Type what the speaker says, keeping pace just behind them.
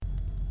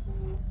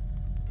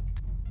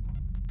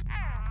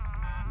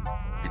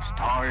It's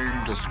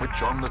time to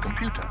switch on the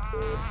computer,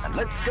 and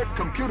let's get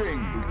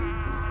computing.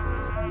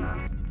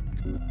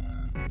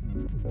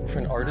 For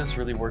an artist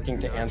really working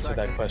to answer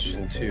that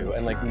question too,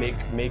 and like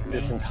make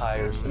this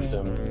entire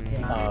system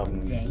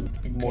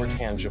more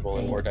tangible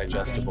and more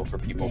digestible for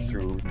people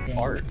through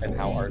art and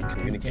how art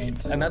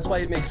communicates. And that's why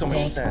it makes so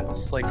much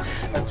sense. Like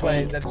that's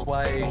why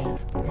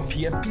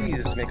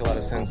PFPs make a lot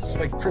of sense. That's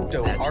why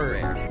crypto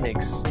art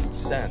makes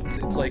sense.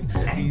 It's like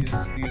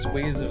these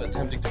ways of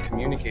attempting to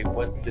communicate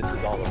what this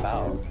is all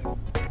about.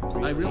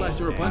 I realized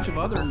there were a bunch of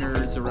other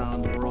nerds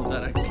around the world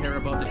that care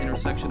about the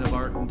intersection of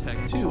art and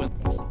tech too.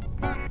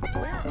 I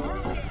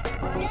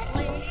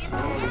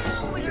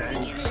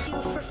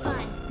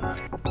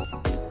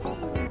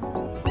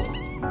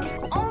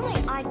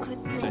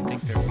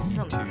think they're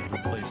looking to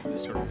replace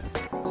this sort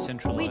of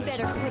centralized. We'd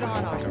better put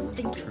on our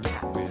thinking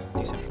caps with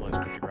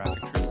decentralized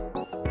cryptographic truth.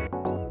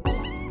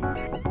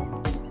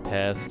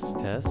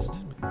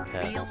 Test.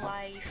 Real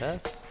life.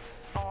 Test.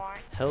 Art.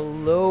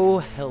 Hello,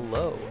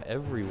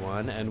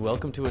 everyone, and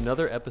welcome to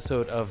another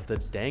episode of The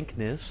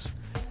Dankness.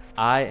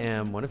 I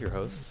am one of your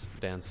hosts,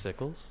 Dan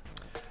Sickles.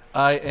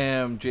 I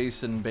am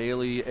Jason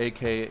Bailey,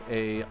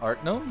 aka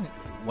Art Gnome,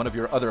 one of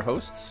your other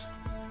hosts.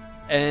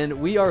 And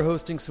we are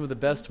hosting some of the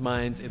best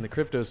minds in the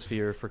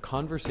cryptosphere for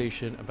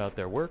conversation about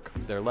their work,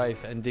 their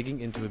life, and digging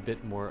into a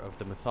bit more of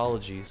the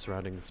mythology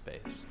surrounding the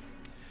space.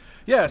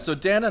 Yeah, so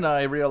Dan and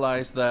I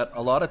realized that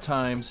a lot of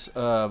times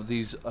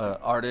these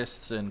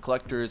artists and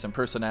collectors and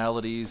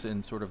personalities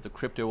in sort of the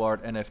crypto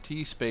art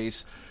NFT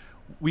space,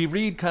 we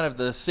read kind of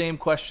the same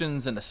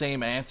questions and the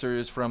same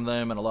answers from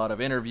them in a lot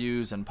of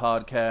interviews and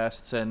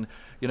podcasts. And,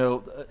 you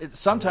know,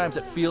 sometimes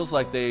it feels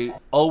like they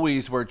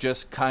always were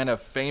just kind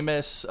of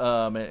famous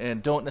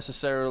and don't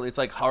necessarily, it's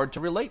like hard to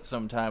relate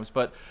sometimes.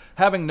 But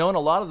having known a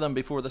lot of them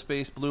before the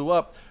space blew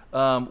up,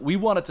 we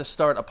wanted to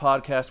start a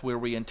podcast where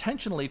we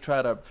intentionally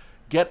try to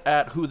get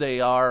at who they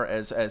are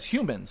as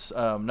humans,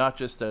 not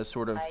just as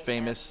sort of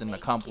famous and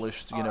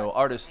accomplished, you know,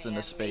 artists in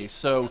the space.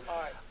 So,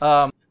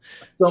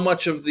 so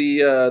much of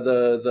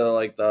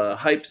the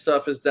hype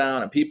stuff is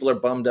down and people are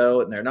bummed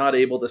out and they're not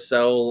able to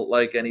sell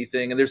like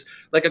anything. And there's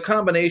like a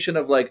combination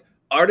of like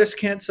artists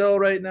can't sell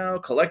right now,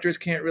 collectors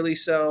can't really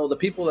sell, the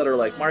people that are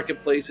like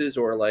marketplaces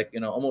or like, you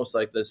know, almost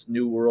like this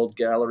new world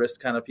gallerist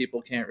kind of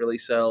people can't really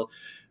sell.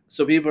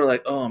 So people are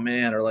like, oh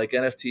man, or like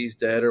NFT's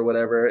dead or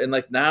whatever. And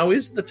like now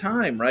is the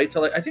time, right? To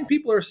like, I think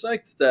people are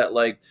psyched that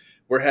like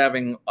we're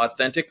having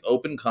authentic,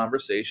 open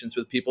conversations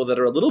with people that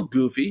are a little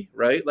goofy,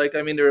 right? Like,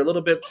 I mean, they're a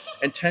little bit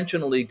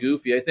intentionally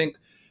goofy. I think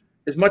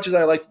as much as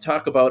I like to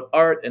talk about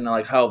art and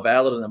like how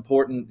valid and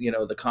important, you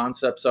know, the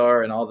concepts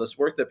are and all this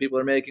work that people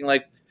are making,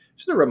 like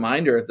just a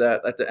reminder that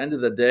at the end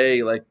of the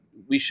day, like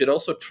we should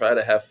also try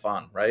to have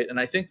fun, right? And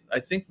I think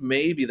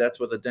maybe that's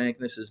what the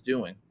Dankness is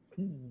doing.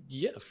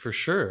 Yeah, for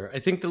sure. I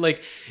think that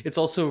like it's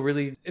also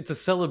really, it's a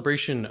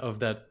celebration of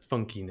that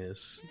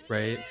funkiness,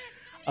 right?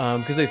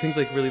 Because I think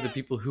like really the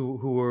people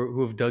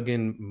who have dug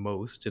in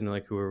most and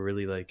like who are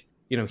really like,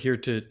 you know, here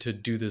to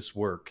do this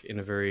work in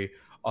a very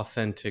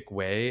authentic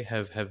way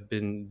have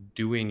been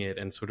doing it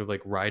and sort of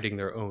like riding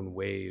their own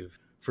wave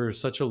for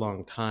such a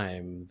long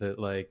time that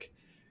like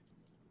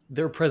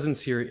their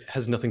presence here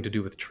has nothing to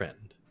do with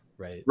trend,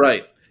 right?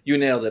 Right. You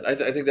nailed it. I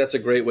think that's a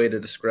great way to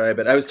describe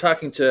it. I was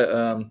talking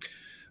to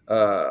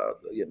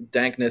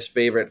Dankness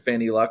favorite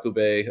Fanny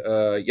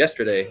Lakube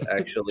yesterday,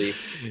 actually.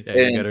 Yeah,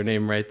 you got her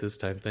name right this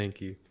time. Thank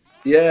you.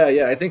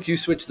 Yeah. I think you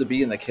switched the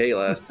B and the K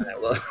last time.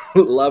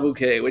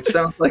 Labouquet, which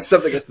sounds like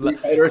something a Street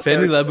Fighter.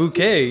 Fanny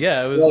Labouquet.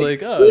 Yeah, I was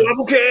like oh,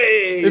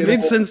 Labouquet. It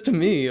made sense to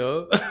me.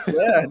 Oh.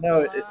 Yeah,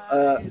 no,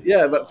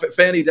 but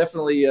Fanny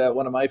definitely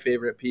one of my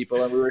favorite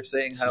people, and we were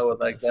saying how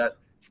like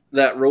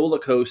that roller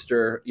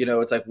coaster, you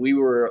know, it's like we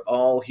were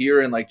all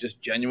here and like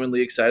just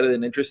genuinely excited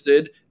and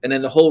interested. And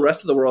then the whole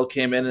rest of the world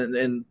came in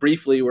and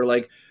briefly were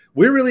like,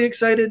 we're really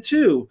excited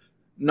too.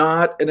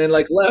 And then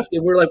like left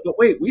and we're like, but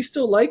wait, we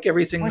still like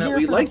everything that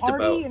we liked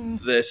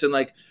about this. And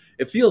like,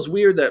 it feels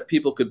weird that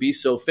people could be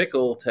so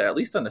fickle to, at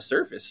least on the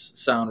surface,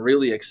 sound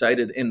really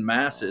excited in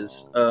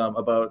masses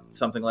about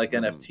something like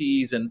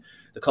NFTs and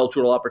the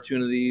cultural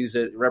opportunities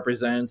it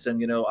represents and,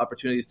 you know,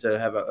 opportunities to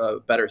have a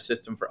better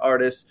system for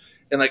artists.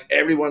 And like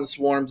everyone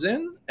swarms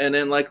in and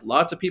then like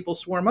lots of people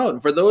swarm out.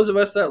 And for those of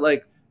us that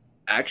like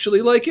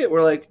actually like it,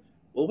 we're like,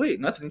 well, wait,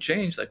 nothing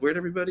changed. Like, where'd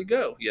everybody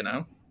go, you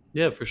know?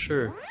 Yeah, for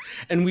sure.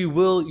 And we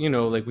will, you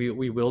know, like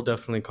we will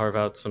definitely carve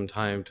out some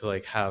time to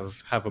like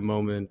have a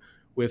moment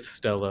with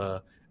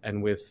Stella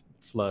and with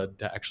Flood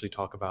to actually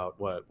talk about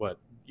what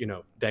you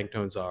know,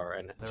 Danktones are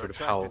and sort of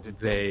how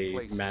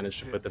they manage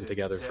to put them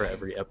together for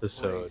every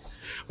episode.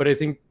 But I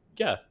think,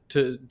 yeah,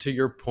 to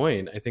your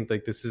point, I think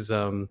like this is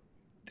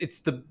it's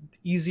the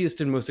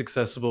easiest and most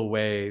accessible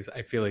ways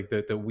I feel like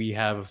that we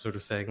have of sort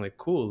of saying like,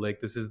 cool,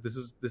 like this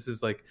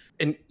is like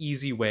an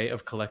easy way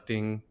of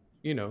collecting,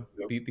 you know,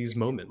 these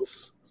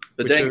moments.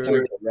 The dank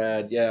tones are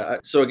rad, yeah.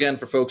 So again,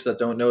 for folks that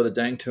don't know, the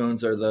dank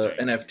tones are the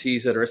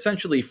NFTs that are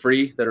essentially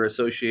free that are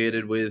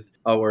associated with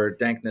our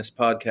Dankness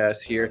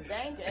podcast here.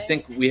 I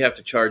think we have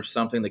to charge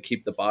something to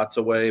keep the bots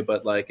away,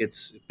 but like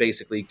it's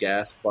basically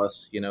gas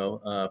plus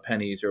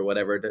pennies or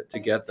whatever to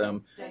get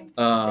them.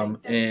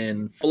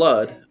 And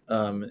Flood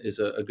is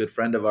a good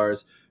friend of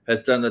ours,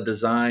 has done the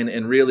design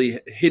and really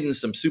hidden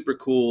some super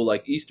cool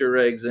like Easter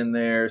eggs in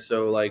there.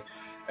 So like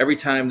every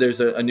time there's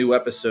a new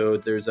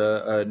episode, there's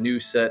a new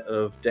set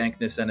of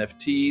Dankness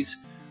NFTs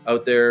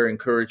out there.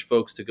 Encourage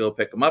folks to go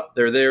pick them up.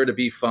 They're there to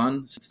be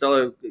fun.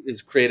 Stella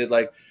has created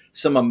like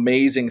some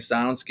amazing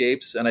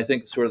soundscapes, and I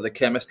think sort of the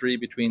chemistry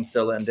between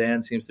Stella and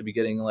Dan seems to be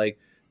getting like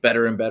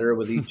better and better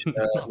with each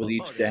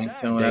dank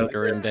tone.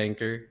 Danker and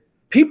danker.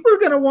 People are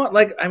going to want,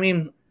 like, I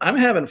mean, I'm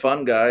having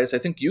fun, guys. I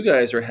think you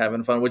guys are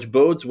having fun, which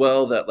bodes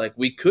well that, like,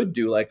 we could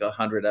do, like,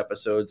 100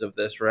 episodes of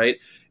this, right?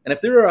 And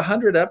if there are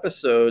 100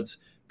 episodes,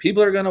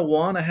 people are going to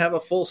want to have a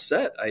full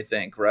set, I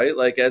think, right?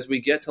 Like, as we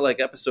get to,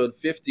 like, episode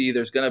 50,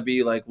 there's going to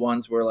be, like,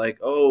 ones where, like,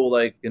 oh,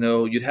 like, you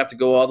know, you'd have to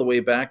go all the way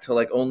back to,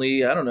 like,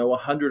 only, I don't know,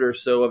 100 or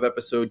so of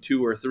episode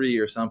 2 or 3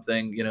 or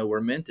something, you know, were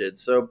minted.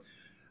 So,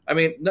 I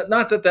mean,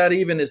 not that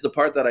even is the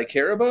part that I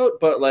care about,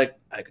 but, like,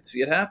 I could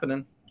see it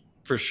happening.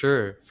 For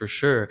sure.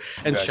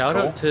 And shout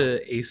out to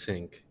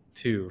Async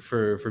too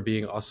for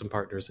being awesome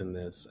partners in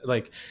this.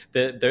 Like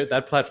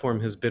that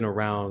platform has been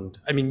around.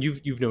 I mean,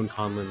 you've known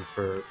Conlon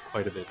for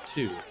quite a bit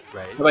too,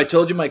 right? Have I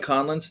told you my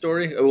Conlon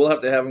story? We'll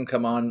have to have him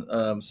come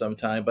on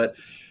sometime, but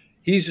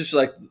he's just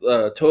like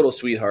a total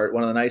sweetheart,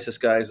 one of the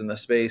nicest guys in the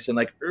space. And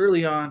like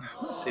early on, I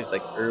want to say it was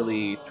like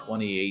early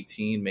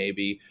 2018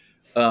 maybe.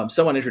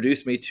 Someone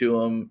introduced me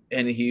to him,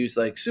 and he was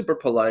like super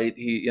polite.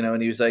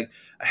 And he was like,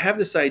 I have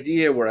this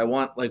idea where I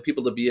want like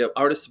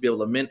artists to be able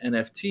to mint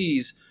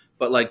NFTs,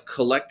 but like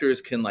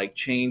collectors can like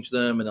change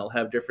them and they'll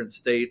have different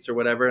states or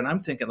whatever. And I'm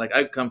thinking like,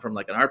 I come from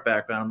like an art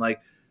background. I'm like,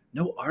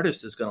 no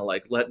artist is going to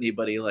like let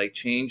anybody like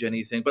change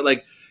anything. But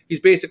like, he's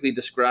basically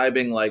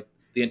describing like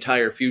the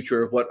entire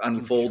future of what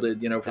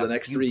unfolded, for the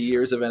next 3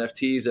 years of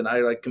NFTs, and I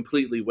like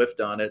completely whiffed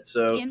on it.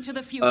 So into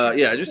the future,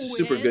 just a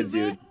super good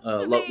dude.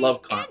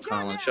 Love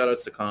Conlon. Shout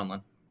outs to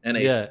Conlon and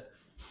Ace. Yeah,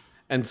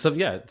 and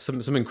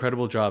some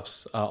incredible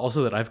drops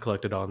also that I've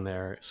collected on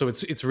there. So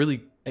it's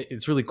really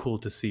cool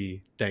to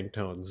see Dank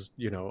Tones,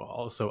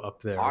 also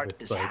up there Art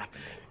with is like,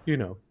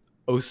 happening.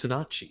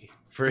 Osinachi,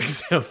 for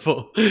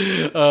example.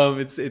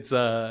 It's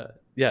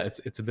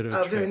a bit of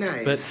a very trick,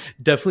 nice. but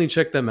definitely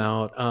check them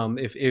out.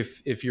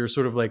 If you're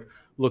sort of like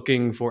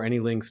looking for any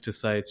links to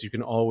sites, you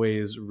can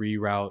always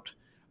reroute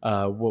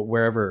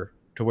wherever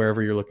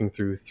you're looking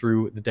through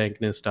the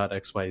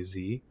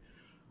dankness.xyz.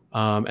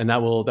 And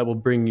that will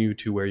bring you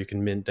to where you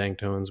can mint dank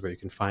tones, where you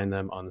can find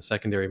them on the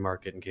secondary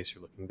market in case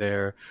you're looking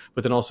there,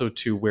 but then also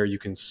to where you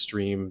can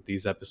stream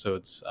these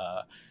episodes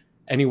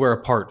anywhere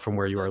apart from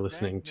where you are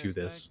listening to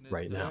this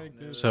right now.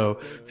 So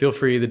feel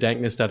free. The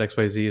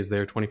dankness.xyz is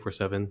there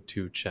 24/7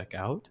 to check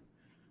out.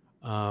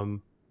 But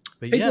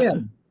hey,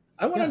 Dan,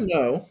 I want to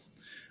know.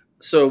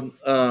 So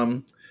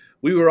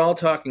we were all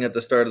talking at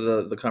the start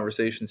of the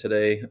conversation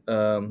today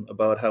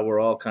about how we're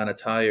all kind of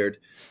tired.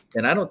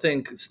 And I don't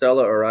think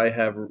Stella or I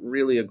have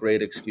really a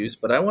great excuse,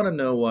 but I want to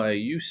know why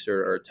you,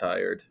 sir, are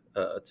tired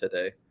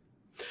today.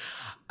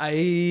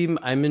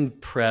 I'm in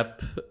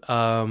prep.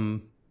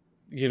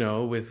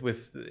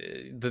 With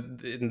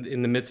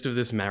in the midst of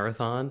this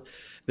marathon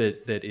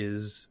that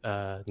is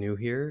new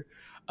here,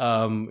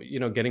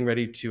 getting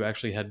ready to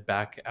actually head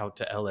back out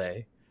to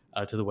LA,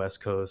 to the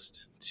West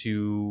Coast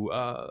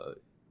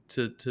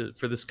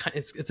for this kind.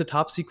 It's a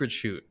top secret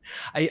shoot.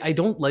 I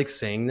don't like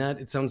saying that.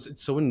 It's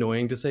so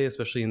annoying to say,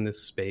 especially in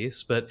this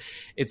space. But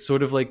it's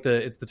sort of like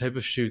it's the type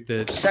of shoot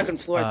that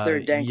second floor,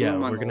 third dank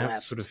room on we're gonna the have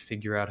to sort of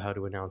figure out how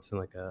to announce in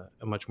like a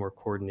much more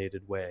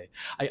coordinated way.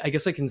 I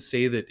guess I can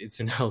say that it's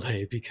in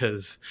LA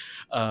because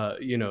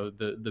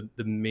the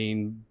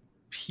main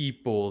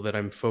people that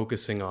I'm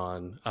focusing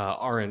on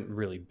aren't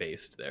really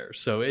based there,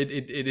 so it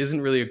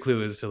isn't really a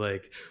clue as to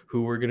like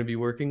who we're going to be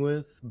working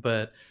with.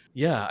 But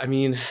yeah, I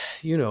mean,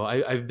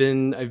 I've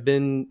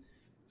been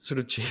sort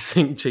of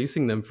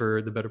chasing them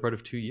for the better part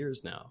of 2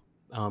 years now,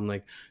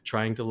 like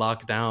trying to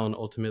lock down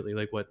ultimately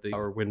like what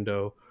our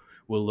window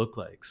will look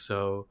like.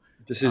 So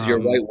this is your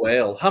white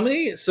whale. How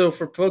many? So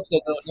for folks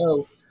that don't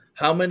know,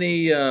 how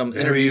many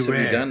interviews have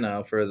you done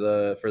now for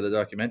the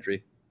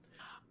documentary?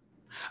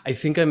 I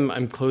think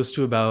I'm close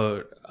to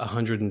about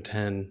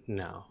 110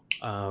 now.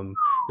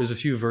 There's a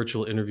few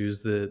virtual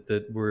interviews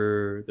that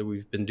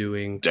we've been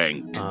doing.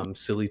 Dang.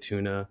 Silly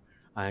Tuna,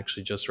 I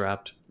actually just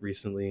wrapped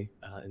recently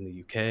in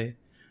the UK.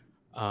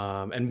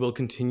 And we'll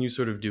continue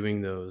sort of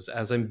doing those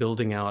as I'm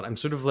building out. I'm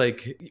sort of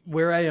like,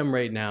 where I am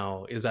right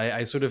now is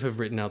I sort of have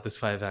written out this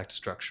 5-act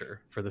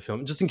structure for the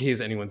film, just in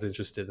case anyone's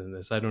interested in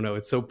this. I don't know.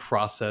 It's so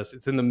process.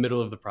 It's in the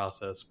middle of the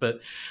process. But,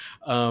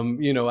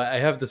 I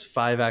have this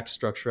 5-act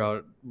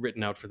structure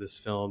written out for this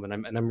film, and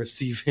I'm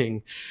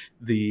receiving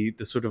the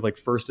sort of like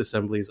first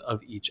assemblies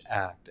of each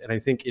act. And I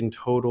think in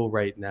total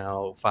right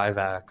now, 5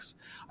 acts,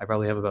 I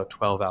probably have about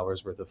 12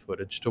 hours worth of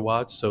footage to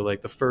watch. So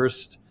like the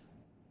first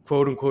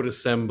quote unquote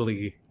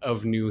assembly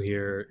of New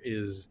here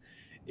is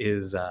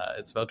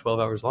it's about 12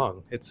 hours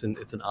long. It's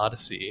an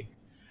odyssey.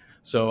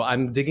 So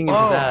I'm digging into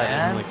that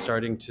and like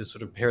starting to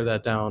sort of pare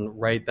that down,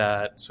 write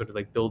that, sort of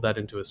like build that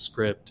into a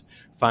script,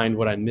 find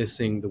what I'm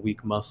missing, the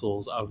weak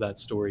muscles of that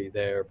story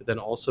there, but then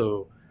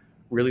also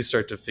really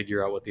start to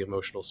figure out what the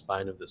emotional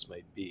spine of this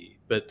might be.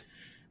 But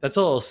that's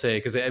all I'll say,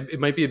 because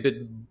it might be a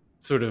bit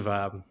sort of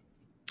I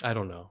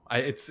don't know.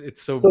 It's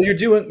so. So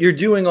you're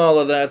doing all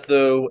of that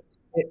though.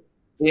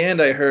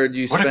 And I heard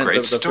you spent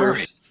the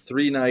first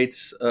 3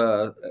 nights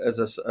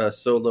as a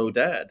solo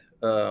dad.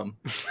 Is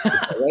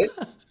that right?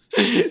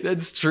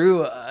 That's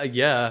true.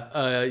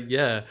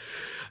 Yeah.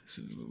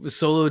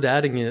 Solo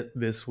dadding it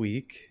this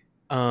week,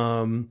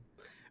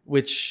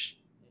 which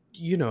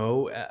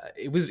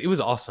it was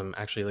awesome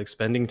actually. Like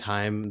spending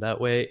time that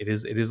way, it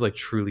is like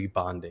truly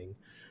bonding,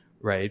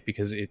 right?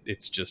 Because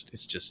it's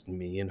just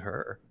me and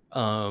her.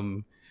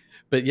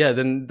 But yeah,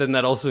 then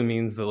that also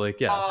means that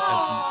like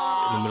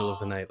in the middle of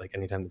the night, like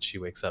anytime that she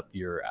wakes up,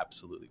 you're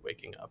absolutely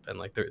waking up, and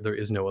like there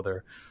is no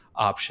other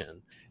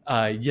option.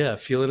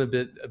 Feeling a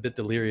bit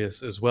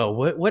delirious as well.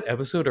 What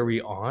episode are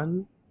we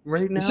on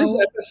right now? This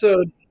is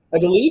episode. I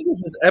believe this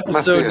is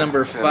episode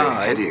number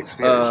 5.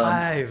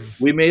 5.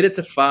 We made it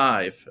to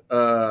 5,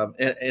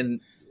 and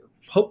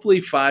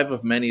hopefully 5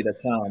 of many to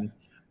come.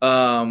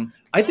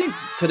 I think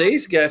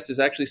today's guest is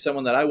actually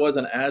someone that I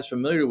wasn't as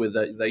familiar with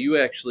that you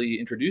actually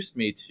introduced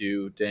me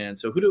to, Dan.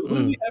 So who do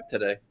we have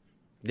today?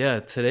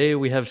 Yeah, today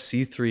we have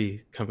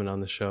C3 coming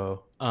on the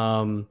show.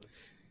 I'm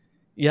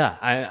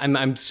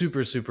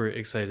super, super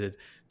excited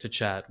to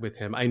chat with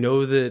him. I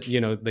know that,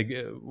 like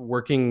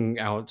working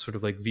out sort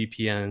of like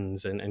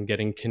VPNs and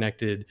getting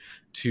connected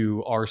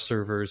to our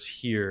servers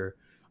here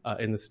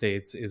in the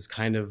States is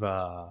kind of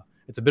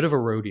it's a bit of a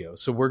rodeo.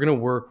 So we're going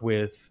to work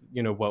with,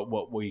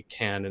 what we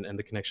can and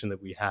the connection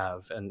that we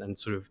have and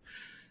sort of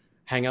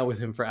hang out with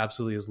him for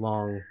absolutely as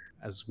long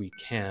as we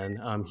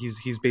can.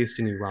 He's based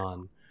in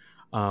Iran,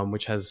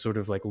 which has sort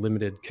of like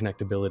limited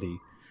connectability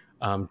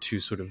to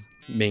sort of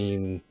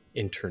main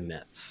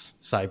internets,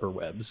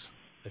 cyberwebs,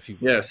 if you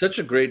will. Yeah, such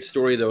a great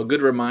story, though. A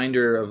good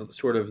reminder of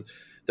sort of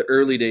the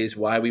early days,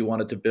 why we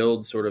wanted to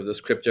build sort of this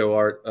crypto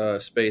art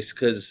space,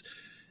 because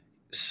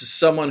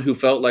someone who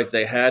felt like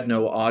they had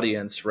no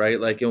audience, right?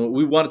 Like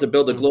we wanted to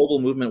build a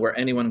global movement where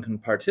anyone can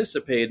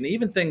participate, and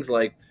even things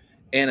like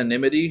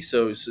anonymity.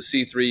 So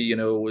C3,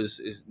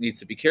 needs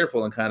to be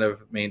careful and kind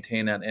of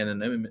maintain that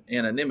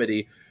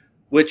anonymity.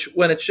 Which,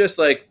 when it's just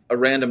like a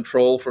random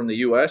troll from the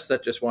U.S.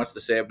 that just wants to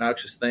say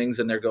obnoxious things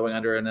and they're going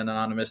under an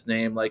anonymous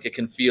name, like it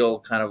can feel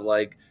kind of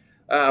like,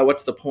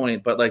 what's the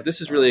point? But like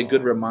this is really a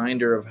good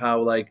reminder of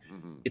how like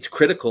it's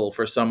critical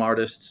for some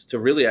artists to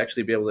really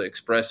actually be able to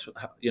express,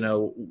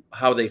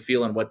 how they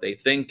feel and what they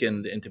think,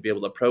 and to be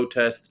able to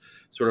protest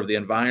sort of the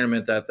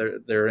environment that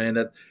they're in.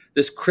 That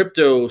this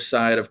crypto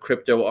side of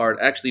crypto art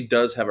actually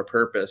does have a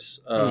purpose,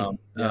 and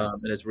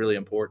it's really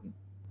important.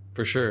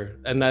 For sure.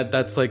 And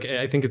that's like,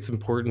 I think it's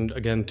important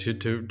again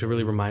to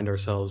really remind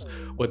ourselves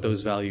what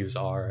those values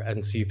are.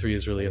 And C3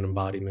 is really an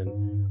embodiment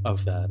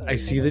of that. I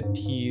see that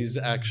he's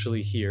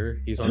actually here.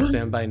 He's on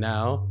standby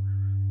now.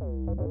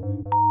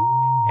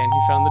 And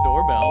he found the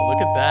doorbell.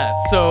 Look at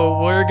that.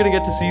 So we're going to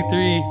get to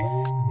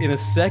C3 in a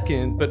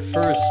second. But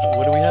first,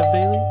 what do we have,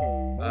 Bailey?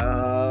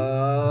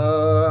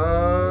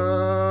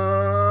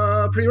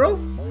 Pre-roll? I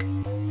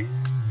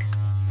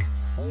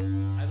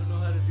don't know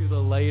how to do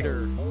the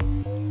lighter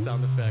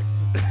sound effects.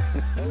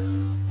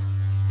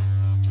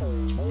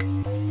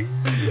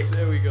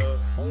 There we go.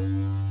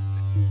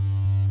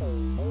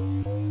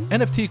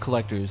 NFT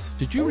collectors,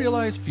 did you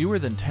realize fewer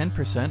than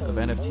 10% of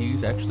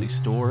NFTs actually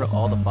store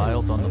all the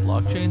files on the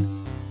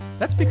blockchain?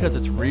 That's because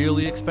it's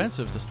really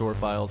expensive to store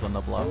files on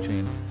the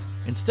blockchain.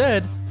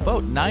 Instead,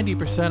 about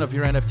 90% of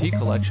your NFT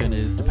collection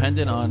is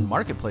dependent on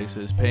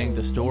marketplaces paying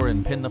to store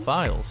and pin the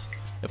files.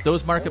 If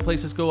those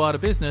marketplaces go out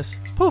of business,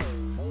 poof,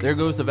 there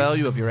goes the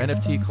value of your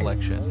NFT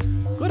collection.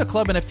 Go to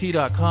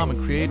clubnft.com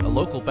and create a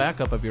local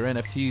backup of your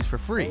NFTs for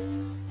free.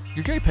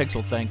 Your JPEGs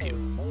will thank you.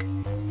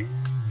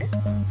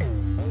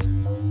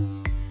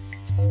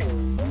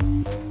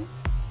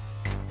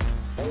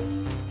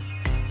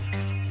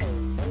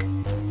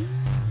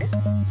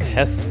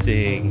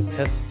 Testing.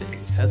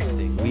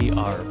 We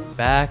are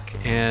back,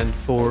 and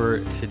for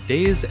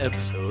today's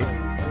episode,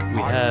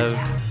 we have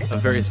a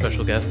very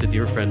special guest, a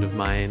dear friend of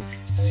mine,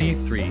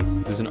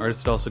 C3, who's an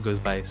artist that also goes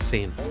by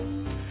Sena.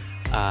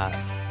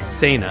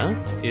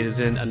 Sena is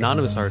an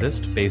anonymous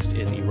artist based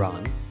in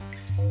Iran,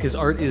 His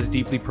art is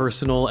deeply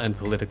personal and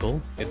political.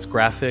 It's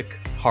graphic,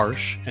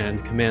 harsh,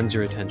 and commands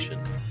your attention.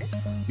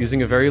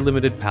 Using a very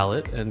limited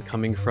palette and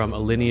coming from a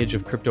lineage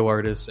of crypto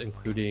artists,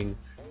 including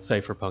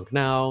Cypherpunk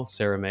Now,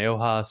 Sarah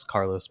Mayohas,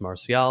 Carlos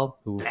Marcial,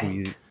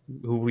 who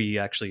we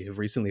actually have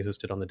recently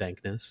hosted on the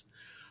Dankness,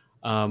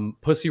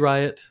 Pussy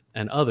Riot,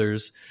 and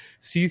others,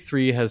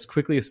 C3 has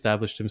quickly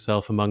established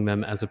himself among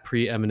them as a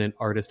preeminent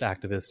artist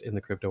activist in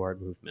the crypto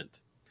art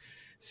movement.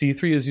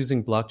 C3 is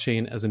using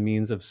blockchain as a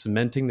means of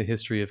cementing the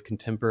history of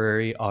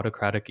contemporary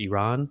autocratic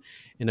Iran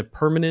in a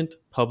permanent,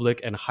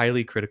 public, and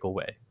highly critical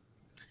way.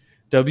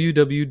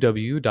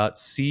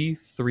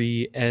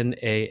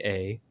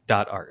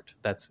 www.c3naa.art.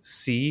 That's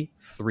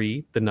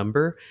C3, the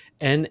number,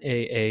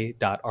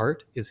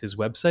 NAA.art is his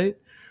website,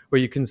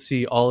 where you can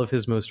see all of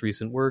his most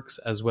recent works,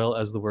 as well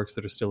as the works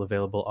that are still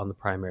available on the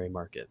primary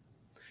market.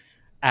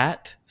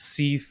 At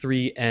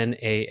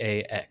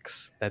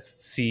C3NAAX. That's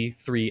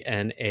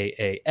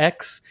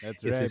C3NAAX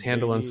is his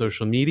handle on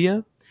social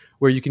media,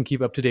 where you can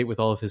keep up to date with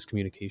all of his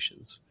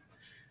communications.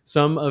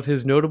 Some of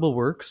his notable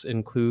works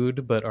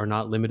include, but are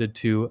not limited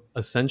to,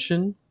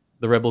 Ascension,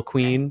 The Rebel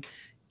Queen,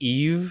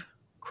 Eve,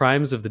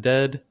 Crimes of the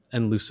Dead,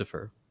 and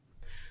Lucifer.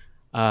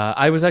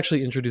 I was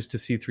actually introduced to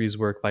C3's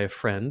work by a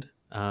friend,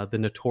 the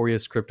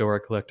notorious crypto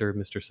art collector,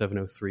 Mr.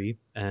 703,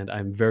 and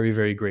I'm very,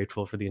 very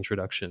grateful for the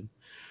introduction.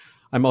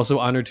 I'm also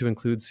honored to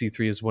include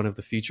C3 as one of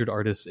the featured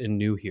artists in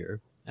New here,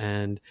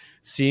 and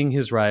seeing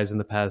his rise in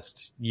the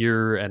past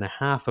year and a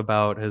half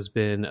about has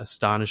been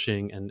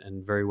astonishing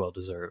and very well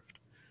deserved.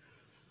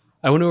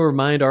 I want to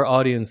remind our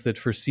audience that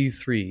for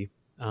C3,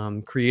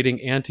 creating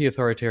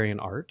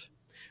anti-authoritarian art,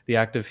 the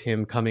act of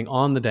him coming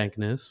on the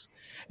Dankness,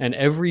 and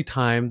every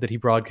time that he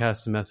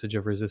broadcasts a message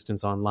of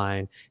resistance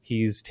online,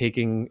 he's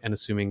taking and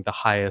assuming the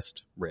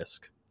highest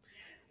risk.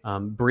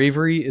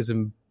 Bravery is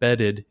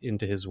embedded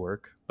into his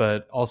work,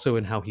 but also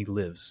in how he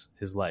lives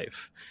his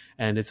life.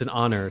 And it's an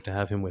honor to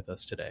have him with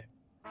us today.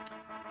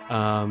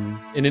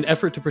 In an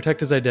effort to protect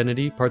his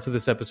identity, parts of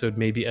this episode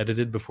may be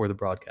edited before the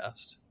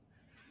broadcast.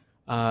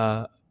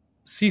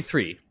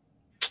 C3.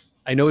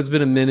 I know it's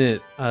been a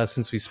minute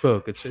since we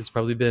spoke. It's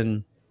probably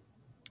been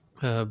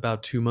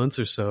about 2 months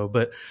or so,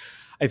 but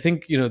I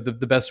think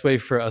the best way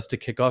for us to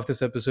kick off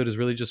this episode is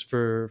really just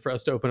for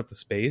us to open up the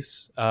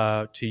space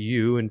to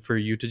you, and for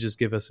you to just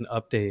give us an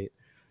update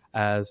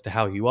as to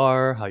how you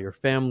are, how your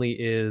family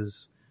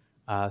is,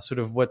 sort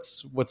of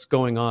what's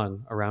going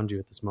on around you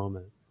at this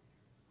moment.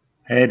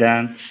 Hey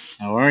Dan,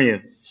 how are you?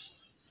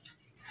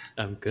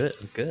 I'm good.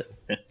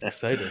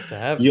 Excited to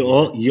have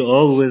you. You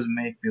always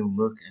make me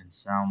look and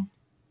sound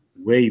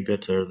way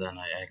better than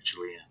I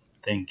actually am.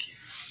 Thank you.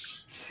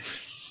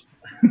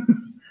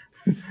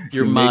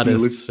 You're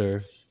modest,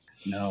 sir.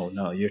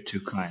 No, you're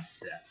too kind,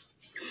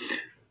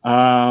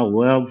 Dan.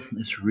 Well,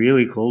 it's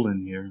really cold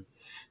in here.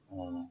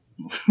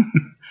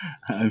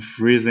 I'm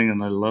freezing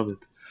and I love it.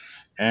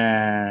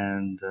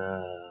 And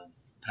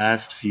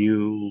past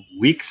few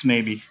weeks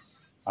maybe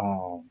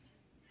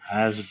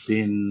has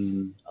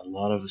been a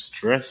lot of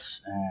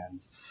stress and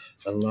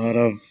a lot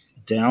of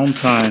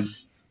downtime,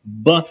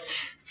 but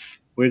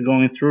we're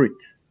going through it,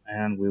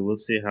 and we will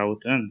see how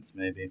it ends.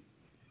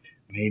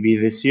 Maybe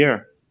this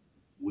year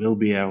will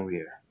be our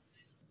year.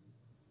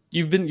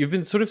 You've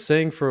been sort of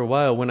saying for a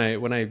while when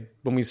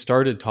we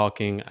started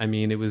talking. I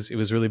mean, it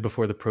was really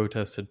before the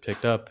protests had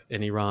picked up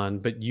in Iran,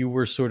 but you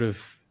were sort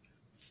of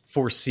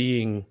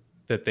foreseeing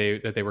that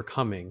they were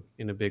coming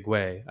in a big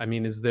way. I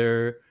mean,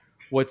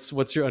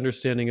 what's your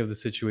understanding of the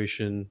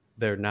situation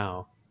there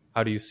now?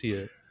 How do you see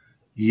it?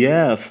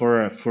 Yeah,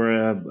 for a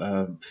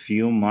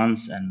few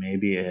months and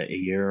maybe a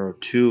year or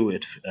two,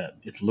 it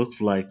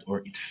looked like, or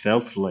it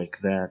felt like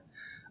that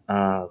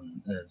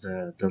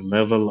the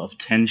level of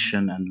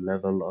tension and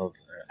level of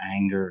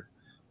anger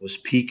was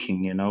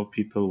peaking.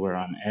 People were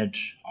on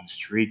edge on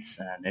streets,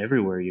 and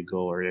everywhere you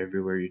go or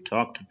everywhere you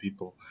talk to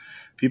people,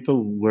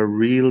 people were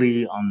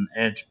really on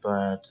edge.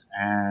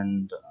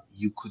 And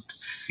you could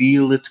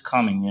feel it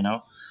coming.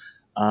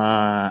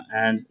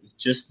 And it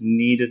just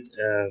needed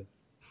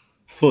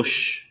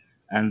push,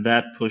 and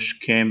that push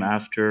came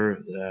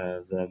after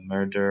the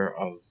murder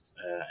of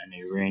an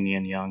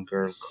Iranian young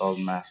girl called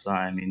Mahsa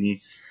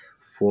Amini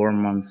 4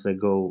 months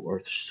ago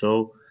or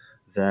so,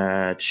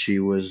 that she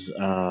was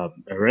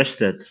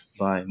arrested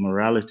by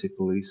morality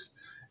police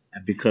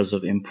because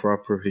of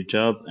improper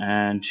hijab,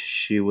 and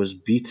she was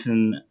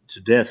beaten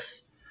to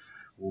death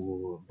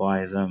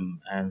by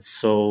them. And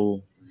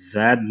so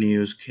that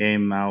news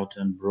came out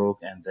and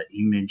broke, and the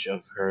image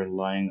of her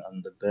lying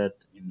on the bed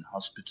in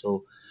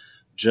hospital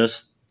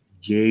just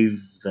gave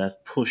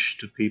that push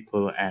to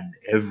people, and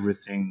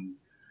everything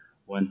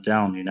went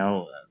down.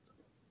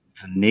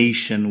 The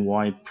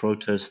nationwide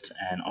protest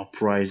and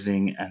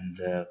uprising and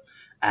the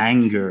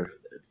anger,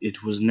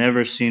 it was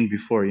never seen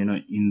before,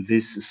 in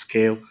this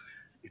scale.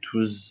 It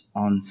was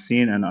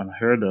unseen and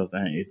unheard of,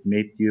 and it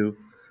made you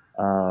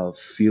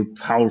feel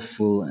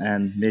powerful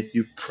and made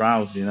you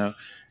proud,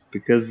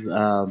 because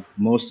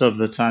most of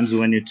the times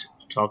when you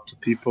talk to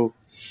people,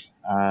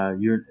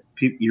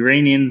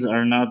 Iranians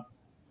are not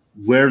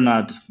we're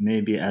not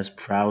maybe as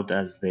proud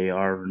as they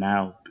are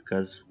now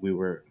because we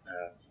were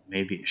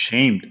maybe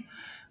ashamed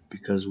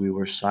because we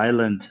were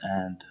silent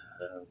and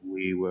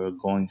we were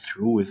going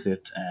through with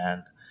it,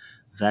 and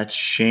that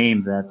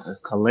shame, that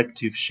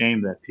collective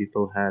shame that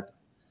people had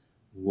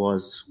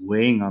was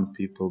weighing on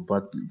people.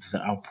 But the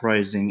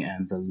uprising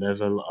and the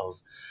level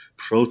of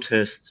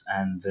protests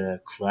and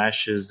the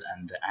clashes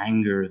and the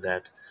anger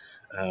that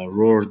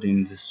roared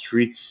in the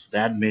streets,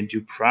 that made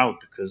you proud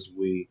because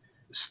we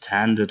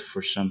standed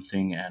for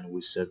something and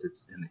we said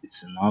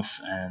it's enough.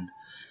 And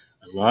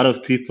a lot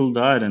of people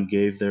died and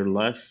gave their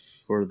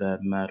life for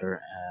that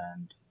matter.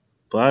 And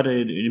but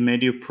it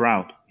made you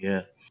proud,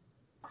 yeah.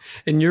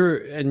 And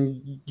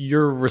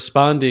you're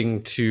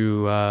responding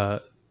to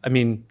I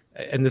mean,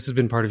 and this has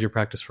been part of your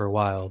practice for a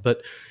while,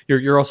 but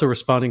you're also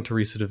responding to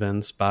recent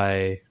events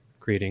by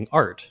creating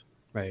art,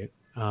 right?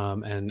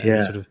 And Yeah.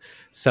 sort of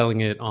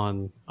selling it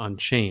on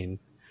chain.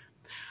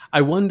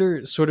 I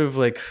wonder, sort of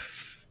like,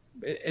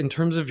 in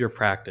terms of your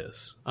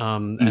practice,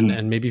 and Mhm.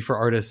 and maybe for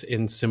artists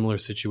in similar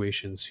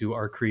situations who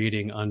are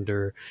creating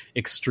under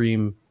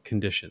extreme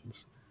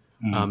conditions,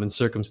 Mhm. and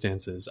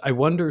circumstances. I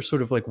wonder,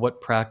 sort of like,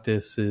 what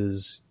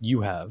practices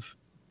you have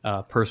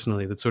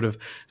personally that sort of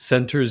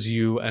centers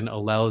you and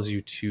allows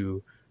you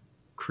to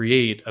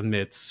create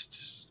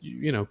amidst,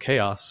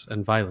 chaos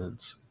and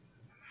violence.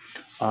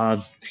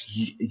 Uh,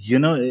 you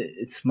know,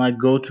 it's my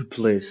go-to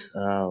place.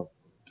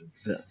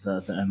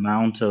 The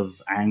amount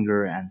of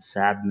anger and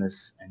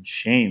sadness and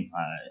shame.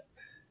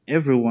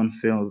 Everyone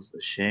feels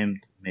ashamed,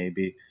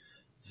 maybe,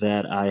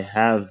 that I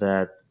have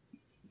that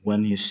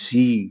when you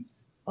see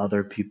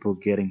other people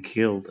getting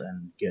killed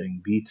and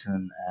getting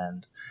beaten,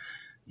 and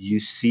you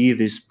see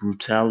this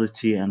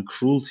brutality and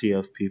cruelty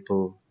of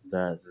people,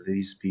 that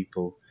these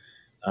people,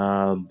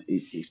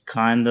 it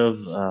kind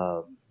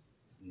of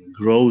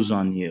grows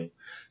on you.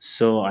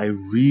 So I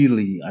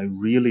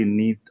really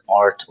need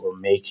art or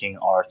making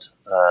art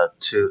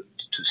to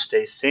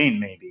stay sane,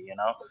 maybe,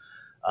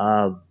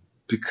 uh,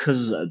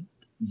 because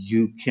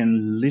you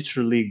can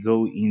literally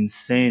go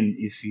insane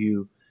if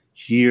you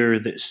hear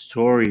the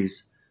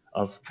stories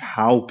of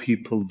how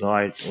people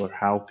died, or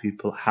how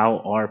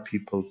are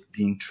people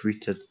being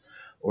treated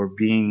or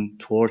being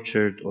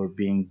tortured or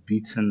being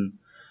beaten,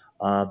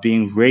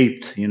 being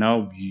raped.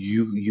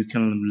 You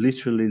can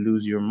literally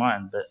lose your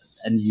mind.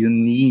 And you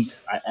need,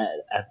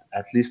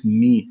 at least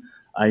me,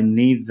 I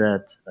need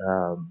that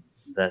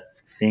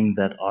thing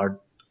that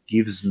art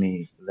gives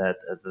me, that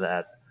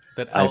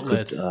That I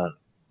could, outlet.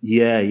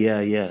 yeah, yeah,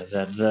 yeah,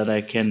 that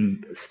I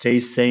can stay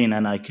sane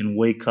and I can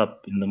wake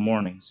up in the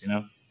mornings.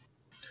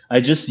 I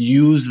just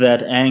use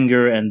that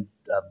anger and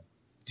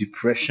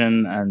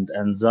depression and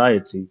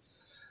anxiety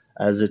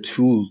as a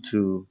tool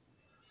to,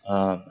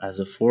 as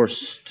a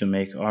force to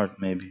make art,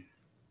 maybe.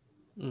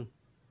 Mm.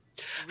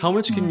 How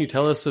much can you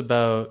tell us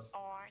about,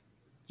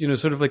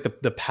 sort of like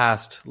the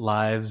past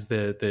lives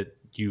that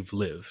you've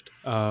lived?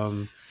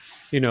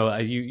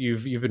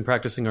 You've been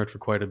practicing art for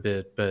quite a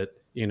bit, but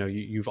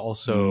you've Mm.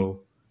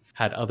 also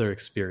had other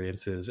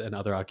experiences and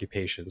other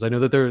occupations. I know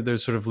that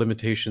there's sort of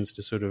limitations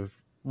to sort of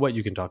what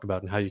you can talk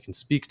about and how you can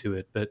speak to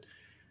it, but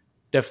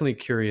definitely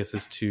curious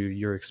as to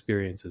your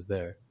experiences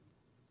there.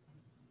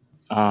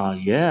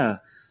 Yeah,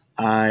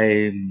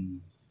 I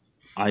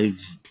I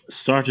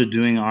started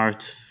doing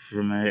art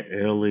from an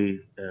early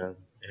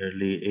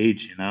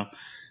age,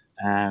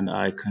 and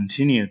I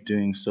continued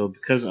doing so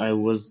because I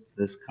was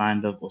this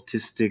kind of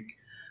autistic,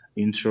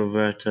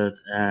 introverted,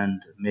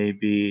 and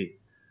maybe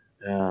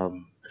a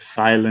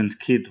silent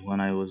kid when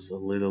I was a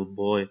little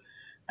boy,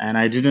 and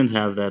I didn't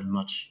have that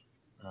much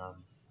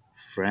um,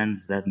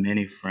 friends, that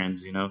many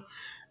friends.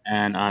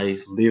 And I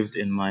lived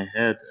in my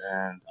head,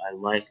 and I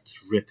liked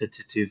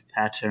repetitive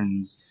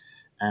patterns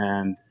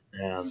and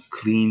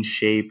clean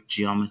shape,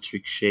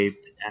 geometric shape,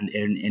 and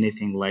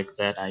anything like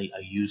that. I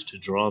used to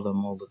draw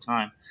them all the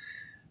time,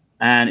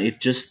 and it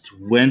just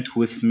went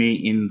with me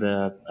in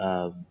the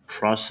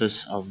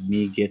process of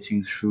me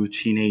getting through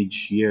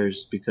teenage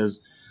years, because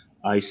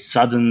I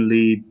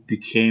suddenly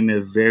became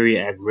a very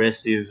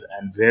aggressive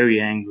and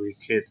very angry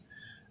kid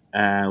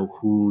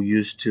who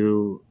used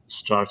to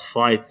start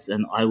fights,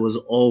 and I was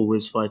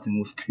always fighting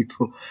with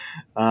people.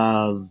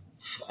 uh,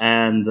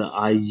 and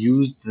I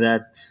used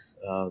that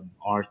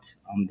art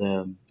on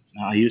the.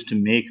 I used to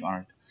make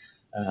art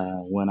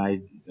when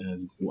I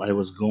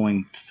was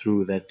going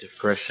through that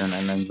depression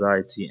and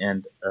anxiety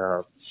and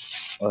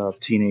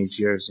teenage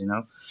years.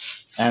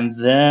 And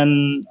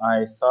then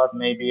I thought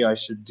maybe I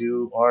should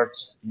do art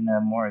in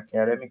a more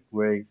academic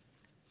way,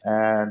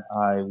 and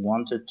I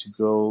wanted to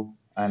go,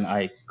 and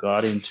I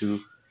got into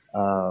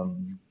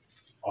um,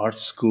 art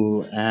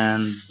school.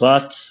 And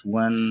but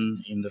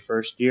when in the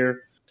first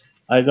year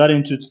I got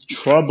into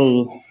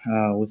trouble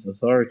with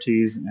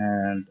authorities,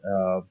 and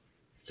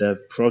the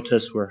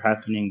protests were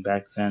happening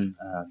back then.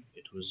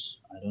 It was,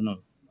 I don't know,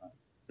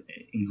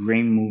 in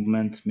green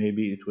movement.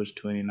 Maybe it was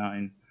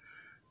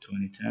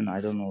 2010.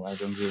 I don't know. I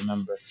don't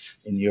remember.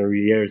 In your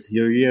years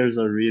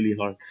are really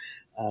hard.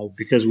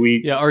 because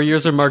we our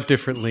years are marked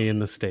differently in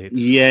the States.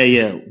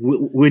 yeah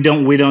we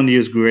don't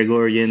use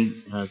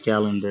Gregorian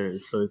calendar,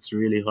 so it's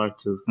really hard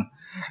to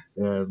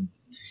um,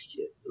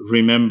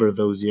 remember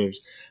those years.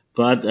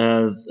 But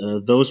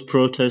those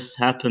protests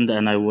happened,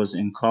 and I was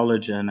in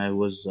college, and I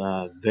was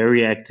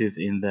very active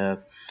in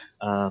the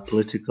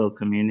political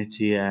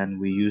community, and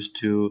we used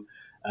to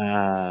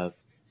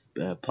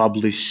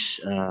publish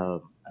a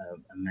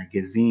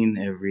magazine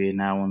every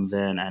now and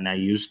then, and I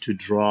used to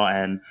draw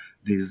and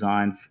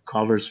design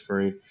covers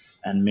for it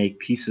and make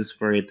pieces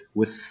for it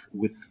with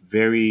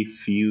very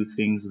few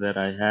things that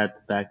I had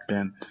back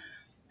then.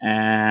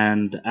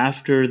 And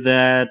after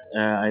that,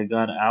 I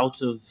got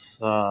out of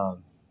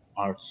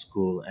art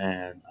school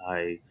and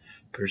I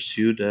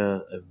pursued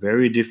a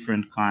very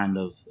different kind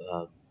of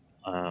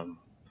um,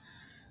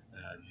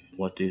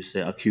 what do you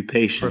say,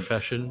 occupation,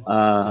 Profession.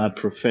 a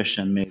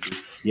profession maybe.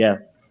 Yeah,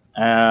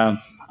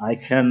 I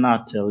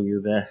cannot tell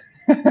you that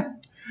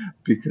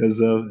because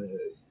of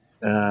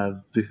uh,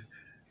 be-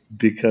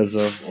 because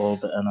of all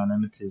the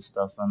anonymity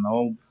stuff and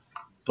all.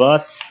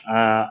 But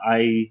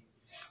I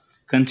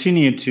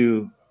continue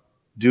to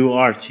do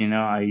art.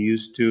 I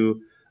used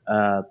to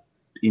uh,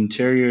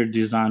 interior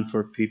design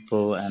for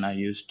people, and I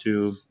used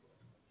to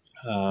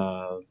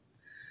uh,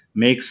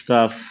 make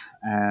stuff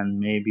and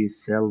maybe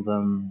sell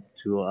them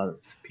to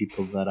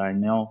people that I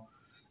know.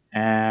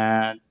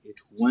 And it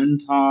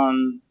went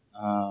on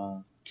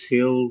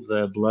till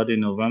the bloody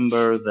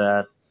November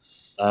that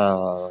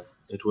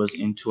it was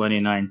in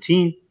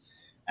 2019,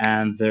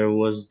 and there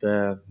was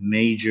the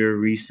major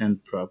recent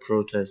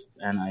protests,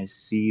 and I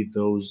see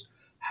those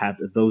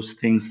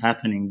things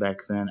happening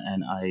back then,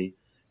 and I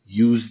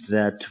used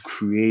that to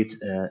create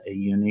a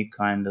unique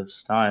kind of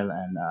style,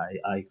 and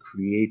I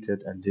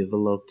created and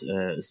developed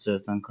a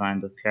certain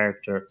kind of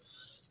character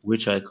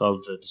which I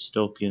called the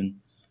dystopian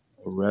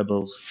or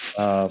rebels.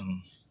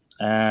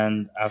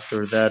 And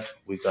after that,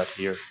 we got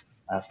here.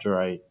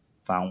 After I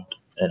found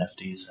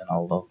NFTs and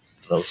all of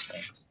those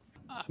things.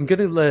 I'm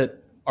gonna let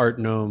Art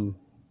Gnome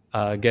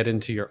get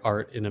into your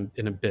art in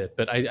a bit,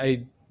 but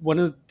I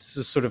wanted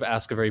to sort of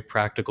ask a very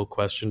practical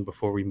question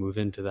before we move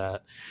into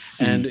that.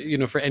 And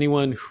for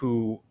anyone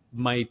who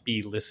might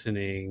be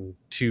listening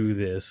to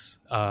this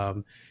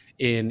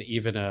in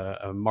even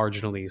a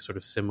marginally sort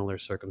of similar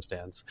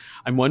circumstance,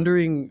 I'm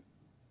wondering,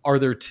 are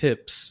there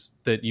tips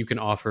that you can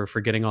offer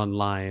for getting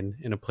online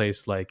in a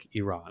place like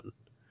Iran?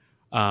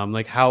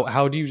 Like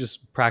how do you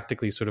just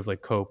practically sort of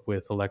like cope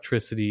with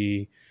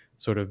electricity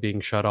sort of being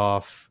shut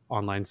off,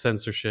 online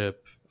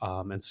censorship,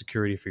 and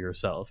security for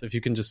yourself? If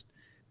you can just,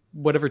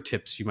 whatever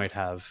tips you might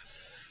have.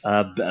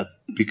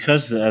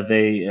 Because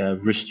they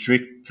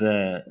restrict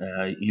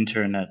the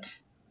internet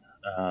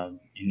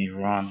in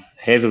Iran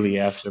heavily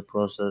after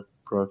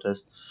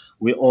protest,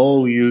 we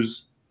all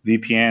use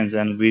VPNs,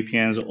 and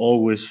VPNs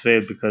always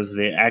fail because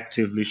they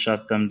actively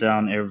shut them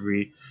down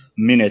every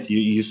minute.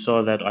 You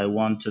saw that I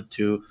wanted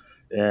to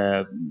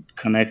uh,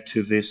 connect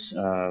to this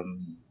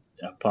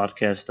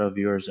podcast of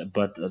yours,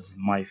 but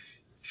my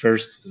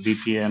first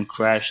VPN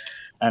crashed,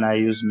 and I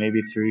used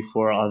maybe 3,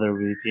 4 other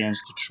VPNs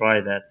to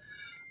try that.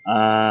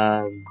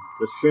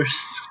 The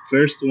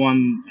first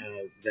one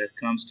that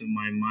comes to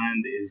my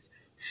mind is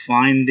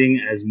finding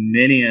as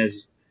many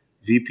as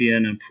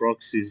VPN and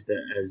proxies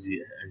as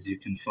you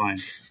can find.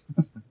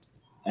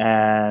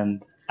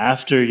 And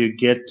after you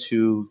get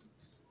to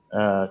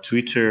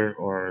Twitter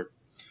or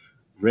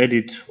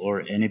Reddit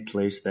or any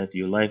place that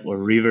you like, or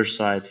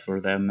Riverside for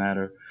that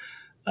matter,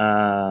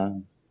 uh,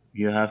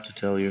 you have to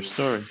tell your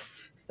story.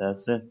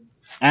 That's it.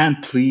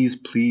 And please,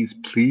 please,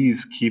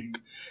 please keep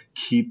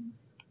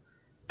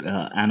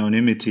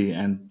anonymity,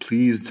 and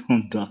please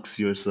don't dox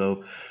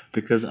yourself,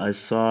 because I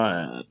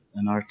saw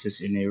an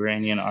artist, an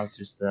Iranian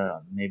artist,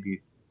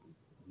 maybe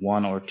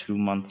 1 or 2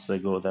 months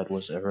ago, that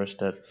was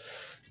arrested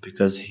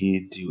because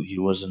he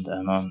wasn't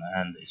anon,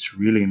 and it's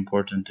really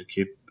important to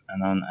keep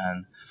anon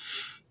and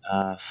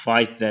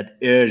fight that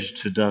urge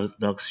to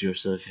dox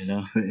yourself.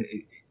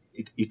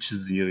 It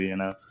itches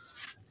you.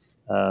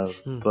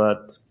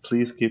 But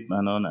please keep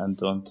anon and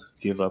don't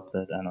give up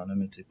that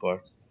anonymity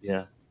part.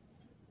 Yeah.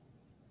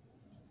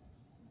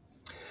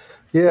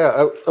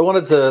 Yeah, I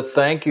wanted to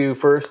thank you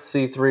first,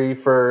 C3,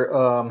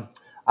 for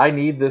I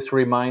need this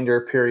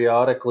reminder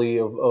periodically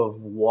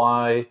of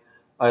why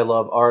I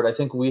love art. I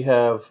think we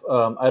have,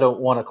 I don't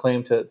want to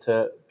claim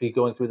to be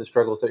going through the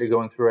struggles that you're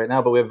going through right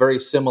now, but we have very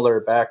similar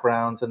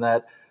backgrounds in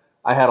that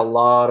I had a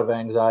lot of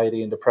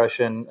anxiety and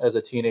depression as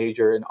a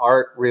teenager, and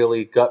art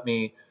really got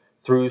me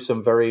through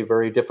some very,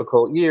 very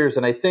difficult years.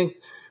 And I think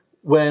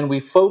when we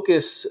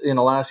focus in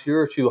the last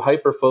year or two,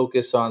 hyper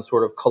focus on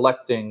sort of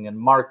collecting and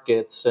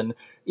markets, and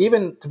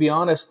even, to be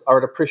honest,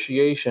 art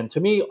appreciation, to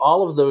me,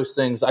 all of those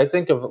things, I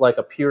think of like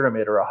a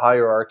pyramid or a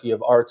hierarchy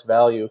of art's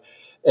value.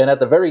 And at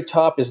the very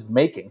top is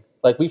making.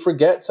 Like, we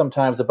forget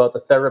sometimes about the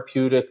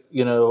therapeutic,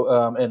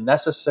 and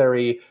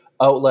necessary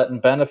outlet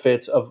and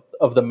benefits of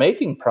the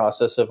making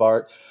process of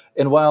art.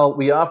 And while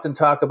we often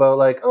talk about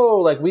like, oh,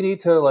 like we need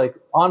to like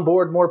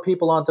onboard more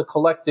people onto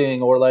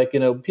collecting, or like,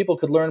 people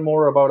could learn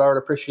more about art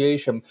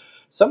appreciation,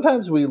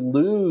 sometimes we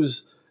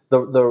lose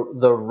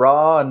the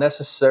raw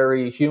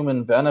necessary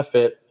human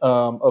benefit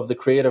of the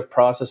creative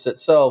process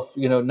itself.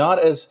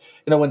 Not as,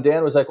 when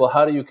Dan was like, well,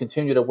 how do you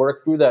continue to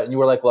work through that? And you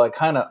were like, well,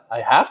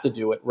 I have to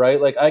do it, right?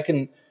 Like I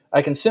can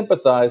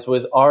sympathize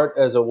with art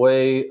as a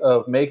way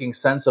of making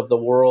sense of the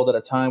world at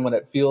a time when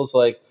it feels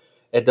like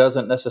it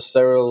doesn't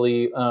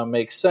necessarily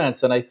make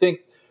sense. And I think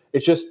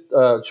it's just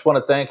want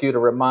to thank you to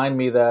remind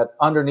me that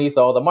underneath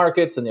all the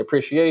markets and the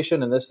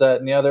appreciation and this, that,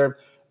 and the other,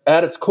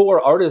 at its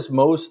core, art is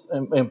most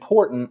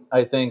important,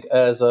 I think,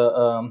 as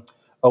a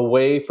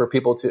way for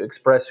people to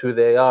express who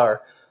they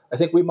are. I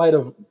think we might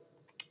have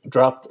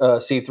dropped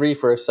C3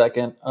 for a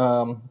second,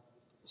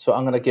 so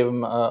I'm going to give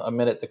him a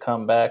minute to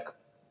come back.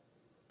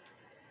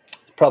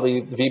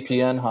 Probably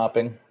VPN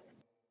hopping.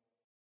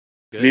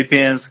 Good.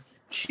 VPNs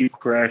keep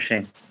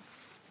crashing.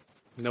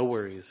 No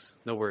worries.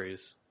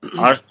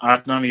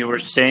 Artnam, you were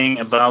saying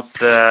about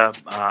the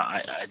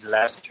I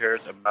last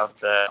heard about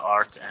the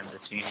art and the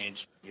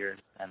teenage years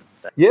and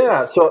that.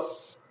 Yeah, so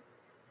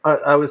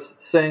I was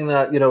saying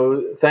that,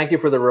 thank you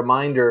for the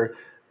reminder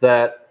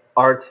that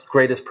art's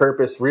greatest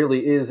purpose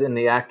really is in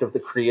the act of the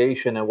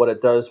creation and what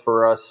it does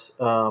for us,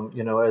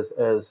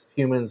 as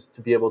humans,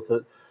 to be able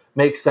to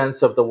make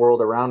sense of the world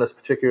around us,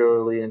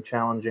 particularly in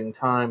challenging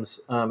times.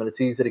 And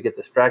it's easy to get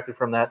distracted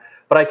from that.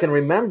 But I can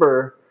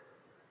remember,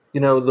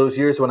 those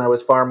years when I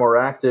was far more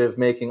active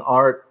making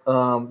art,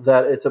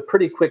 that it's a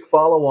pretty quick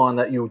follow-on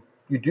that you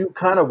do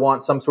kind of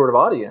want some sort of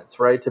audience,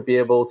 right, to be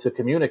able to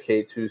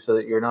communicate to, so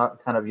that you're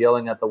not kind of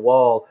yelling at the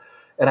wall.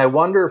 And I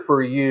wonder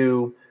for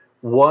you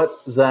what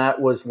that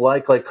was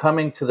like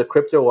coming to the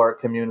crypto art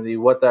community,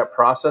 what that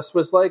process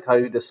was like, how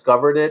you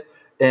discovered it,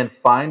 and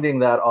finding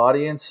that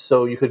audience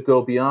so you could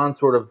go beyond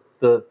sort of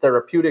the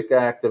therapeutic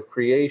act of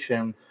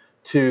creation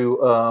to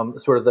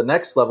sort of the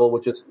next level,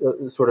 which is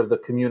sort of the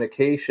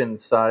communication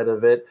side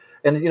of it.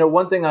 And,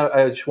 one thing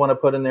I just want to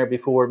put in there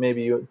before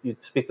maybe you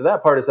speak to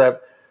that part is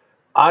that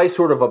I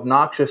sort of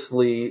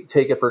obnoxiously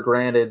take it for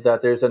granted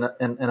that there's an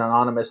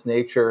anonymous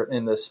nature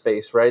in this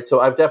space, right?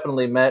 So I've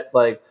definitely met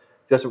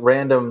just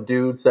random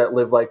dudes that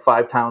live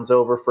 5 towns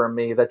over from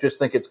me that just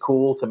think it's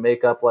cool to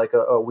make up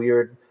a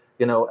weird,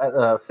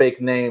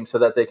 fake name so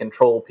that they can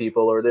troll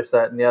people or this,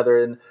 that, and the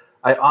other. And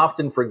I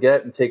often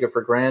forget and take it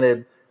for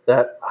granted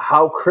that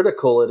how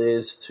critical it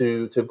is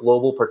to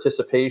global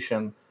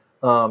participation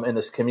in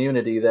this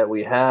community that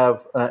we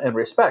have, and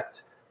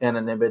respect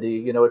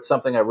anonymity. It's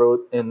something I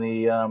wrote in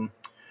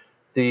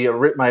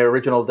my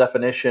original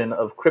definition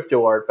of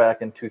crypto art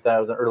back in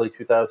early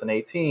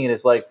 2018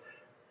 is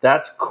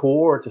that's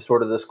core to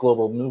sort of this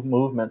global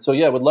movement. So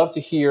yeah, I would love to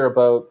hear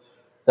about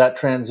that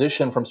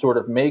transition from sort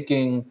of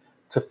making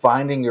to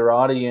finding your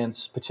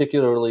audience,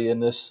 particularly in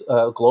this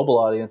global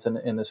audience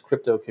in this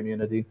crypto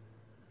community.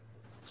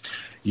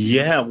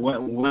 Yeah,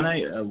 when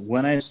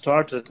I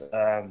started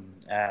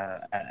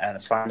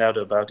and found out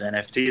about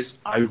NFTs,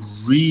 I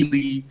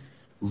really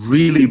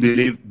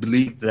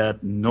believe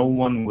that no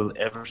one will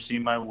ever see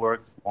my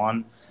work,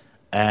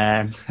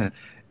 and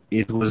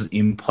it was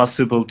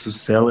impossible to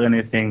sell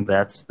anything.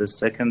 That's the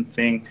second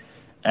thing.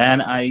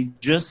 And I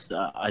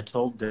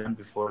told Dan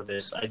before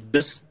this,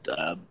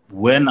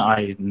 when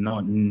I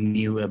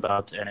knew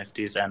about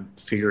NFTs and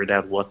figured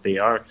out what they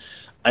are,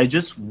 I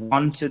just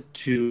wanted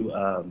to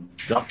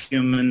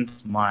document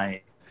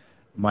my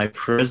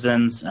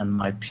presence and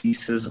my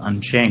pieces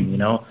on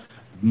chain.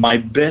 My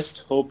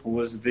best hope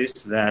was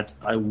that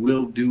I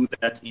will do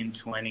that in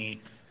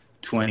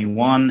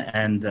 2021,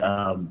 and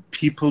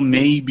people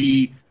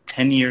maybe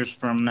 10 years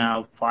from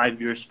now,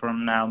 5 years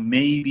from now,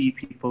 maybe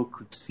people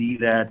could see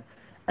that,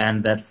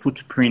 and that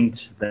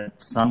footprint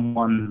that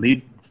someone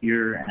lived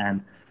here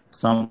and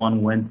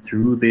someone went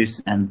through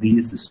this, and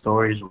these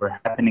stories were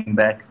happening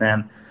back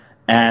then.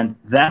 And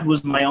that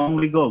was my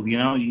only goal.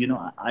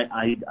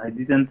 I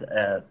didn't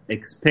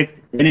expect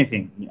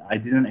anything. I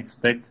didn't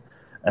expect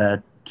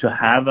to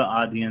have an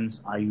audience.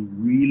 I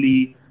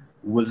really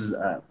was.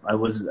 I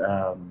was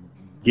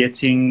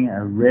getting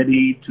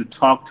ready to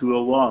talk to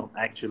a wall,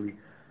 actually,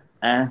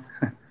 and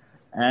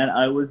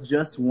I was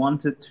just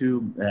wanted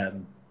to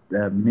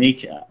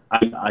make.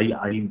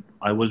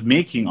 I was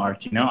making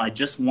art. I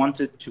just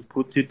wanted to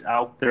put it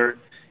out there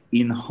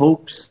in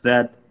hopes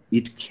that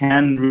it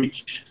can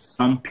reach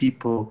some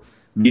people,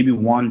 maybe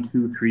 1,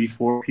 2, 3,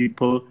 4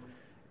 people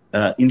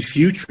in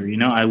future.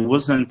 I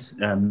wasn't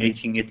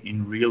making it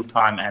in real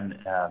time and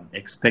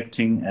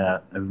expecting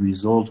a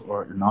result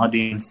or an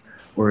audience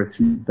or a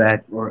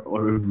feedback or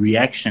a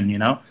reaction.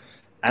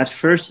 At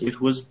first,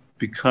 it was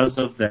because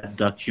of that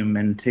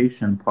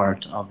documentation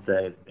part of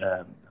the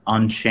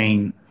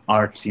on-chain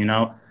art.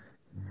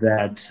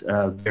 That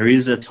there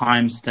is a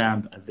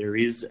timestamp, there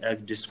is a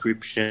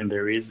description,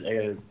 there is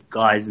a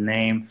guy's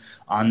name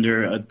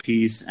under a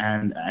piece,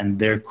 and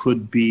there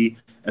could be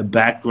a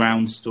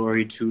background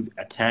story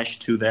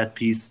attached to that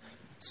piece.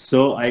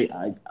 So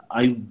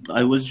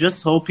I was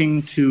just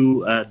hoping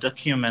to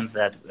document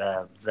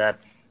that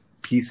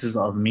pieces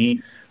of me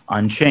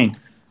on chain.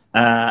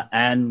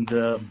 And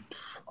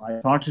I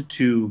started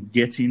to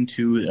get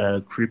into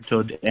crypto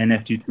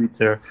NFT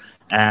Twitter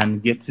and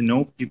get to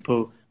know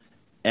people.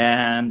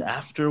 And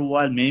after a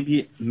while,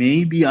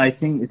 maybe I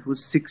think it was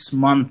 6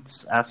 months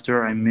after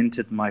I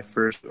minted my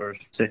first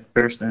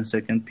and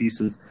second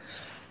pieces,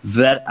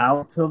 that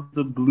out of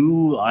the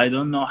blue, I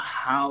don't know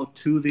how,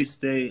 to this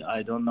day, I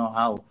don't know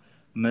how,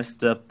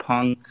 Mr.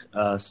 Punk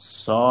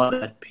saw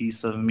that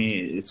piece of me.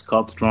 It's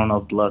called Throne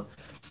of Blood,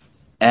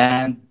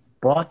 and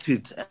bought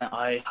it. And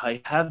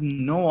I have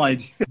no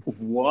idea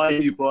why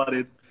he bought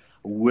it,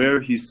 where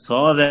he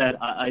saw that.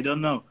 I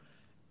don't know.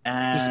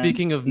 And You're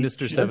speaking of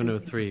Mr. just,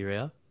 703,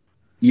 yeah?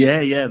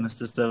 Yeah,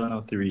 Mr.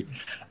 703.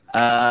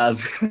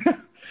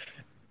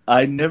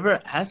 I never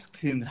asked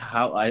him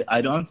how.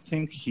 I don't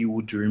think he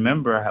would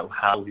remember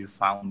how he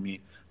found me,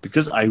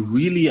 because I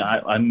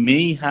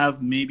may have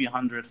maybe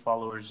 100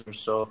 followers or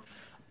so.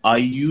 I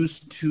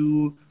used to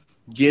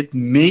get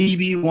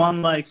maybe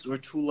 1 likes or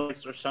 2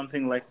 likes or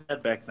something like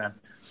that back then.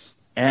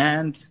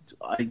 And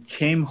I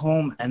came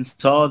home and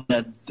saw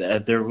that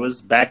there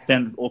was, back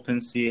then,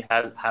 OpenSea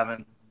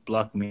haven't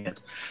blocked me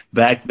yet.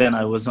 Back then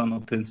I was on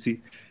OpenSea.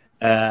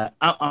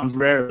 On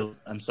Rarible.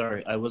 I'm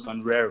sorry, I was on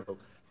Rarible.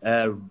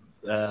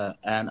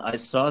 And I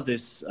saw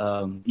this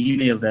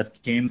email that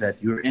came that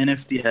your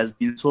NFT has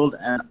been sold.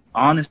 And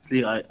honestly,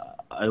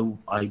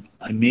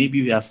 I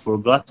maybe have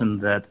forgotten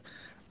that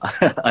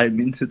I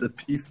minted a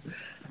piece.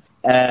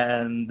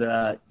 And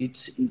it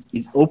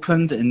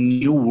opened a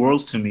new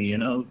world to me. You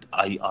know,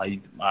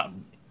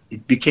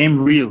 it became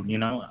real. You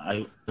know,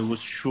 I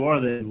was sure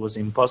that it was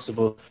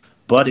impossible,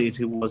 but it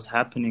was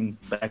happening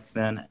back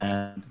then.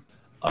 And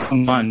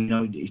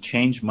it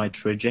changed my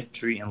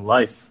trajectory in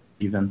life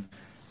even.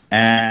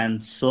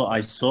 And so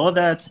I saw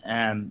that,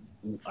 and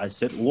I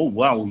said, "Oh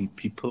wow,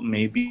 people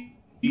maybe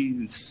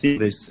see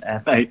this."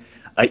 And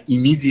I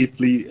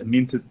immediately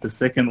minted the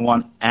second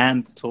one and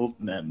told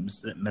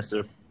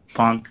Mr.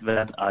 Punk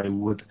that I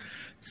would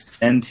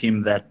send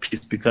him that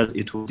piece because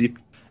it was deep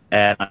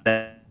and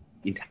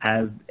it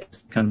has a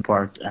second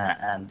part,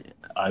 and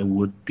I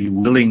would be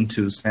willing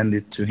to send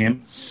it to him.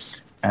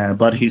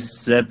 But he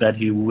said that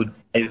he would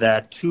pay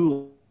that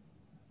too,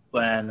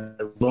 and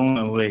blown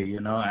away,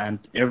 and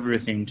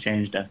everything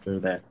changed after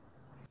that.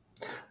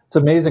 It's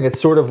amazing. It's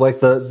sort of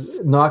like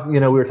we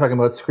were talking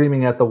about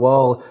screaming at the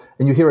wall,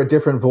 and you hear a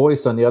different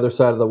voice on the other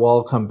side of the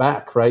wall come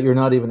back, right? You're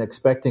not even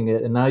expecting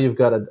it. And now you've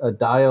got a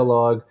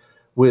dialogue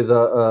with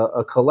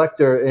a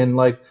collector. And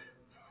I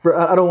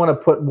don't want to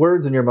put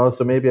words in your mouth,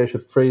 so maybe I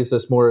should phrase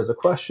this more as a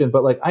question.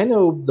 But I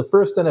know the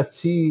first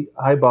NFT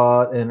I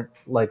bought in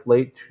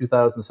late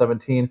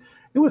 2017,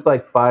 it was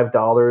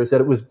 $5,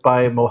 and it was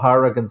by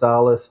Mohara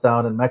Gonzalez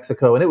down in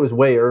Mexico. And it was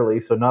way early,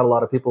 so not a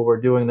lot of people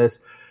were doing this.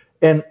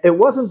 And it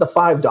wasn't the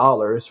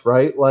 $5,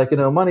 right?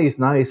 Money's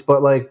nice,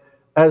 but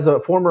as a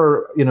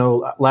former,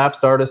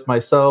 lapsed artist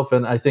myself,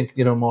 and I think,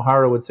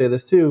 Mohara would say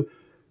this too,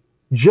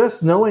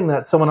 just knowing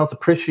that someone else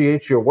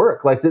appreciates your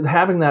work,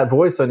 having that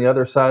voice on the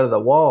other side of the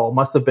wall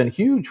must have been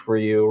huge for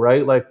you,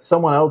 right?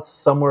 Someone else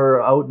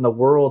somewhere out in the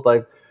world,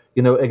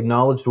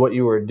 acknowledged what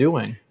you were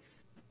doing.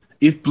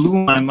 It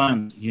blew my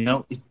mind,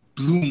 it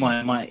blew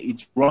my mind.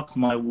 It rocked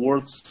my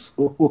world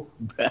so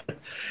bad.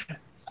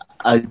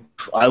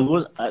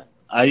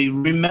 I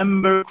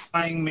remember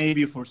crying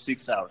maybe for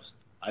 6 hours.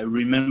 I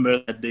remember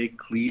that day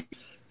clear,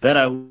 that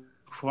I was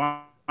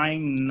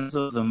crying not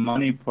of the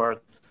money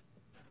part,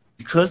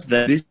 because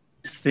that this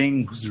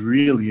thing was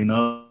real,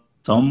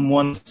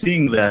 Someone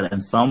seeing that,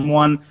 and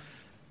someone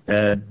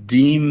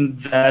deemed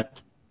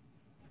that,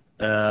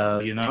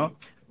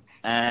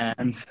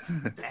 and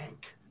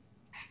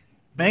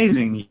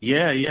amazing.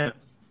 Yeah.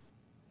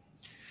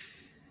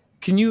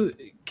 Can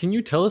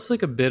you tell us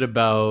a bit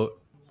about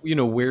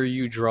where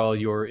you draw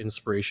your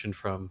inspiration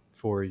from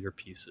for your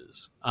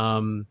pieces,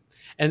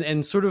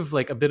 and sort of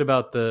a bit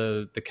about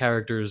the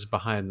characters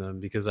behind them,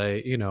 because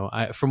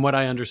I from what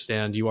I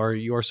understand, you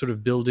are sort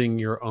of building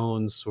your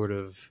own sort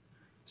of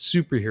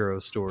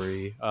superhero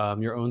story,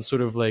 your own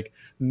sort of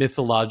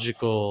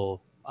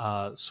mythological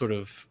sort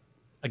of,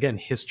 again,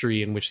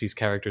 history in which these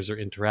characters are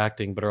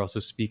interacting, but are also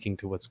speaking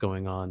to what's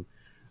going on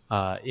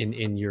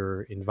in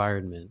your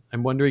environment.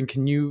 I'm wondering,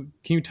 can you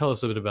tell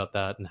us a bit about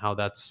that and how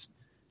that's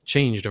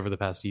changed over the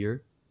past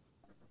year?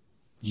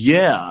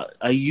 Yeah,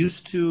 I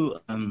used to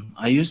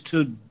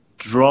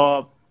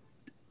draw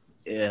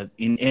in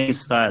any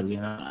style.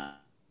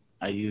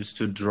 I used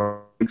to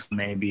draw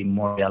maybe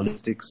more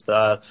realistic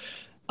style.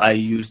 I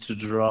used to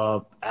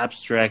draw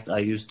abstract. I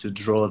used to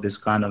draw this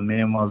kind of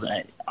minimals.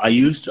 I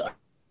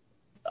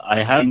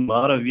have a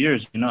lot of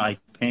years. I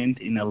paint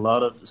in a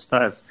lot of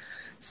styles.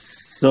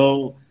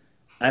 So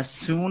as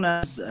soon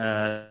as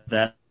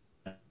that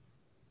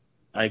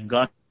I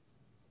got.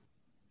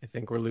 I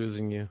think we're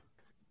losing you.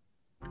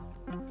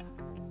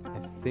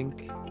 I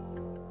think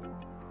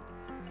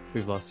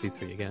we've lost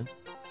C3 again.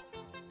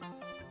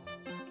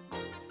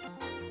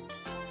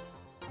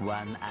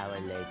 1 hour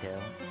later,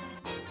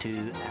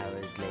 2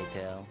 hours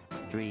later,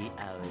 3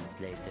 hours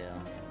later.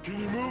 Can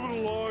you move it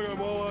along?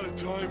 I'm all out of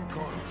time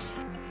cards.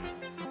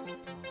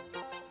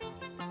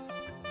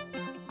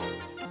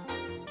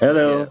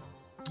 Hello.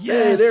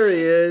 Yes. Hey, there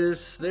he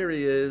is. There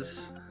he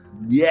is.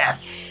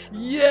 Yes.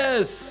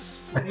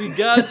 Yes. We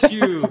got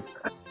you.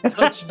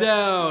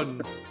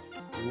 Touchdown.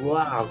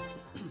 Wow.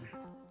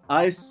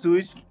 I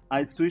switched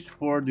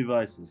 4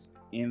 devices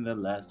in the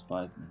last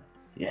 5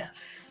 minutes.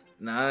 Yes.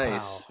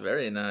 Nice. Wow.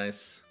 Very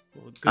nice.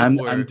 Well,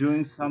 I'm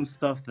doing some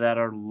stuff that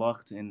are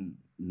locked in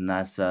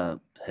NASA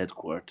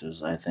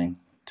headquarters, I think,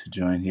 to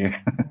join here.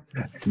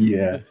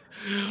 Yeah.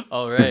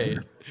 All right.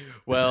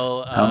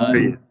 Well, How are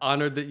you?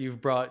 honored that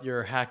you've brought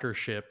your hacker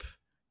ship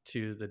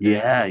to the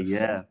Yeah.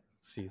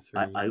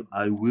 C3.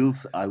 I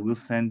will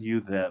send you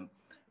the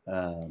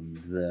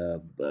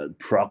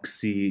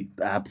proxy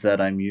app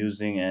that I'm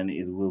using, and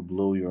it will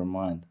blow your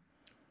mind.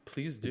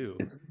 Please do.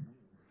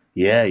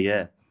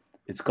 Yeah.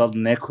 It's called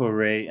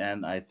Nekoray,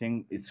 and I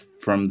think it's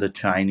from the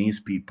Chinese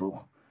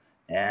people,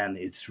 and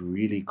it's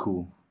really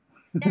cool.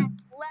 That's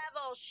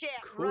level shit,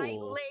 cool. Right,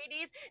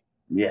 ladies?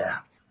 Yeah.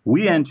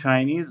 We and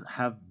Chinese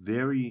have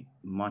very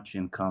much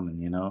in common,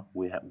 you know.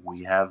 We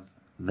have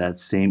that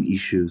same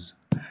issues.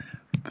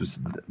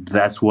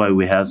 That's why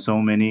we have so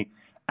many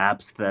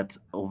apps that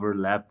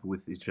overlap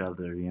with each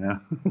other, you know.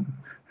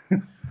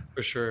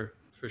 For sure.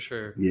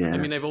 Yeah. I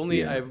mean, I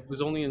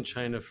was only in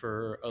China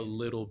for a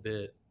little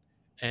bit,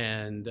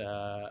 and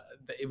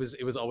it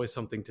was always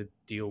something to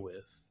deal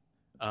with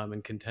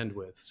and contend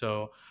with.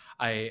 So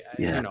I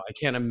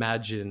can't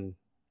imagine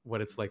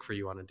what it's like for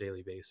you on a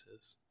daily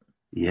basis.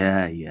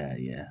 Yeah.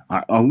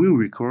 Are we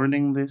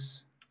recording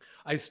this?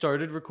 I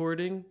started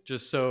recording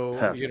just so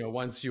Perfect.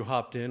 Once you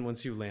hopped in,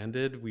 once you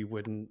landed, we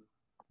wouldn't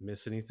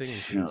miss anything.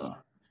 Sure.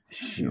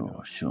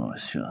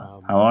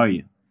 How are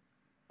you?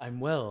 I'm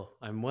well.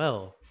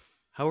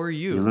 How are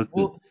you? You look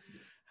good.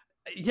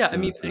 Yeah, I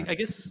mean, I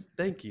guess.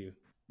 Thank you.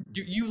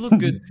 You look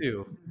good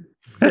too.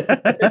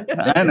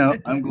 I know.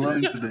 I'm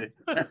glowing today.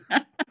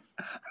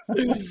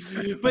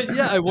 But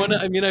yeah, I want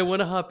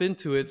to hop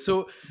into it.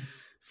 So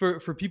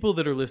for people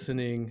that are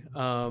listening,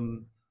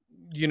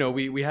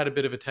 we had a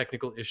bit of a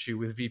technical issue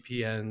with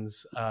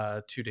VPNs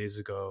 2 days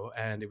ago,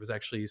 and it was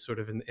actually sort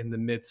of in the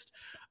midst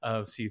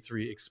of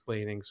C3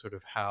 explaining sort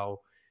of how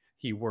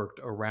he worked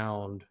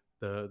around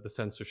the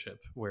censorship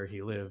where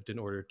he lived in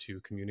order to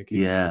communicate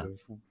sort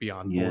of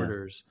beyond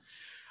borders.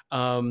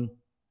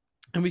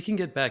 And we can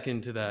get back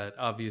into that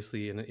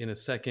obviously in a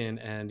second.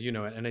 And,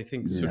 and I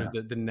think sort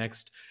of the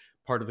next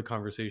part of the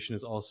conversation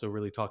is also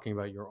really talking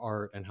about your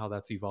art and how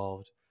that's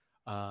evolved,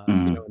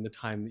 in the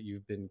time that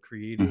you've been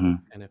creating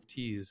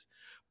NFTs.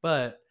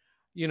 But,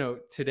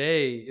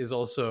 today is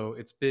also,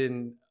 it's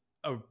been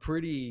a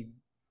pretty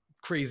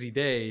crazy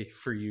day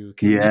for you.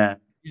 Can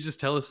you just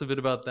tell us a bit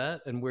about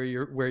that and where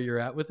you're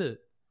at with it?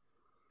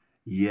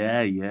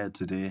 Yeah.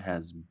 Today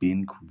has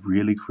been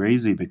really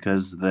crazy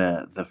because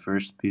the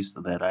first piece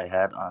that I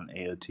had on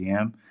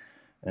AOTM,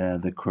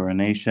 the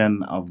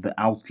coronation of the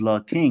outlaw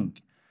king,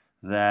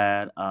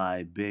 that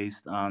I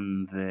based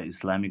on the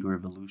Islamic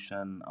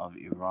Revolution of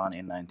Iran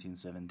in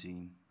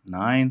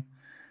 1979,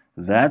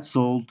 that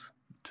sold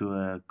to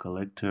a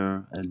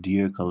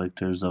dear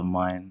collectors of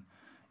mine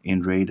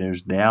in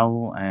Raiders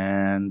Dell,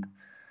 and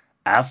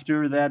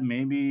after that,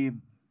 maybe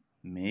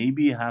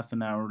half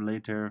an hour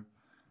later,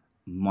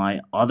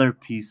 my other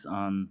piece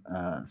on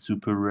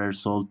Super Rare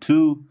sold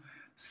too.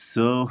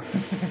 So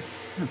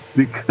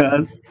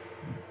because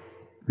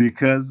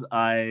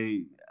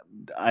I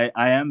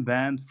am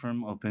banned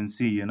from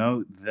OpenSea,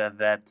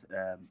 that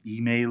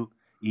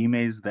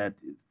emails that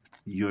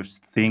your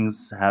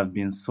things have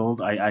been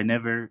sold. I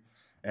never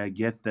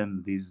get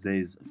them these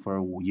days for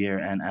a year,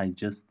 and I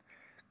just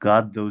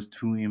got those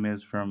 2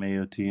 emails from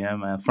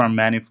AOTM, from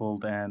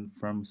Manifold and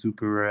from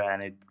Super Rare,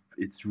 and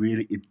it's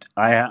really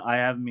I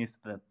have missed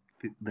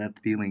that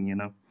feeling,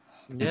 Yeah,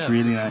 it's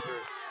really nice.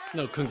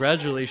 No,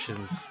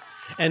 congratulations.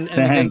 And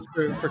again,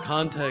 for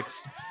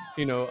context,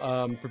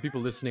 for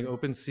people listening,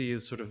 OpenSea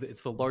is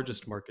it's the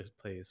largest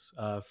marketplace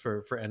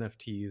for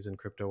NFTs and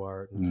crypto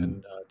art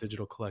and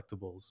digital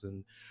collectibles.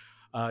 And,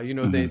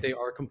 they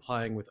are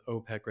complying with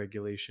OPEC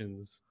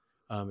regulations,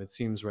 it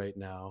seems right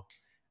now,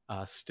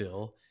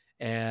 still.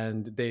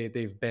 And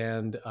they've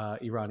banned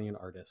Iranian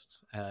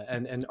artists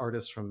and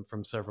artists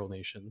from several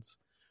nations.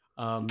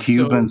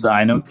 Cubans,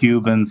 I know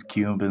Cubans.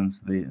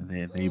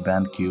 They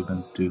banned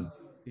Cubans too.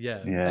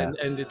 Yeah.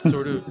 And it's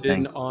sort of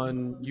been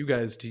on you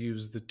guys to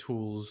use the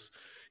tools,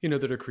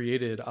 that are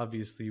created,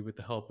 obviously, with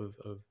the help of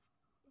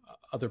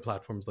other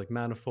platforms like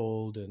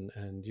Manifold and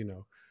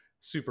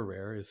Super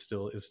Rare is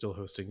still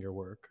hosting your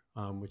work,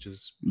 which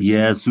is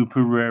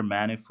Super Rare,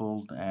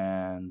 Manifold,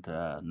 and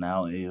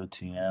now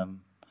AOTM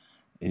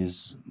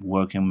is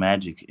working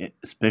magic,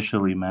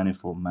 especially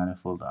Manifold.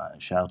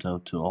 Shout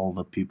out to all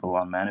the people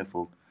on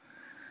Manifold.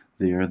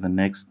 They are the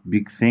next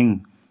big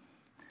thing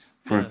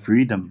for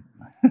freedom.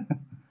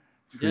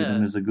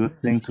 Freedom is a good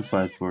thing to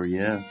fight for.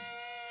 Yeah,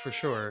 for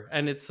sure.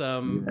 And it's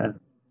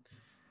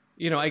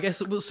I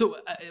guess. So,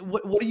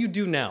 what do you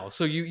do now?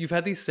 So you've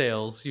had these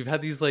sales, you've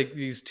had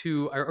these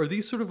two. Are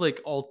these sort of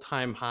like all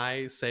time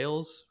high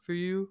sales for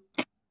you?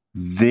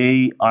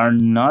 They are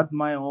not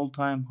my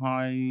all-time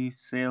high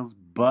sales,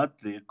 but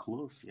they're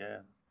close. Yeah,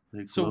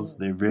 they're close. So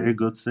They're very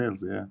good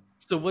sales. Yeah.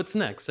 so what's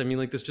next? I mean,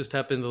 like this just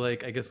happened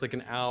like I guess like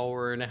an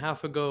hour and a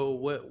half ago.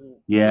 What's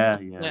Yeah,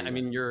 the yeah, plan? I yeah.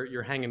 mean,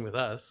 you're hanging with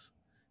us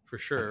for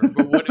sure.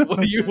 But what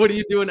are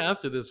you doing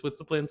after this? What's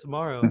the plan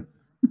tomorrow?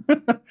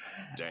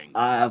 Dang.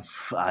 I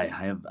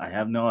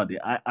have no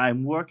idea.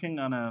 I'm working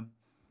on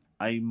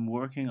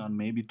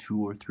maybe two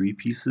or three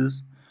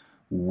pieces.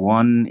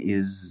 One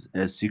is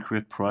a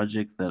secret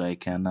project that I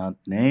cannot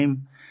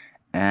name,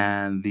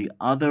 and the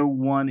other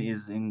one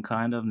is in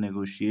kind of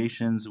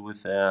negotiations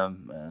with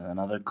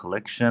another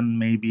collection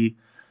maybe,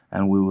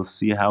 and we will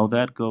see how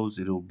that goes.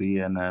 It'll be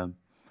an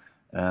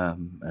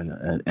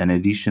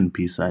edition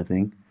piece, I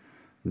think.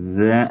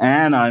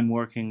 And I'm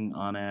working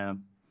on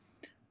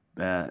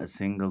a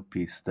single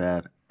piece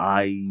that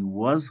I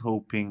was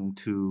hoping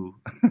to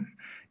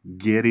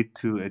get it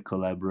to a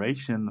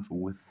collaboration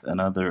with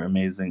another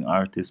amazing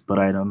artist, but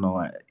I don't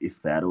know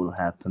if that will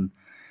happen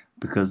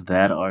because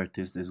that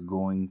artist is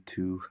going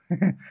to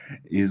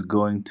is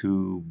going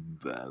to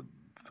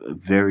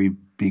very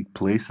big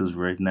places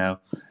right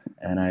now,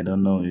 and I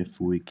don't know if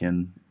we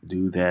can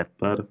do that,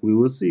 but we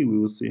will see. We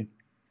will see.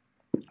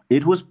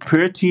 It was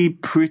pretty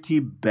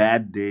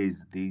bad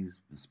days. These,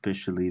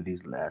 especially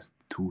these last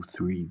 2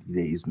 3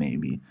 days,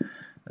 maybe.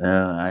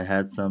 I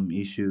had some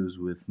issues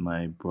with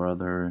my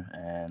brother,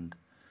 and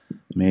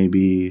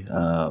maybe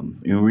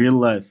in real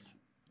life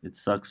it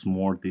sucks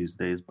more these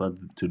days. But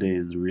today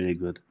is really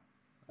good.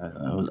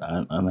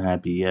 I'm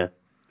happy. Yeah.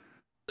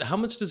 How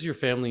much does your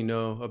family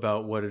know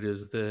about what it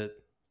is that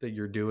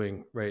you're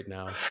doing right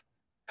now?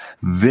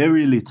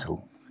 Very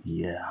little.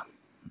 Yeah.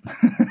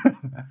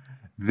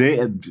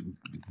 they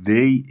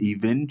they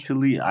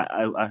eventually.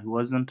 I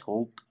wasn't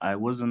told. I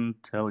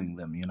wasn't telling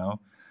them.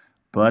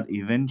 But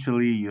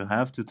eventually you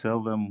have to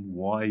tell them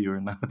why you're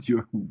not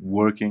you're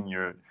working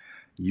your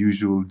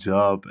usual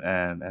job,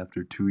 and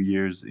after 2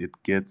 years it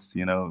gets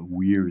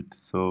weird,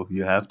 so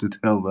you have to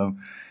tell them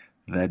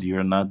that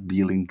you're not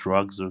dealing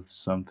drugs or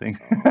something.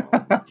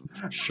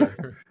 For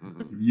sure.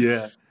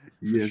 Yeah,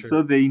 For yeah, sure.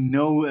 so they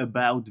know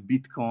about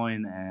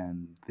Bitcoin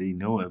and they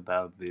know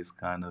about this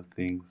kind of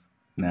things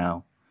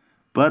now,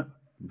 but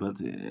but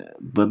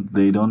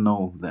they don't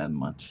know that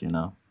much.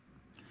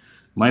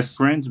 My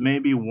friends,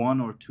 maybe one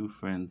or two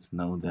friends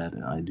know that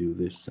I do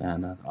this,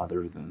 and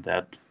other than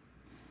that,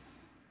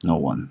 no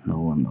one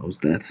knows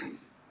that.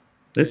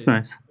 That's Yeah.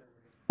 nice.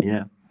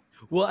 Yeah.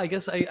 Well, I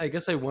guess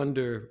I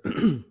wonder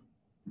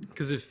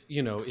because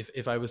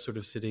if I was sort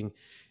of sitting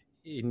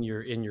in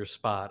your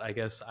spot, I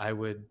guess I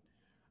would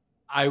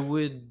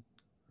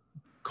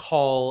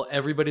call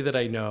everybody that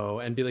I know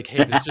and be like,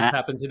 "Hey, this just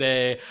happened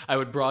today." I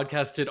would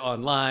broadcast it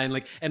online,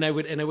 like, and I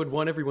would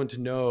want everyone to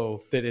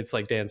know that it's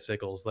like Dan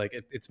Sickles, like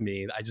it's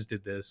me. I just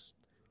did this,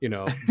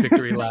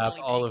 victory lap,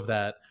 all of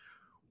that.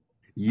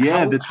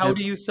 Yeah, How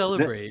do you the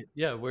celebrate?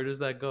 Yeah, where does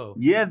that go?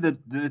 yeah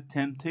the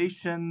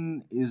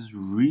temptation is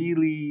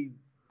really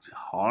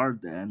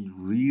hard and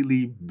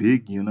really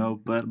big,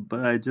 but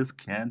I just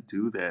can't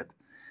do that,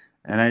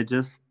 and I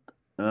just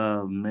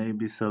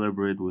maybe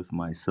celebrate with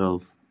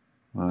myself.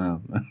 Uh,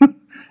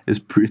 it's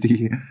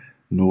pretty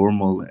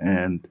normal,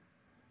 and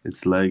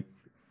it's like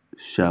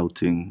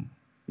shouting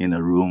in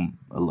a room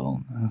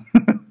alone.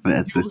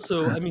 That's You it.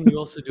 also, I mean, you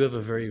also do have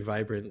a very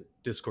vibrant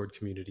Discord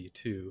community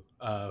too,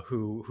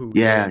 who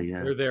Yeah, they're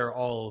yeah, there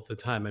all the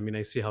time. I mean,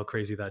 I see how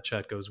crazy that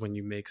chat goes when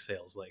you make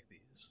sales like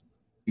these.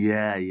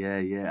 yeah, yeah,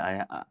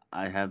 yeah.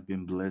 I have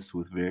been blessed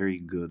with very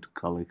good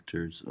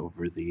collectors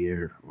over the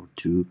year or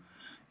two.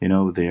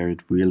 They're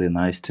really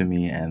nice to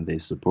me and they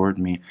support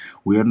me.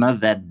 We are not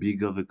that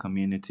big of a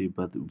community,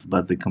 but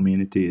the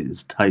community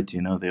is tight.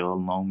 They all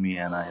know me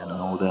and I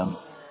know them,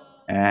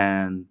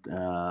 and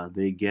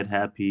they get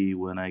happy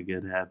when I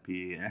get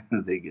happy,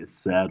 and they get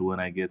sad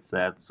when I get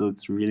sad. So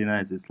it's really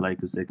nice. It's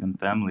like a second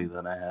family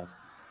that I have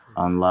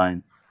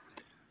online.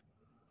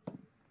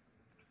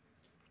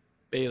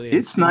 Bailey, I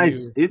It's see nice.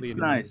 you It's leaning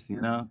in. nice,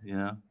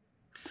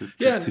 to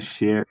Yeah,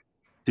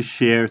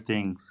 share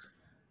things.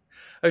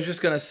 I was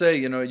just gonna say,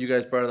 you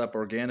guys brought it up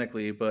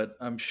organically, but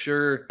I'm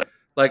sure,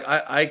 like,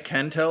 I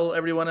can tell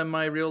everyone in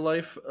my real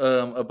life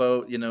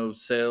about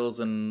sales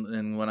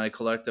and when I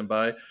collect and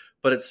buy,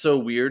 but it's so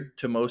weird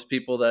to most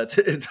people that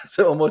it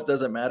almost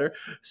doesn't matter.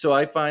 So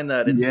I find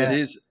that it Yeah.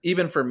 is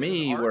even for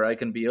me where I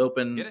can be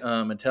open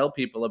and tell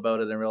people about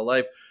it in real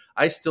life.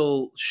 I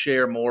still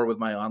share more with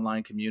my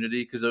online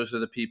community because those are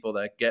the people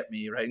that get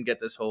me right and get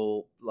this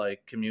whole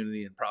like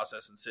community and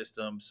process and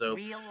system. So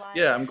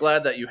yeah, I'm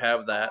glad that you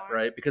have that,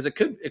 right? Because it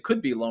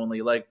could be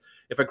lonely. Like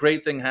if a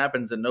great thing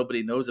happens and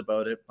nobody knows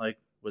about it, like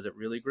was it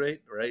really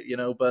great, right?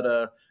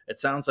 But it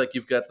sounds like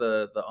you've got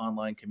the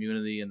online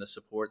community and the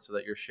support so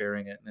that you're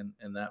sharing it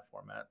in that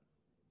format.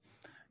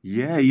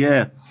 Yeah,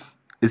 yeah.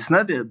 It's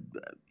not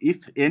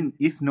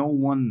if no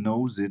one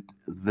knows it,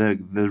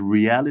 the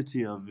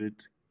reality of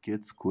it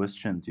gets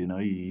questioned.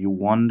 You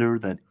wonder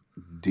that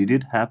did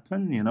it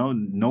happen?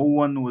 No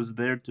one was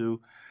there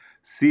to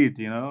see it.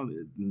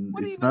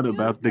 It's not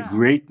about the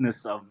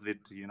greatness of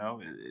it.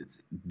 It's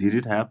did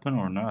it happen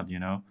or not?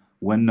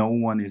 When no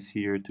one is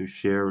here to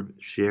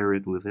share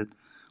it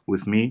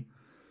with me,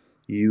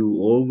 you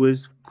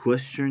always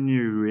question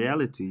your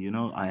reality.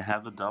 I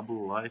have a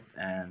double life,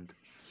 and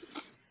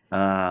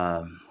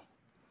uh,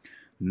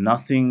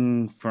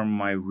 nothing from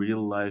my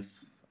real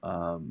life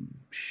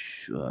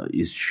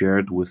is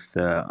shared with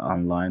the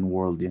online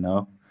world.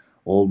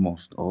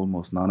 Almost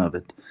none of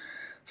it.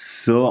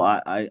 So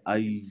I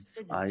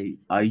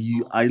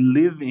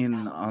live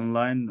in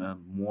online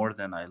more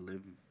than I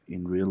live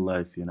in real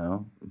life.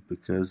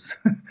 Because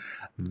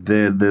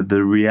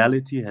the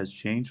reality has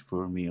changed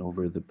for me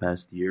over the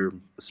past year,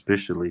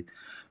 especially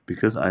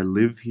because I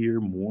live here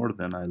more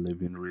than I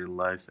live in real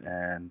life,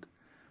 and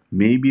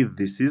maybe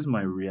this is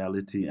my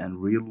reality,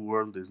 and real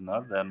world is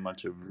not that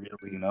much of real.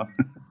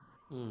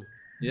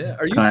 Yeah.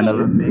 Are you Kind of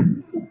a mix.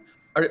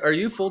 Are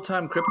you full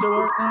time crypto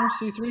art now,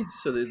 C3?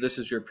 So this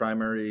is your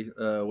primary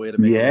way to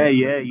make a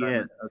Yeah, living?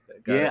 yeah. Okay,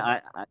 got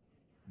it.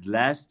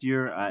 Last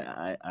year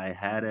I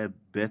had a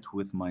bet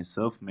with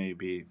myself.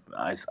 Maybe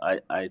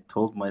I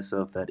told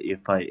myself that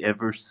if I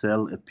ever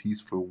sell a piece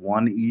for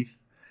 1 ETH,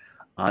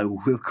 I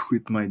will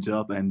quit my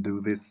job and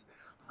do this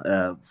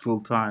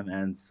full time.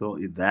 And so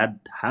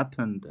that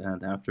happened.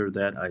 And after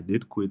that, I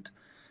did quit,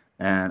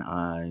 and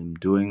I'm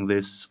doing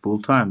this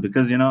full time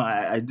because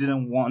I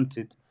didn't want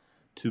it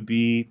to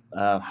be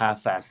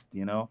half-assed.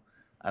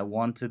 I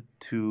wanted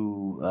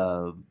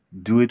to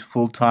do it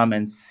full time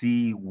and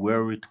see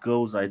where it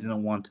goes. I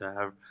didn't want to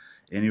have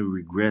any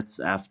regrets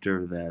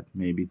after that.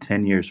 Maybe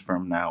 10 years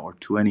from now or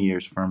 20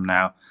 years from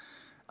now,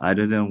 I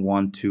didn't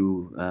want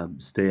to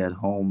stay at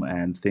home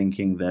and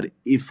thinking that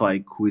if I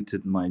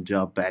quitted my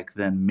job back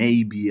then,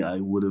 maybe I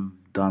would have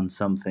done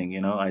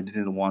something. I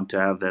didn't want to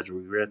have that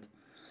regret.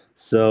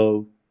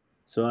 So,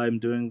 so I'm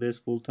doing this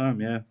full time.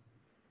 Yeah.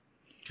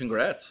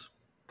 Congrats.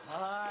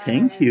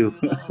 Thank you.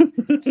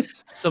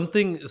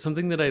 Something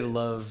that I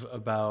love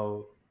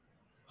about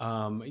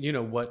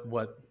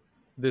what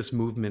this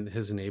movement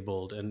has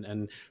enabled,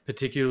 and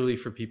particularly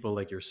for people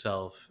like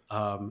yourself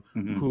Mhm.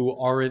 who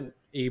aren't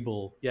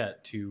able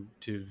yet to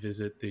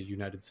visit the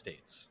United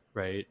States,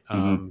 right?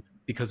 Mhm.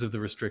 Because of the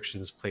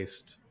restrictions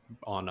placed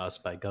on us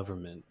by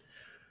government.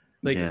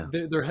 Yeah.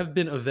 There have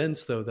been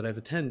events though that I've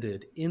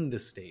attended in the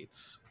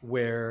States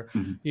where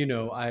Mhm.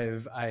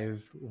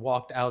 I've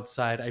walked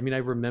outside. I mean, I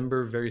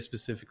remember very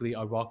specifically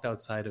I walked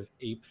outside of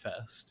Ape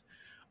Fest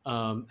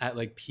at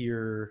like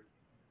Pier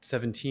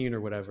 17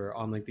 or whatever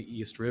on like the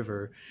East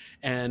River,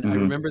 and I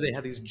Mhm. remember they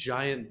had these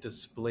giant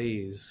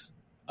displays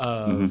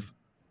Mhm. of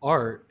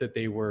art that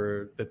they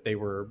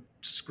were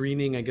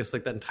screening, I guess,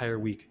 like that entire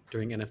week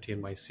during NFT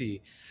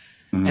NYC.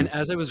 And Mhm.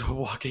 as I was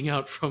walking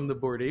out from the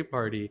Bored Ape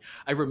party,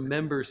 I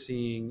remember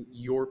seeing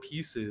your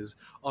pieces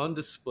on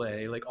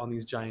display, like on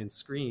these giant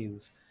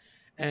screens.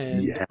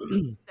 And Yeah.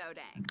 I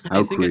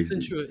How think I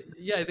sent crazy.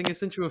 you I think I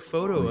sent you a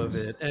photo of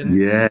it. And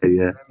Yeah.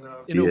 Yeah.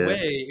 in a Yeah.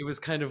 way, it was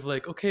kind of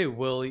like, okay,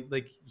 well,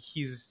 like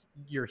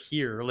you're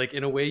here. Like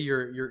in a way,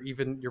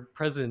 you're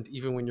present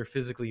even when you're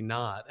physically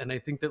not. And I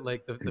think that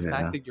like the fact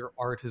Yeah. that your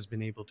art has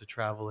been able to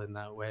travel in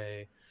that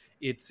way,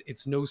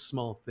 it's no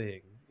small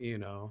thing,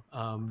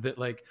 that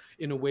like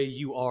in a way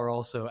you are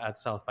also at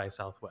South by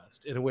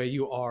Southwest. In a way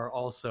you are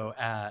also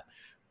at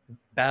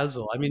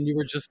Basel. I mean, you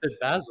were just at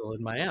Basel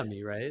in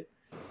Miami, right?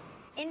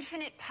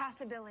 Infinite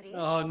possibilities.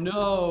 Oh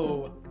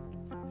no.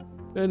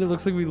 And it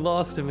looks like we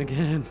lost him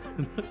again.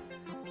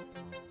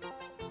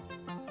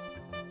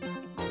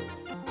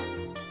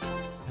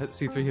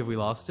 C3, have we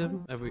lost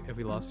him? Have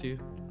we lost you?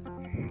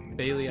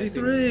 Bailey,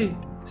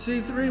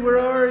 C3, where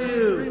are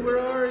you?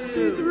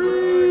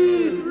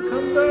 C3,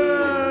 come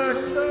back.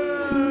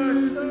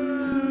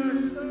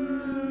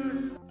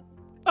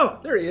 Oh,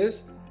 there he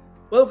is.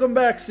 Welcome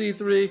back,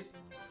 C3.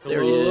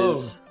 There he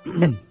is.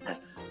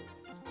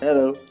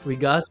 Hello. We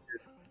got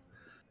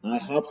I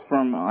hopped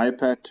from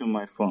iPad to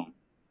my phone.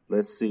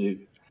 Let's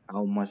see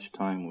how much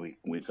time we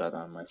got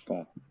on my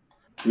phone.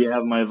 Do you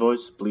have my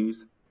voice,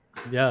 please?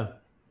 Yeah.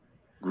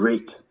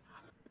 Great.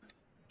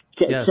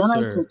 Yes,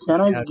 sir. Can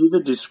I give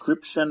a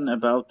description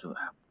about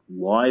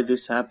why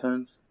this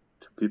happened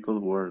to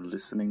people who are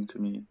listening to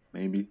me?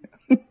 Maybe.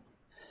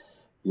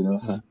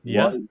 Yeah,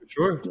 why?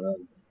 sure.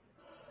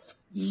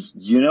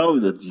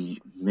 That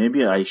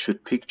maybe I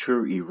should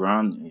picture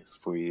Iran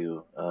for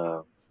you.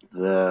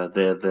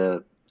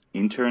 The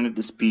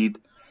internet speed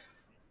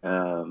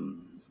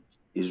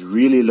is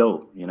really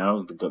low.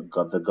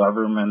 The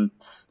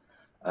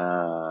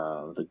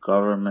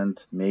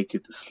government make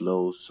it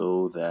slow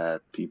so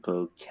that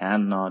people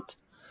cannot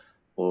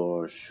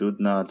or should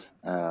not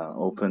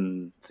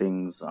open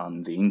things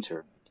on the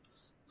internet.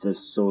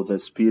 So the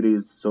speed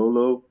is so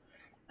low,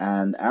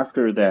 and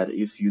after that,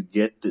 if you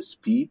get the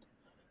speed,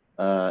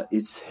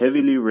 it's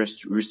heavily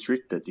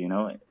restricted.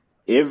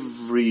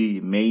 Every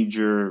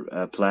major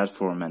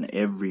platform and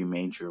every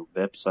major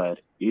website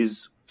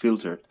is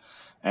filtered,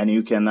 and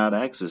you cannot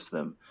access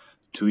them.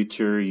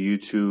 Twitter,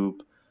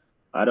 YouTube,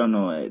 I don't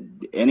know,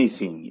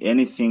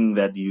 anything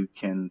that you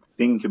can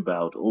think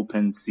about,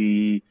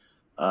 OpenSea,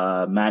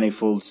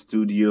 Manifold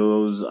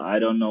Studios, I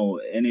don't know,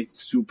 any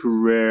Super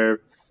Rare,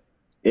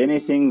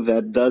 anything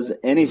that does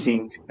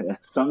anything.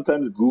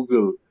 Sometimes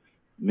Google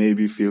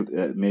maybe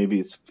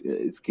maybe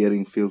it's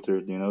getting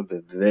filtered,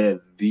 the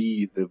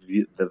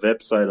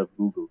website of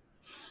Google.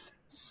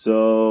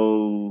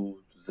 So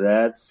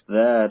that's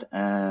that.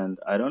 And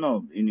I don't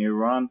know, in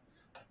Iran,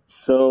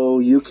 so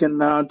you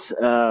cannot,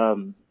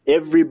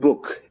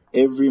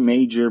 every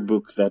major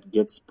book that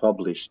gets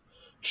published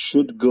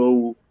should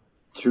go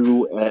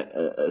through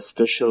a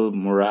special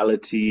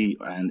morality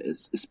and a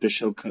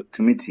special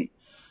committee.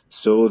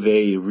 So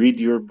they read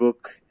your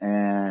book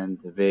and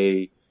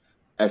they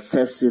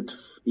assess it,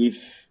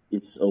 if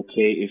it's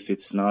okay, if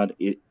it's not,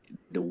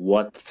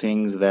 what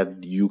things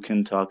that you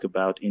can talk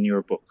about in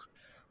your book.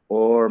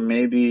 Or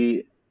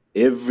maybe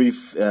every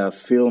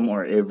film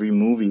or every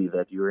movie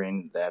that you're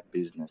in that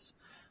business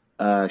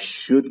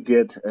should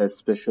get a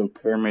special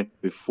permit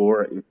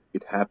before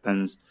it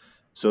happens.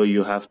 So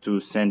you have to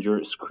send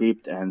your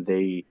script and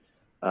they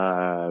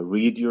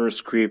read your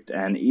script.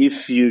 And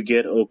if you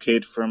get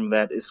okayed from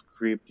that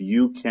script,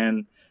 you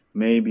can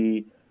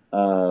maybe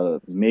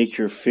make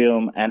your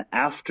film. And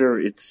after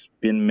it's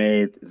been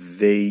made,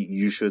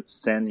 you should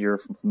send your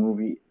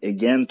movie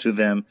again to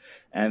them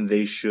and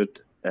they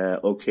should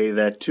okay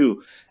that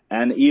too.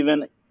 And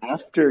even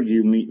after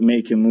you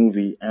make a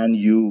movie and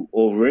you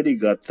already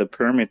got the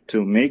permit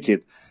to make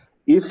it,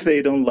 if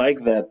they don't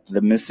like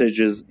the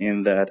messages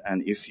in that,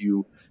 and if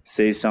you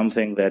say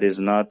something that is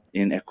not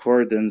in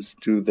accordance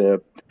to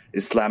the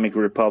Islamic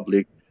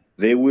Republic,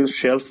 they will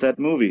shelf that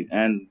movie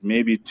and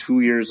maybe 2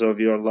 years of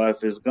your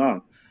life is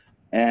gone.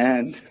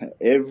 And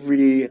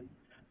every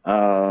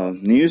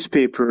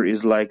newspaper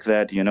is like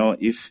that,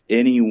 if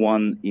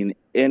anyone in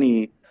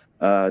any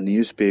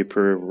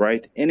newspaper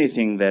write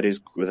anything that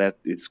is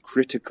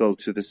critical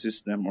to the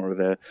system or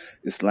the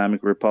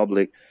Islamic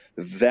Republic,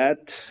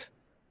 that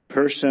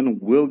person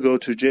will go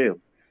to jail.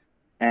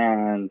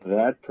 And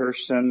that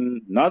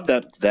person, not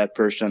that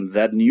person,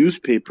 that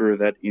newspaper,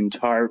 that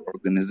entire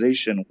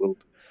organization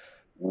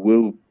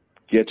will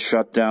get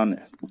shut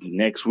down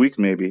next week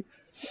maybe.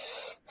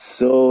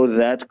 So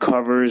that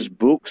covers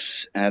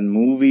books and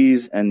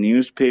movies and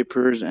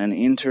newspapers and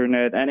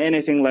internet and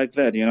anything like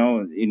that.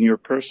 In your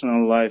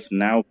personal life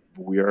now,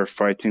 we are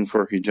fighting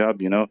for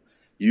hijab.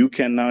 You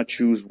cannot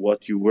choose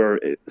what you wear,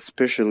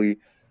 especially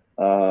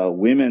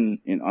women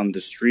on the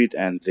street,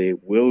 and the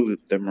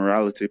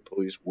morality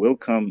police will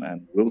come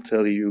and will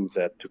tell you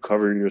that to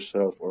cover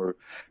yourself or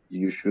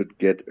you should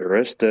get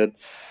arrested.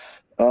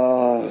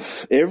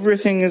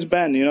 Everything is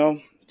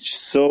banned,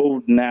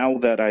 So now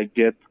that I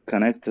get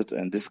connected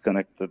and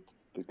disconnected,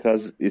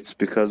 because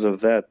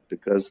of that,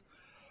 because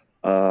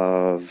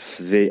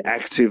they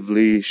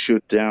actively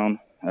shoot down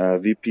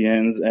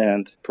VPNs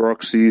and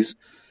proxies,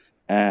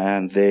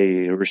 and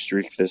they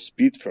restrict the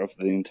speed of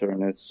the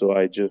internet. So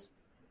I just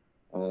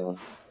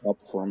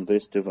hop from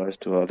this device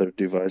to other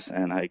device,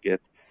 and I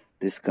get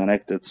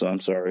disconnected. So I'm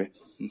sorry.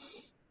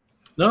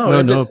 No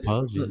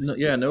apologies.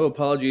 No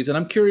apologies. And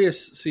I'm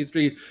curious,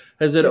 C3,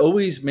 has it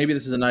always, maybe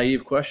this is a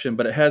naive question,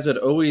 but has it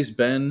always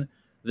been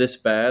this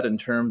bad in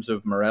terms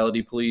of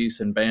morality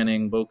police and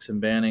banning books and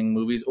banning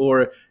movies?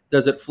 Or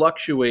does it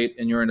fluctuate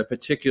and you're in a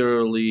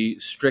particularly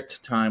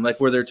strict time? Like,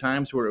 were there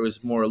times where it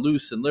was more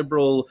loose and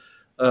liberal,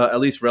 at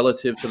least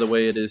relative to the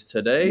way it is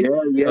today?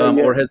 Yeah.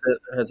 Or has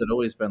it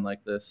always been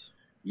like this?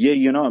 Yeah,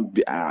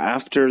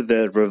 after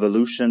the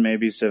revolution,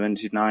 maybe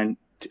 79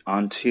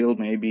 until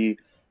maybe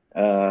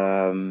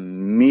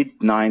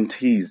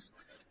mid-90s,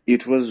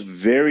 it was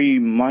very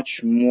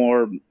much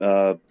more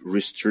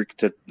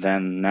restricted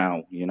than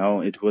now.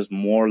 It was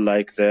more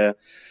like the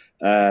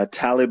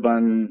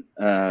Taliban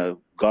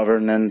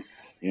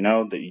governance,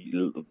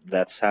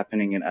 that's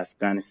happening in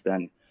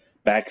Afghanistan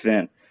back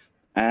then.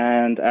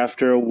 And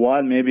after a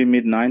while, maybe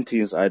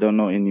mid-90s, I don't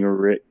know, in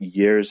your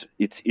years,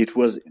 it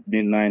was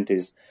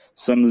mid-90s,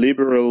 some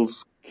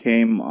liberals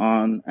came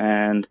on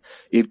and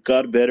it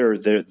got better.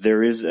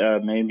 There is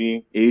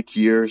maybe 8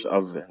 years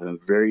of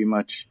very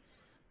much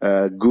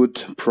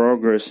good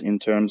progress in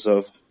terms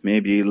of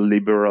maybe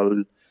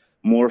liberal,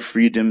 more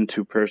freedom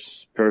to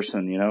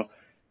person,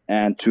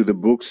 and to the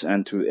books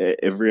and to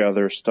every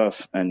other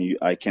stuff. And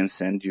I can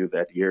send you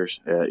that years.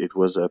 It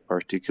was a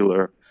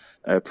particular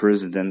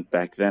president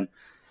back then.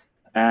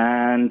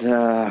 And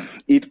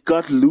it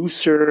got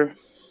looser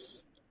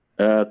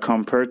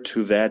compared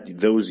to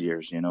those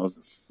years,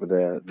 for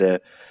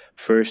the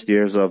first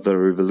years of the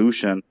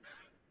revolution.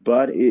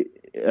 But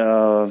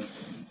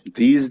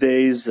these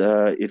days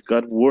it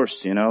got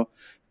worse,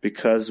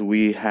 because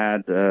we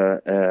had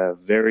a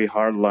very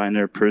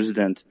hardliner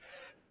president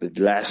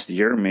last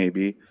year,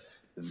 maybe.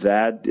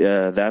 That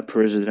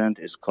president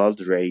is called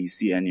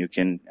Raisi, and you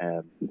can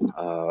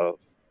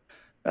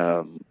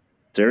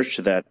search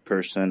that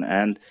person,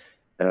 and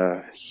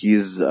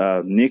his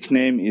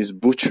nickname is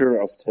Butcher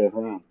of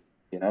Tehran.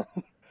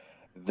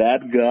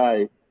 That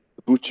guy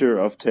butcher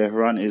of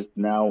Tehran is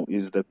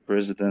the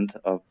president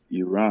of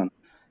Iran,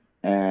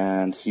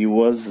 and he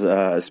was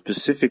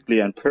specifically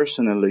and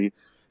personally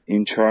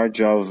in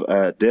charge of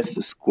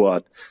death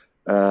squad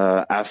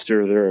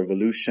after the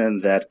revolution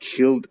that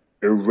killed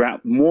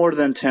around more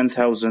than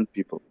 10,000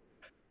 people.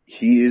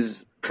 He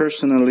is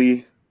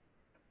personally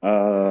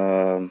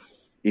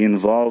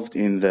involved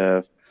in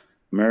the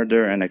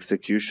murder and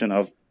execution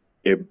of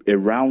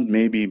around,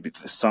 maybe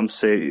some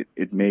say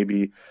it may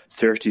be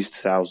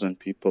 30,000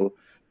 people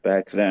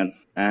back then.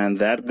 And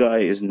that guy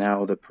is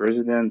now the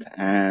president,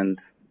 and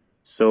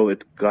so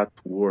it got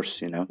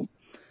worse,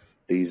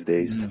 these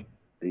days,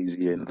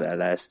 the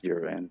last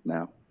year and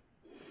now.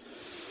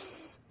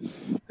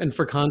 And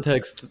for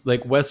context,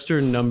 like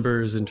Western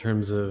numbers in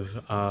terms of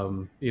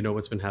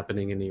what's been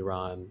happening in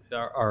Iran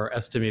are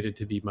estimated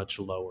to be much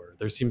lower.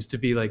 There seems to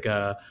be like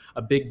a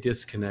big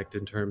disconnect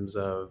in terms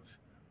of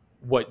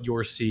what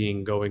you're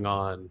seeing going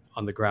on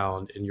the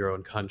ground in your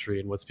own country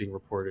and what's being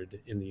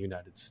reported in the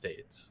United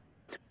States.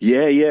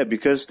 Yeah,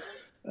 because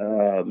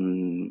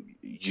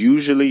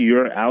usually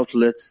your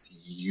outlets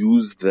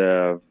use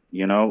the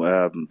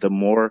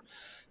more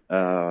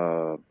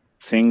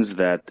things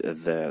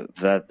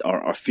that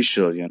are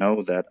official,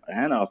 that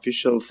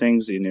unofficial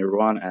things in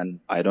Iran and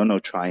I don't know,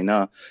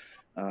 China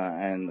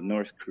and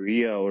North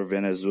Korea or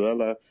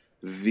Venezuela.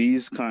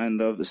 These kind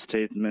of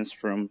statements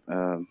from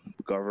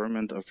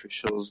government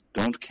officials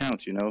don't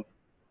count,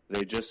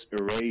 they just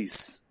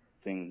erase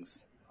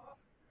things.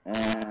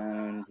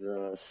 And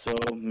so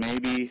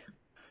maybe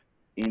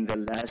in the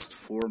last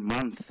 4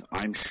 months,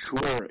 I'm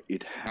sure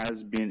it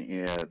has been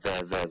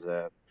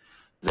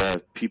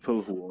the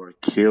people who were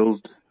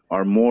killed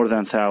are more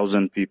than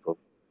 1,000 people.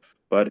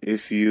 But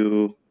if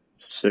you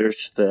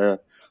search the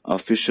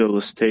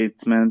official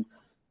statement,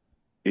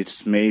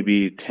 it's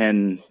maybe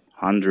 10,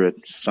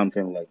 100,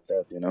 something like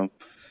that,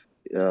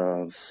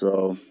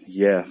 So,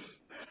 yeah,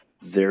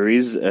 there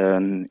is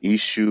an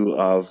issue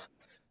of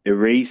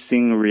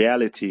erasing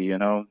reality,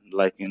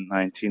 like in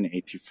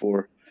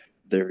 1984,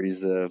 there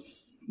is a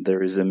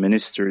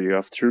Ministry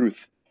of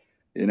Truth.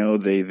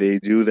 They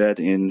do that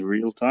in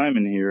real time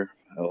in here,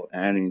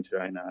 and in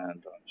China,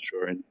 and I'm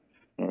sure in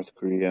North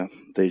Korea.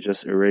 They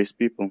just erase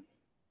people.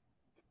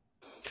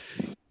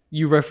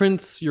 You're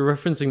referencing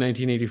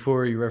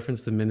 1984. You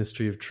reference the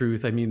Ministry of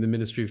Truth. I mean, the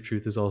Ministry of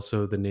Truth is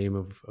also the name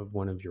of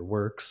one of your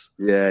works.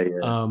 Yeah.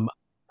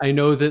 I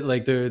know that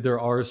like there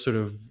are sort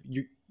of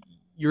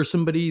you're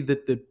somebody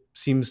that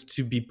seems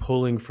to be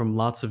pulling from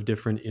lots of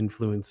different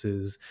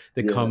influences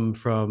that come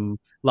from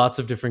lots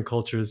of different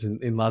cultures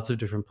in lots of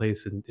different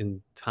places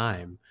in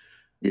time.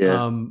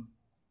 Yeah.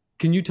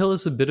 Can you tell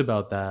us a bit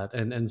about that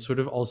and sort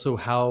of also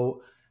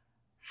how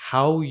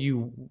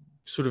you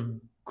sort of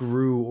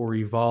grew or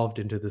evolved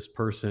into this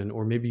person,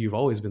 or maybe you've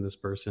always been this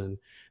person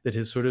that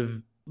has sort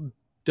of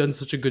done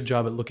such a good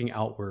job at looking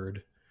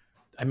outward?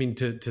 I mean,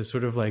 to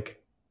sort of like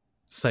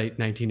cite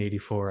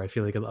 1984, I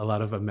feel like a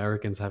lot of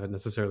Americans haven't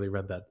necessarily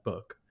read that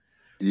book.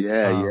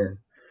 Yeah. I'm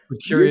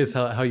curious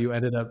how you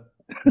ended up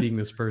being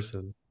this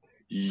person.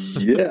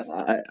 Yeah,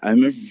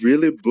 I'm a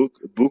really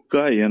book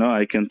guy.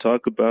 I can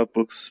talk about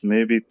books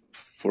maybe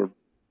for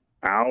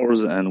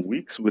hours and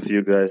weeks with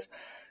you guys.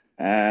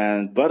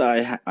 But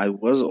I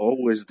was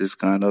always this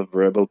kind of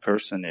rebel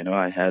person.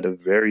 I had a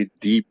very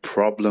deep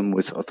problem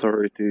with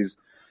authorities,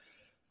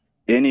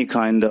 any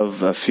kind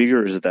of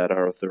figures that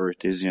are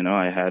authorities.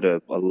 I had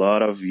a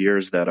lot of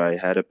years that I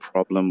had a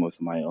problem with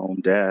my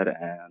own dad,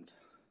 and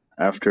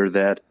after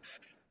that,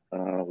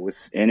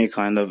 with any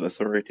kind of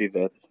authority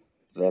that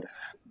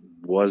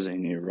was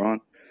in Iran.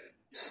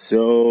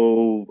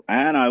 So,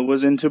 and I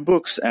was into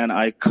books, and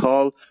I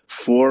call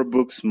 4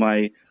 books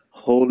my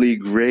holy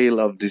grail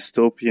of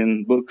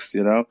dystopian books.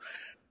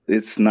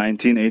 It's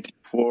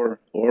 1984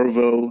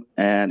 Orwell,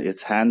 and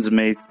it's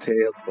Handmaid's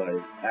Tale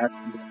by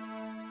Atwood,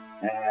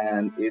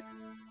 and it's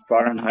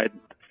Fahrenheit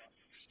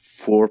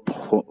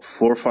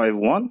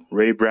 451,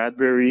 Ray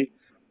Bradbury,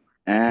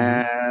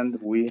 and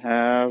we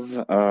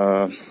have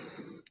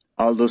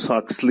Aldous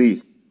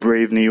Huxley,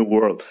 Brave New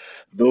World.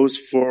 Those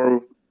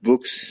 4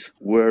 books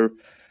were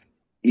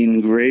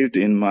engraved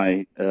in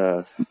my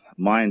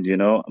mind.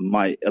 A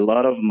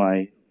lot of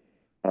my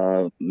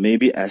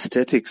maybe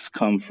aesthetics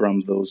come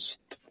from those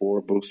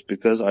 4 books,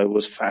 because I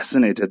was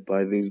fascinated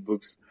by these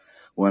books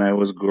when I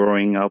was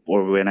growing up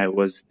or when I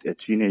was a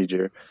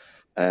teenager.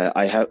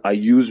 I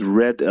use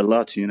red a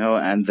lot,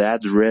 and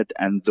that red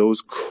and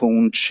those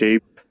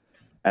cone-shaped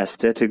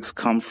aesthetics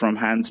come from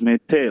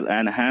Handmaid's Tale.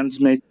 And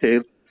Handmaid's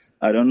Tale,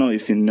 I don't know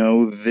if you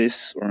know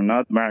this or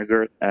not,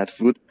 Margaret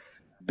Atwood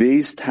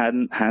based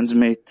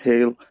Handmaid's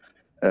Tale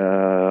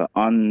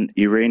on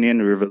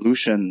Iranian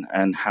Revolution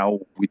and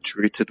how we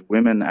treated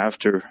women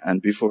after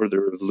and before the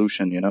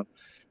revolution.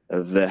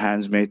 The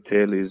Handmaid's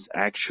Tale is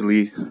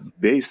actually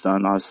based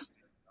on us.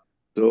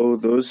 So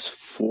those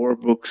 4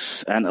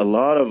 books and a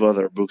lot of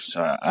other books,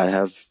 I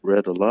have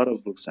read a lot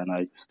of books, and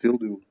I still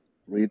do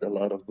read a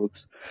lot of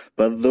books.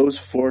 But those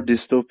 4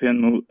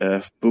 dystopian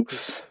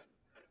books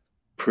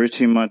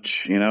pretty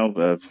much,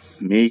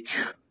 make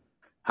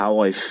how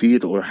I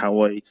feel or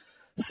how I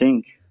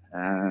think,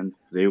 and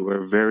they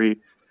were very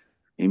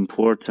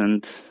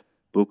important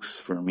books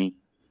for me.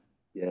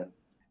 Yeah.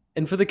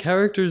 And for the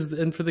characters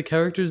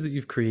that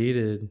you've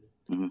created,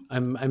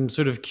 I'm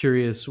sort of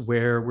curious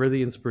where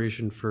the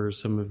inspiration for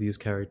some of these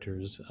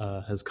characters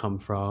has come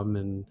from,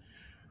 and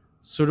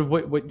sort of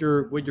what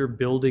you're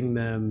building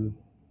them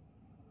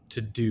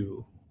to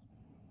do.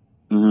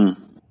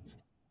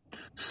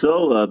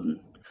 So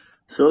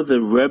the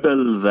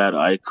rebel that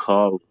I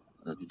call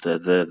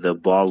the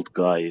bald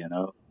guy,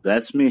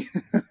 that's me.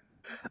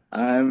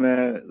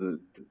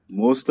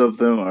 Most of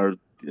them are,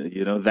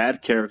 that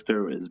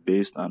character is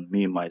based on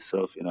me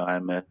myself.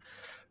 I'm a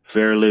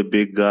fairly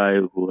big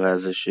guy who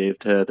has a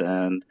shaved head,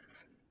 and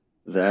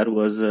that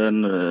was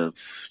an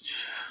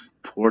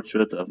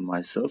portrait of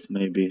myself,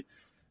 maybe.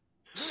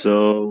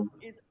 So,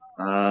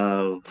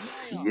 yeah,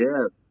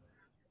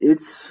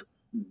 it's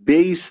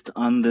based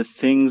on the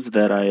things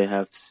that I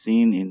have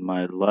seen in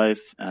my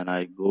life and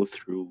I go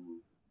through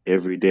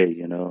every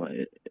day,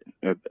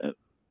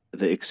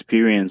 the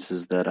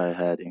experiences that I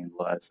had in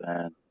life,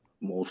 and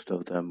most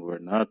of them were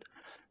not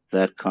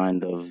that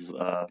kind of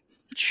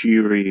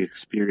cheery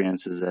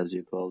experiences, as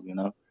you call,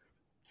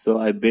 So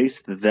I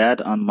based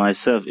that on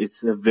myself.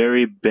 It's a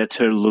very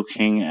better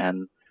looking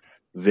and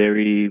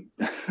very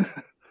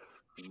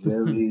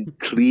very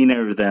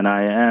cleaner than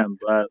I am,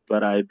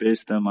 but I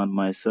based them on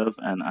myself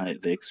and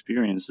the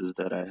experiences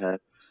that I had,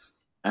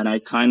 and I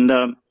kind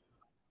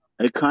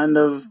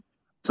of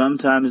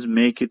sometimes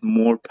make it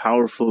more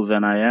powerful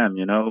than I am.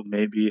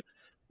 Maybe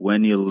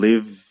when you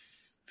live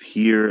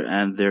here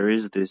and there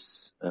is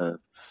this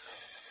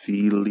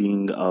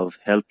feeling of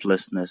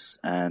helplessness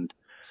and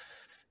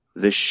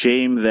the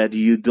shame that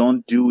you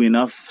don't do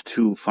enough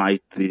to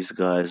fight these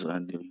guys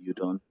and you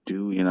don't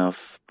do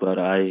enough, but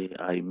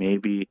I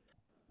maybe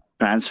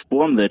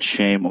transform that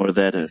shame or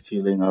that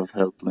feeling of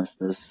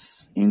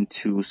helplessness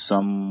into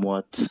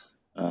somewhat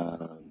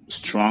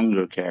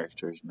stronger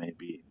characters,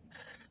 maybe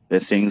the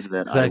things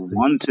that I Exactly.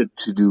 wanted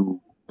to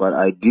do but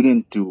I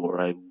didn't do, or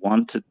I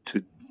wanted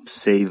to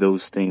say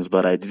those things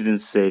but I didn't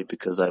say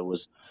because I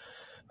was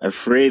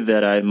afraid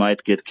that I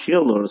might get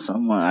killed or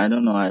someone, I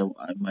don't know,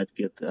 I might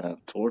get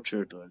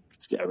tortured or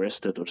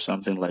arrested or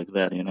something like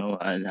that.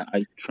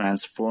 I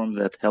transform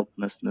that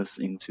helplessness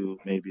into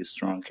maybe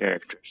strong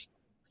characters,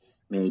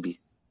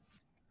 maybe.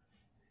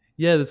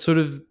 Yeah, that's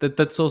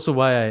also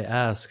why I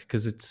ask,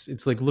 because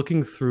it's like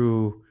looking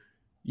through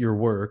your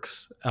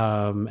works,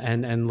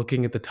 and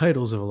looking at the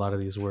titles of a lot of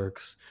these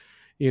works,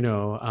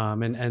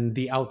 and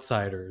the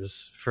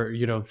outsiders for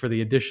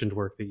the editioned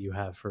work that you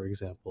have, for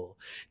example.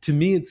 To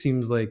me, it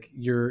seems like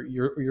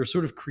you're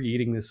sort of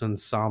creating this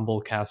ensemble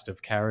cast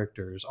of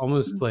characters,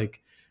 almost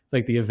like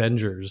the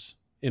Avengers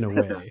in a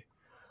way.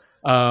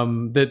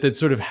 That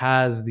sort of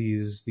has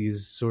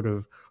these sort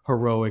of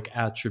heroic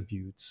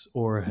attributes,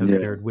 or have Yeah.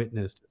 bared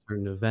witness to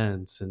certain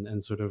events,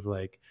 and sort of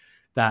like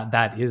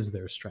that is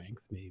their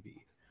strength,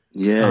 maybe.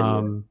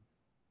 Yeah.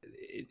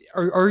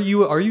 Are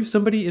you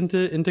somebody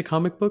into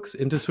comic books,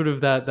 into sort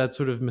of that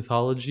sort of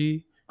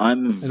mythology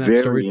I'm and that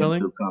very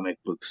storytelling? into comic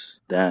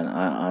books. Dan,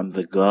 I'm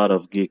the god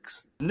of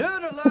geeks.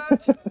 Nerd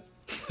alert!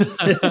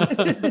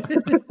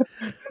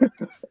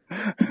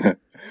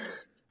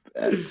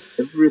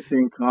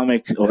 Everything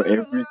comic or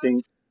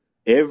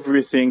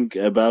everything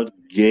about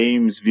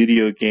games,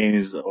 video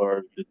games,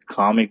 or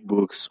comic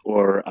books,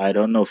 or I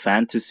don't know,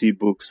 fantasy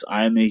books.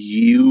 I'm a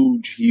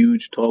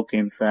huge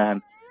Tolkien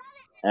fan,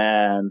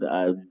 and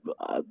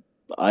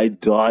I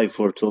die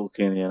for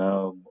Tolkien,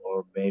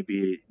 or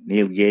maybe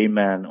Neil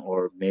Gaiman,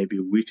 or maybe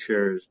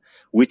Witchers.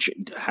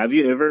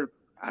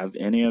 Have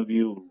any of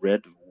you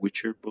read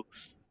Witcher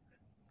books?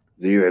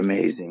 They're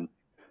amazing.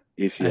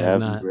 If I you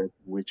have haven't not. read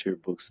Witcher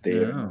books,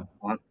 they're No.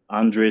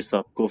 Andrzej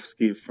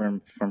Sapkowski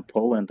from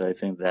Poland. I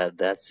think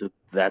that's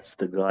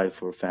the guy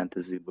for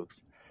fantasy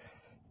books,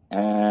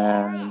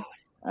 and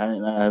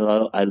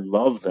I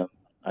love them.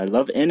 I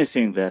love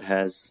anything that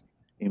has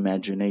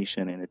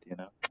imagination in it.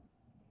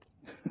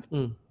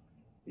 Mm.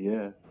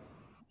 Yeah.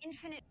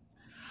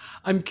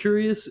 I'm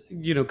curious,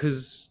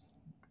 because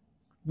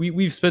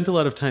we've spent a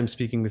lot of time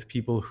speaking with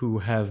people who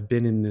have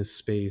been in this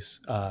space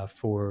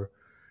for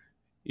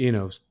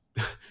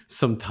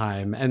some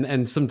time,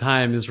 and some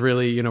time is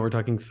really, we're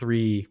talking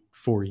 3-4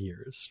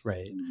 years,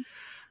 right?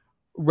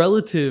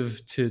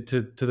 Relative to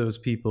those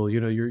people,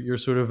 you're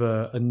sort of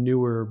a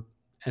newer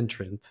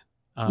entrant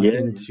Yeah.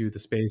 into the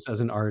space as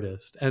an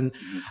artist, and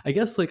I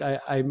guess like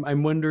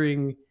I'm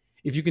wondering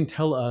if you can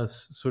tell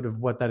us sort of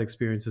what that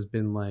experience has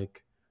been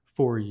like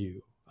for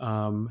you.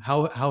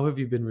 How have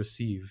you been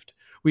received?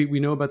 We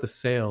know about the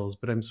sales,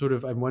 but I'm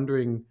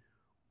wondering,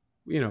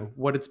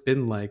 what it's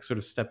been like sort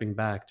of stepping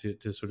back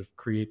to sort of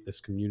create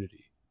this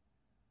community.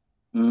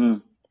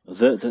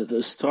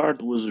 The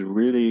start was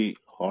really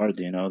hard.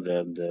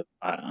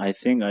 I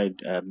think I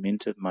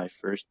minted my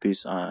first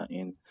piece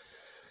in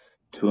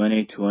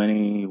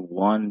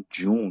 2021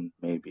 June,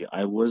 maybe.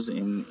 I was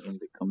in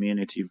the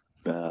community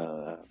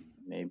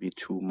maybe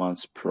 2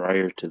 months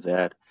prior to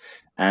that,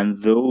 and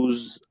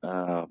those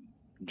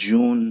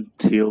June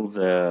till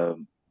the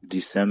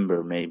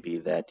December maybe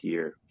that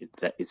year.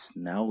 It's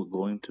now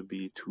going to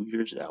be 2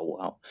 years. Oh,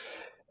 wow.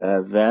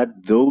 That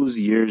those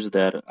years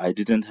that I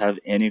didn't have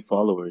any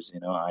followers,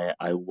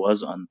 I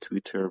was on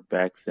Twitter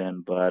back then,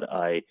 but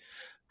I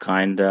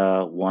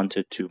kinda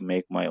wanted to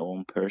make my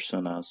own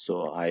persona, so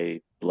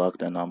I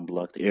blocked and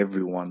unblocked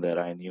everyone that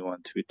I knew on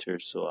Twitter.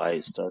 So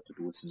I started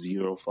with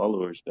 0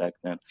 followers back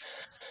then,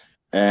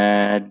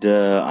 and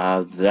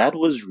that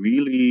was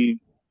really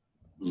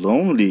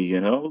lonely.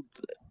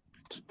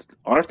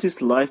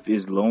 Artist life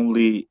is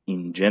lonely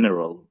in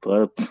general,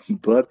 but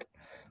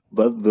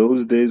but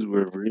those days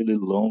were really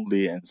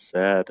lonely and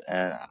sad,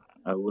 and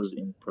I was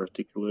in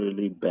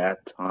particularly bad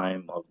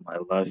time of my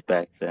life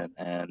back then,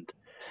 and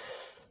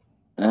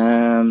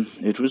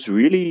it was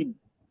really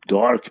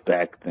dark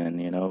back then,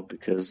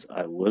 because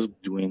I was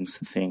doing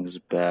things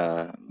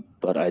bad,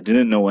 but I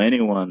didn't know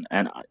anyone.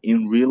 And in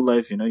real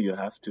life, you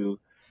have to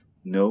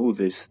know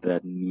this,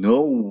 that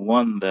no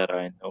one that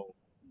I know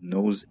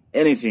knows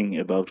anything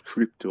about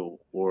crypto,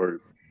 or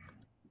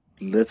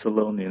let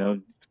alone,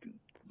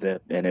 the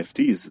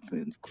NFTs.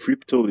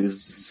 Crypto is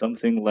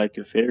something like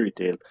a fairy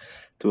tale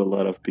to a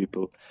lot of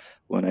people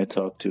when I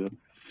talk to.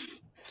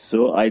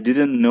 So I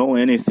didn't know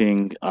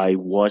anything. I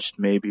watched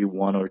maybe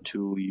 1 or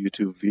 2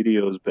 YouTube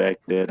videos back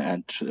then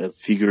and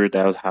figured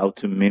out how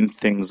to mint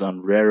things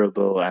on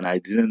Rarible, and I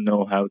didn't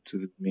know how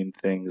to mint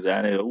things.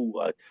 And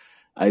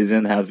I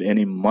didn't have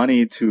any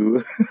money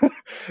to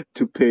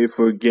to pay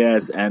for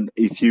gas, and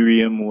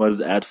Ethereum was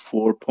at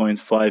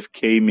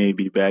 4.5k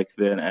maybe back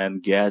then,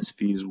 and gas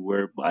fees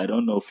were, I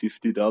don't know,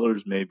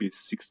 $50, maybe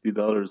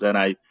 $60, and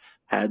I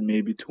had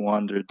maybe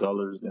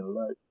 $200 in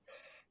life.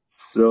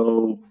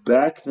 So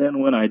back then,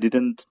 when I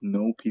didn't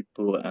know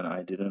people and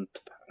I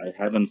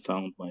haven't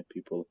found my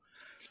people,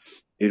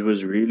 it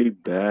was really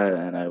bad,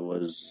 and I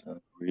was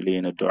really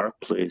in a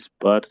dark place.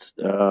 But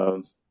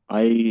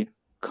I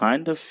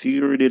kind of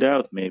figured it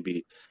out.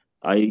 Maybe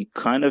I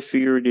kind of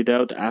figured it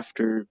out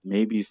after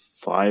maybe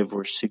 5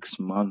 or 6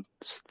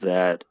 months,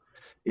 that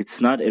it's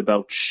not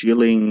about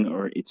chilling,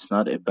 or it's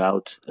not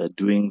about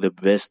doing the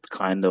best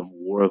kind of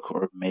work,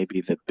 or maybe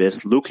the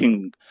best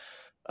looking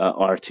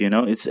art.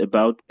 It's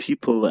about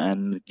people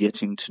and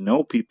getting to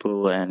know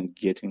people and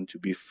getting to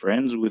be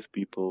friends with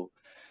people.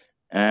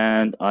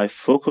 And I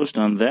focused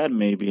on that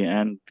maybe,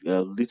 and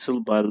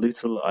little by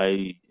little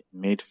I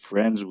made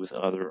friends with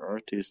other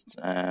artists,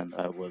 and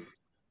I was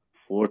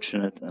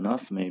fortunate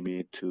enough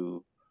maybe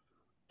to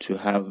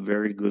have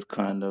very good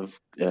kind of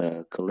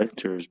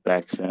collectors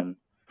back then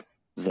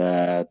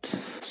that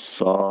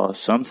saw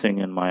something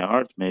in my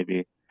art,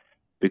 maybe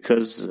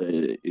because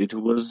it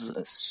was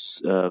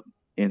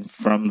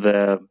from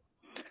the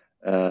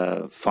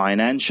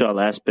financial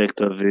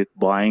aspect of it,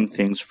 buying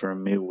things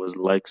from me was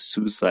like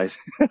suicide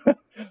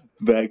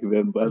back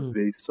then. But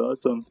they saw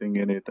something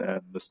in it,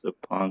 and Mr.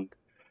 Punk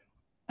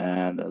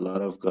and a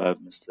lot of guys,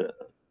 Mr.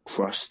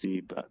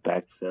 Krusty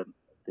back then,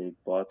 they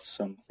bought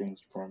some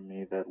things from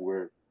me that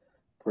were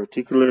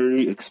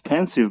particularly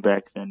expensive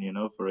back then,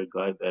 for a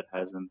guy that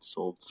hasn't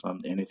sold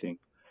anything.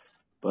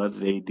 But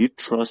they did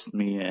trust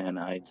me, and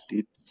I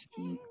did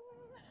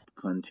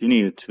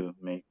continue to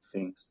make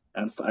things.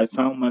 And I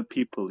found my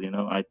people,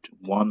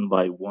 one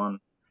by one,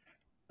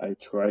 I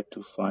tried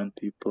to find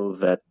people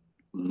that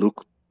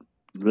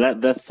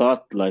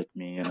thought like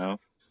me, and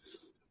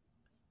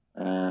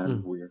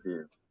we're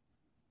here.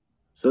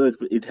 So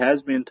it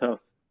has been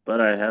tough, but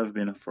I have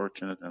been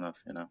fortunate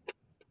enough,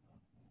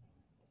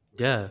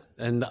 Yeah,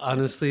 and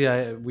honestly,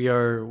 we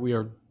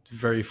are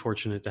very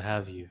fortunate to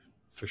have you,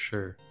 for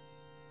sure.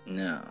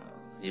 No,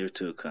 you're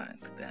too kind,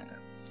 Daniel.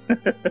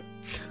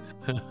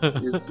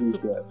 You're too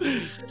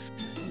kind.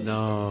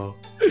 No.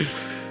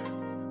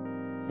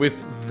 With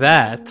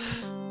that,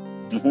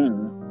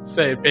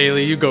 say it,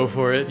 Bailey. You go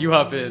for it. You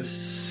hop in.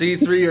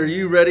 C3, are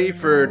you ready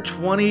for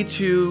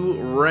 22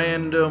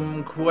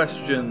 random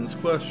questions?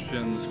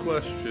 Questions.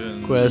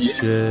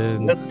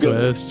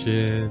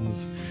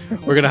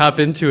 We're gonna hop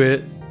into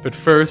it, but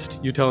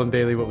first, you telling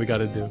Bailey what we got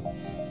to do.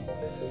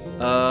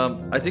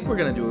 I think we're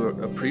gonna do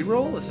a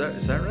pre-roll. Is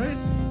that right?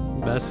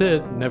 That's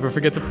it. Never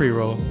forget the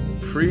pre-roll.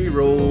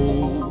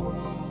 Pre-roll.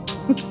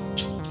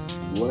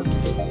 What?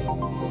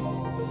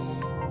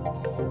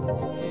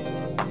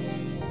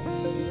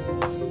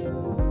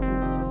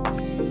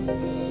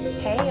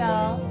 Hey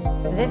y'all,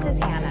 this is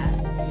Hannah,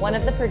 one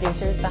of the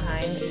producers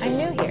behind I'm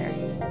New Here,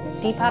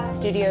 Depop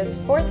Studios'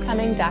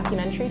 forthcoming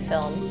documentary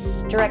film,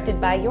 directed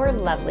by your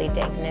lovely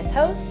Dankness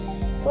host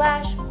 /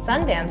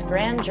 Sundance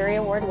Grand Jury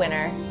Award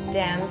winner,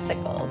 Dan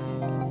Sickles.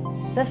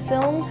 The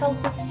film tells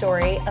the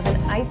story of an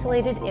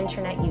isolated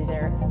internet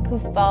user who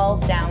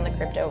falls down the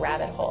crypto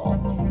rabbit hole,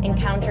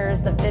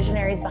 encounters the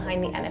visionaries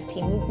behind the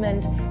NFT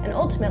movement, and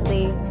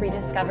ultimately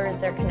rediscovers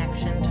their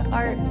connection to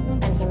art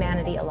and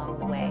humanity along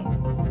the way.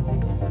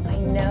 I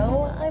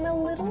know I'm a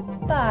little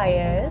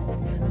biased,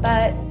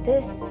 but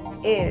this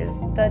is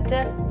the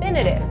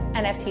definitive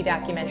NFT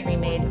documentary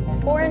made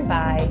for and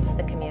by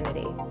the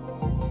community.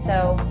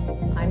 So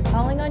I'm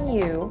calling on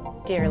you,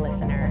 dear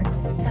listener,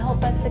 to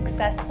help us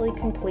successfully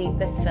complete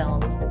this film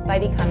by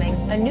becoming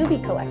a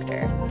newbie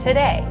collector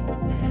today.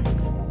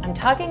 I'm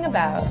talking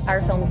about our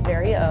film's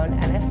very own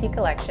NFT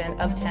collection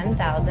of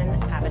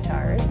 10,000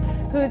 avatars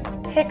whose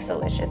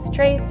pixelicious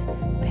traits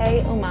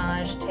pay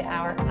homage to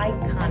our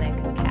iconic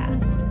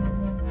cast.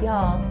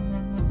 Y'all,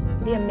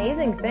 the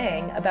amazing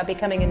thing about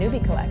becoming a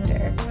newbie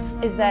collector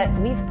is that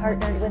we've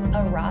partnered with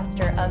a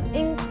roster of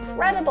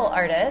incredible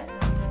artists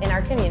in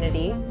our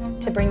community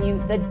to bring you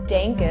the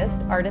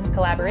dankest artist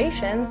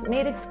collaborations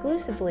made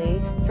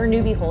exclusively for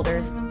newbie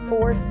holders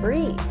for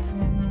free.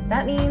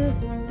 That means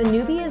the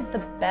newbie is the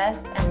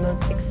best and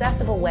most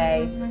accessible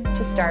way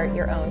to start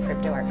your own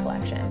crypto art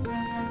collection.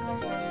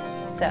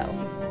 So,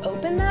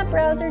 open that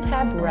browser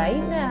tab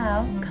right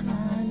now. Come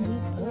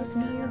on, we both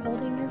know you're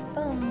holding your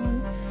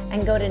phone.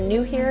 And go to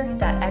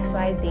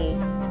newhere.xyz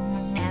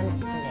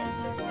and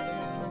mint.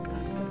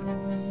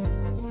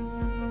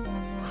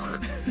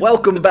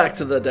 Welcome back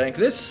to the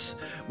Dankness,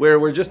 where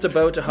we're just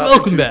about to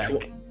hop into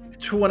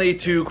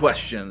 22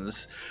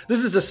 questions.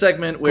 This is a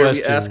segment where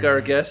we ask our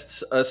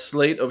guests a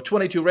slate of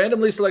 22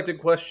 randomly selected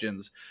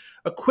questions.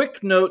 A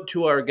quick note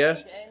to our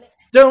guests: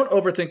 don't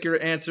overthink your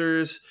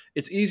answers.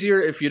 It's easier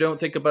if you don't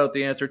think about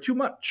the answer too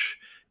much.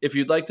 If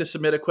you'd like to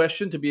submit a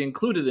question to be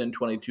included in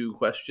 22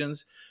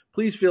 questions,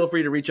 please feel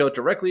free to reach out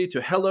directly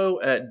to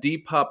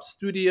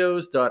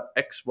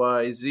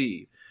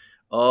hello@depopstudios.xyz.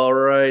 All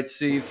right,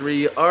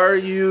 C3, are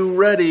you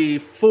ready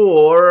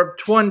for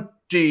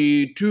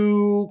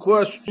 22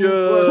 questions?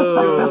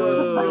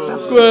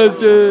 Let's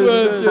go.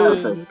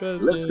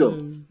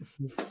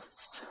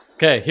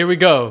 Okay, here we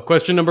go.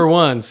 Question number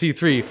 1,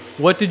 C3.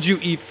 What did you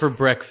eat for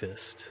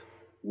breakfast?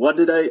 What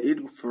did I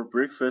eat for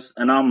breakfast?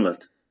 An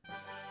omelet.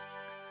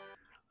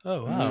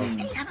 Oh, wow.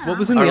 What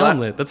was in the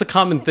omelet? That's a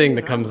common thing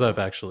that comes up,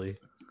 actually.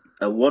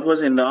 What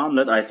was in the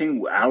omelet? I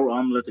think our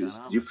omelet is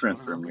different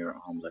from your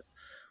omelet.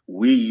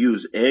 We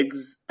use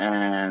eggs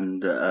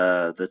and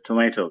the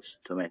tomatoes.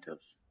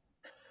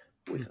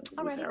 With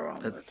our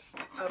omelet.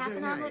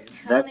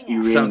 That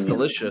sounds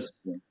delicious.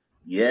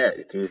 Yeah,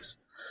 it is.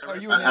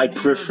 I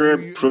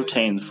prefer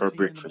protein for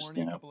breakfast.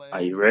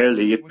 I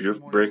rarely eat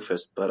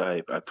breakfast, but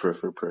I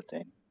prefer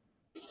protein.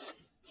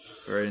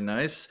 Very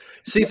nice.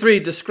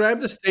 C3,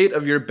 describe the state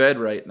of your bed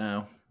right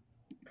now.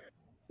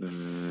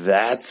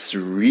 That's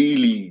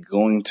really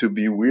going to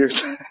be weird.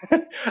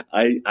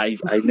 I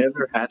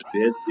never had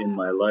bed in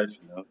my life.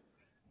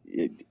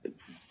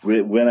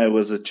 When I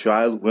was a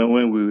child,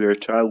 when we were a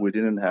child, we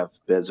didn't have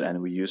beds,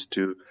 and we used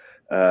to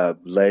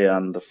lay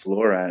on the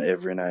floor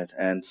every night,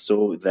 and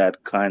so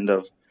that kind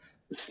of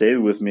stayed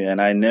with me.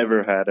 And I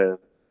never had a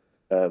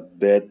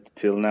bed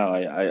till now.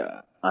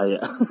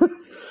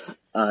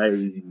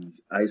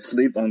 I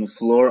sleep on the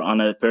floor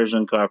on a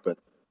Persian carpet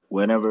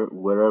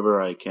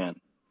wherever I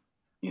can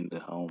in the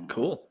home.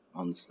 Cool.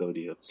 On the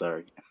studio,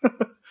 sorry.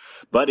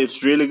 But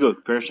it's really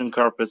good. Persian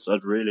carpets are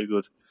really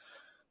good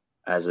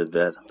as a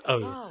bed.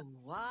 Oh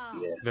wow.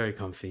 Yeah. Very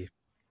comfy.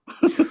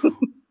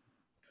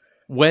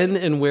 When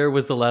and where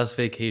was the last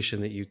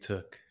vacation that you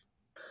took?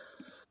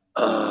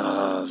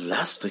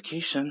 Last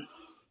vacation?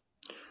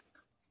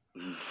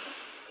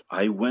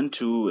 I went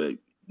to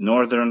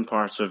northern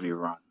parts of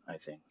Iran, I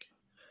think.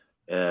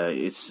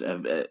 It's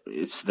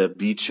the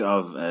beach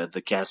of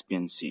the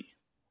Caspian Sea.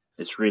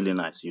 It's really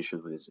nice. You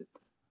should visit.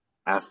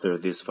 After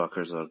these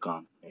fuckers are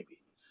gone, maybe.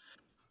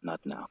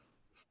 Not now.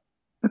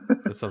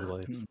 That sounds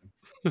nice.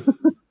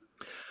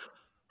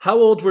 How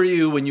old were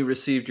you when you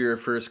received your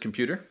first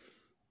computer?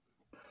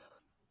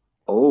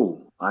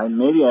 Oh, I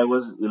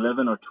was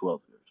 11 or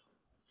 12 years.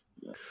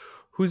 Yeah.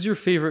 Who's your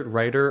favorite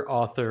writer,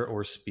 author,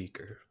 or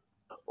speaker?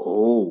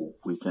 Oh,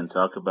 we can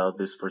talk about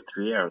this for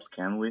 3 hours,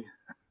 can we?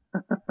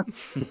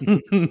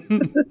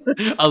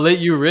 I'll let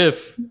you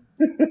riff.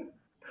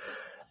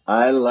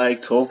 I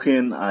like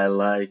Tolkien. I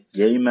like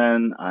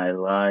Gaiman. I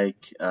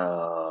like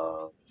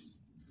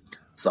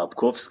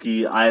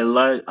Sapkowski. I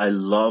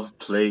love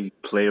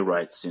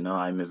playwrights.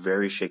 I'm a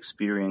very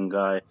Shakespearean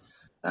guy,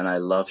 and I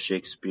love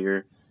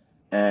Shakespeare.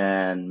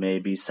 And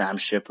maybe Sam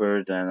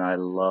Shepard, and I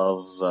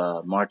love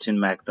Martin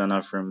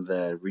McDonagh from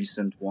the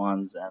recent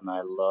ones, and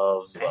I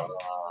love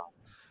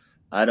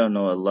I don't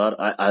know a lot.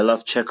 I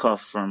love Chekhov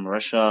from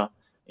Russia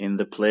in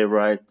the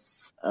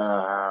playwrights.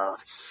 I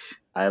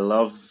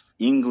love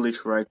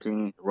English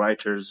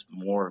writers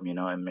more,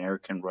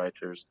 American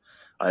writers.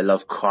 I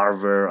love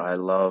Carver. I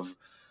love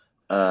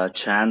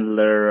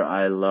Chandler.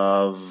 I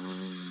love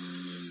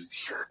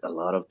a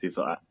lot of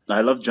people.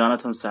 I love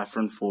Jonathan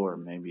Safran Foer.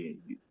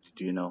 Maybe.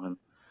 Do you know him?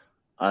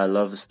 I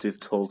love Steve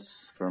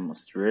Toltz from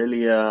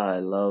Australia. I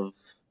love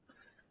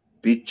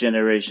Beat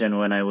Generation.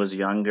 When I was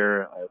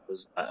younger,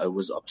 I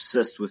was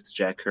obsessed with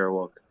Jack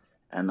Kerouac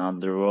and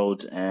On the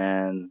Road,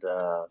 and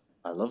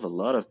I love a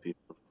lot of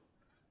people.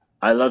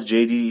 I love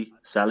J.D.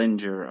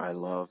 Salinger. I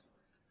love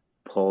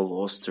Paul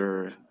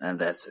Auster, and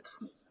that's it.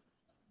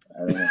 I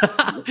don't know.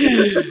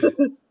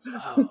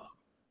 Wow.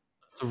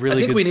 It's a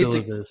really good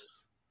syllabus.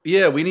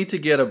 We need to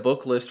get a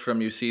book list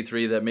from you,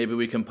 C3, that maybe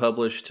we can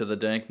publish to the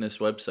Dankness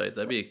website.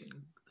 That'd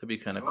That'd be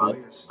kind of I,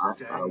 cool.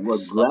 I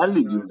would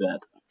gladly do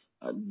that.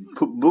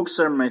 Books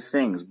are my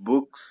things.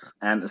 Books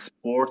and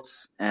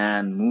sports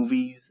and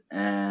movies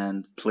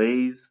and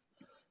plays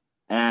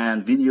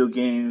and video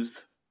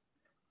games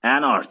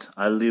and art.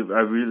 I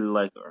really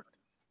like art.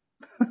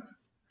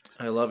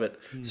 I love it.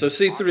 So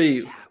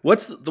C3,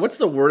 what's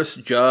the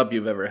worst job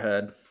you've ever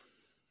had?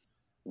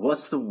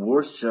 What's the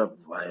worst job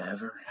I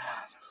ever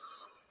had?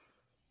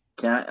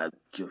 Can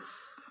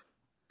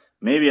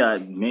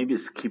maybe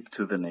skip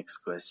to the next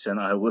question.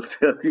 I will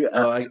tell you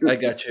after. I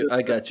got you.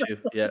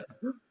 Yeah.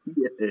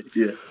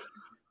 Yeah.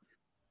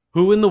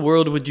 Who in the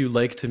world would you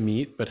like to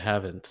meet but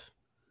haven't?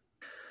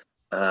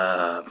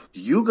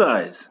 You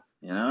guys.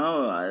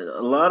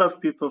 A lot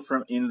of people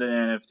from in the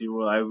NFT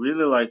world. I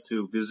really like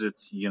to visit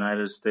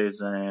United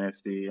States and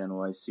NFT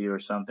NYC or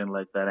something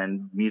like that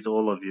and meet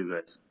all of you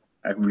guys.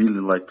 I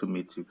really like to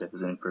meet you guys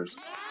in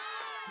person.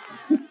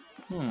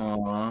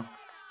 Aww.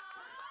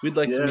 We'd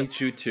like to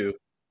meet you too.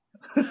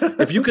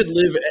 If you could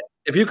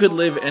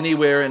live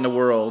anywhere in the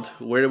world,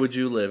 where would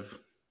you live?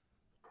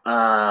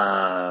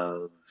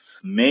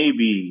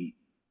 Maybe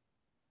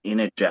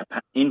in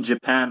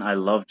Japan. I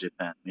love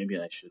Japan. Maybe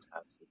I should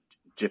have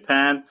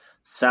Japan,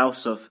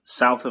 south of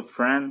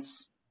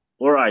France,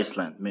 or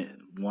Iceland.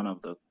 One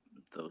of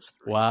those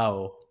three.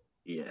 Wow.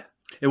 Yeah.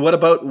 And what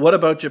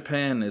about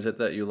Japan? Is it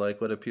that you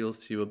like? What appeals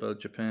to you about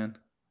Japan?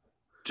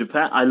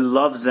 Japan, I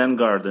love Zen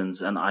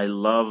gardens, and I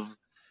love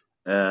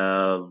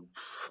I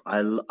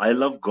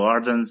love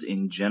gardens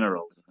in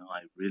general.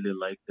 I really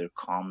like their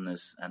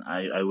calmness, and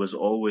I was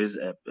always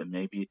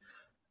maybe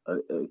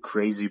a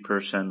crazy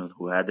person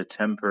who had a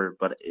temper,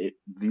 but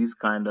these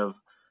kind of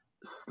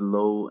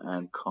slow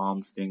and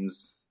calm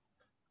things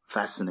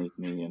fascinate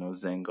me.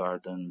 Zen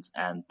gardens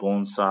and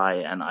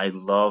bonsai, and I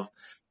love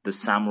the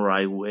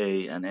samurai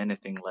way and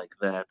anything like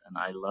that, and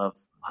I love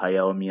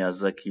Hayao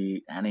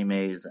Miyazaki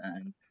animes,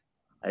 and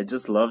I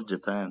just love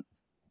Japan.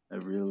 I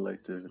really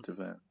like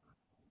Japan.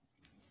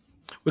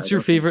 What's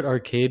your favorite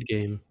arcade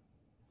game?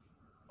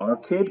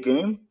 Arcade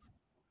game?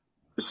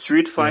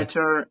 Street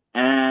Fighter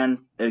and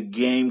a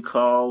game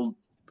called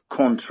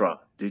Contra.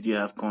 Did you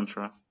have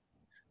Contra?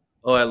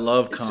 Oh, I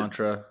love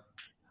Contra.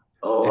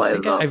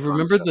 I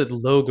remember the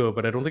logo,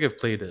 but I don't think I've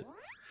played it.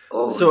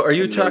 So are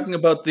you talking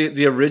about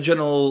the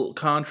original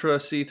Contra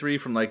C3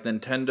 from like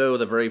Nintendo,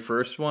 the very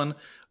first one?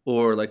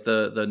 Or like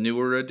the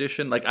newer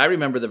edition? Like I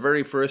remember the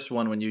very first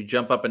one when you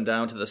jump up and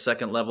down to the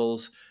second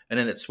levels and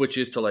then it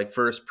switches to like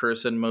first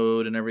person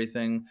mode and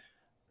everything.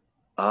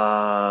 It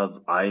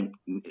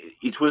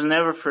was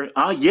never first.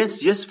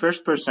 Yes,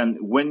 first person.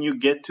 When you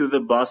get to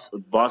the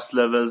boss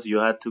levels, you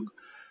had to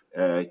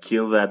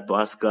kill that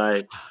boss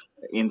guy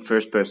in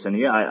first person.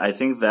 Yeah, I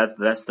think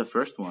that's the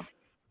first one.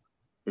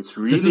 It's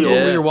really. This is one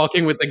where you're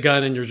walking with the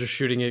gun and you're just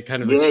shooting it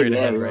kind of straight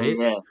ahead, right?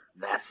 Yeah,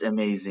 that's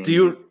amazing.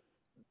 Do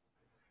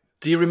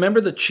you remember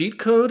the cheat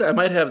code? I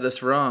might have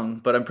this wrong,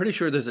 but I'm pretty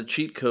sure there's a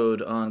cheat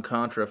code on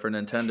Contra for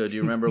Nintendo. Do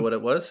you remember what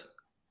it was?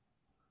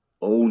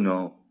 Oh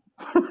no.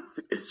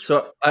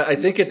 So I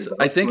think it's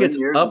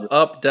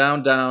up,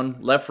 down,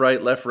 left,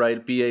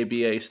 right,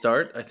 BA,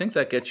 start. I think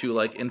that gets you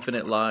like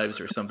infinite lives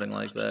or something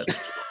like that.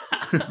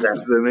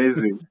 That's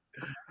amazing.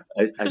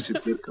 I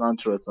should get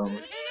Contra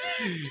somewhere.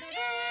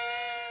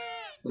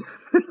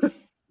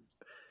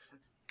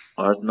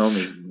 Artnom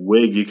is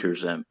way geeker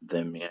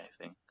than me, I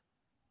think.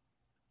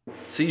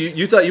 See,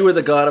 you thought you were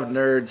the god of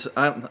nerds.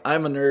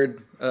 I'm a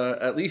nerd,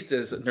 at least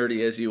as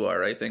nerdy as you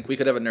are. I think we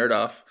could have a nerd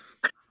off.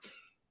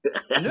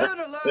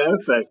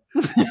 Perfect.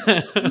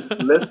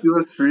 Let's do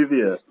a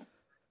trivia.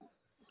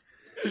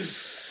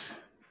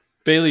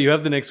 Bailey, you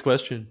have the next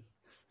question.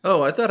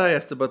 Oh, I thought I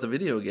asked about the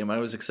video game. I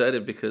was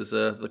excited because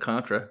the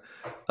Contra.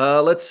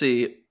 Let's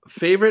see.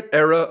 Favorite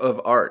era of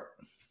art?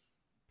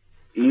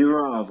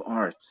 Era of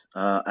art.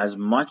 As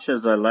much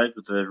as I like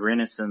the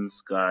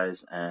Renaissance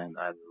guys, and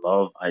I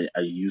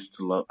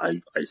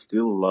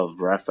still love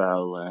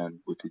Raphael and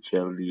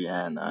Botticelli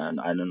and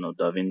I don't know,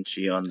 Da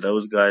Vinci on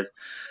those guys.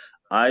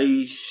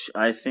 I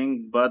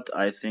think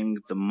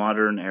the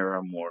modern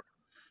era more.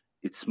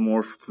 It's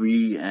more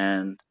free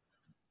and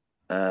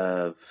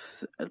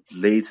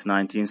late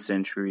 19th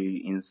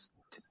century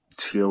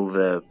till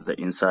the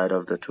inside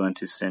of the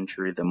 20th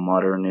century. The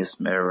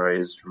modernism era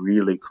is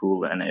really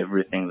cool, and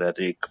everything that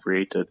they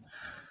created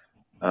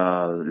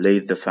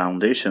laid the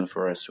foundation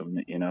for us.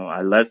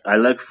 I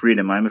like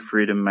freedom. I'm a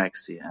freedom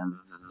maxi, and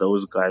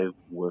those guys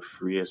were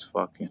free as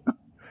fuck.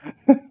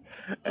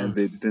 And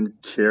they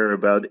didn't care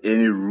about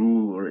any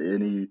rule or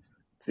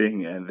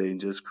anything, and they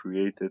just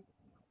created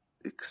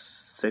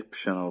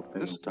exceptional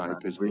things. I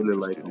really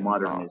like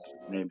modernism,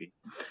 maybe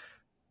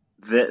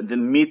the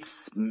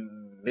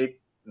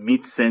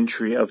mid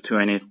century of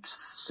 20th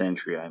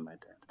century, I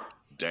might add.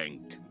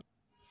 Dank.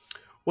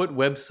 What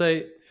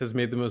website has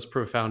made the most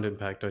profound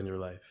impact on your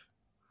life?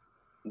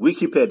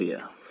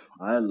 Wikipedia.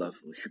 I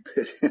love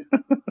Wikipedia.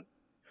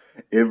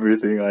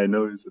 Everything I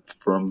know is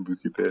from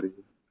Wikipedia.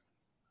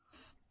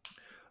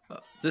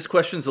 This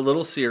question's a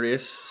little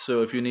serious,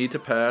 so if you need to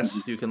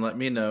pass, you can let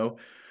me know.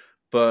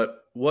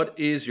 But what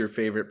is your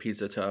favorite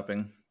pizza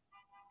topping?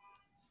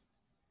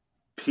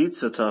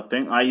 Pizza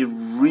topping. I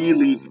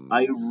really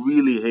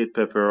hate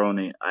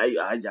pepperoni.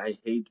 I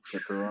hate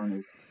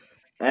pepperoni.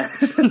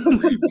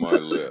 Read my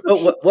lips.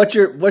 Oh, what's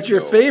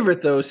your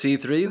favorite though,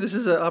 C3? This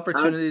is an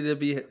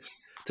opportunity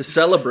to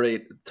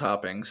celebrate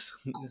toppings.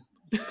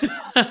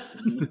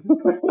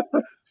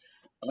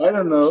 I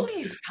don't know.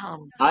 Please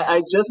come. I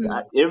just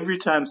every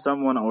time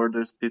someone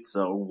orders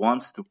pizza or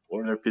wants to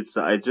order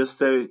pizza, I just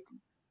say,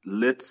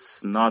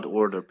 let's not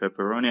order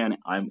pepperoni, and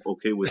I'm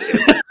okay with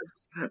it.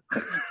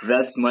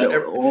 That's my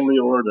only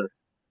order.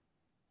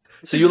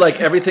 So you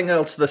like everything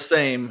else the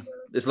same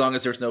as long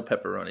as there's no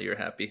pepperoni. You're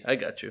happy. I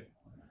got you.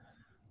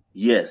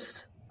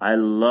 Yes, I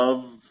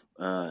love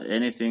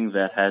anything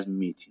that has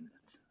meat in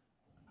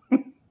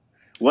it.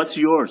 What's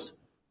yours?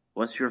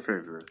 What's your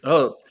favorite?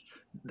 Oh,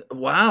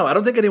 wow. I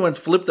don't think anyone's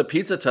flipped the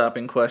pizza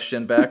topping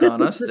question back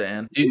on us,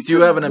 Dan. Do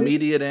you have an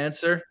immediate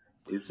answer?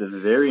 It's a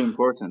very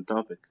important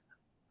topic.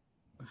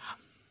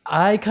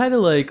 I kind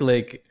of like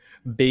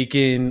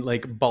bacon,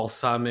 like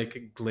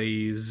balsamic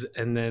glaze,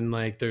 and then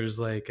like there's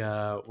like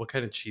what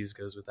kind of cheese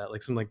goes with that?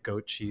 Like some like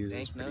goat cheese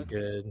is pretty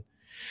good.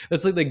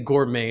 That's like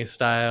gourmet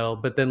style.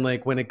 But then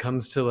like when it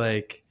comes to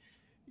like,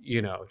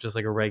 you know, just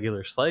like a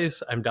regular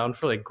slice, I'm down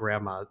for like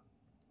grandma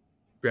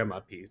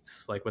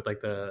piece, like with like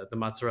the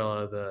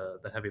mozzarella,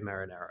 the heavy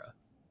marinara.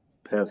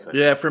 Perfect.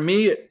 Yeah, for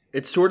me,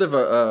 it's sort of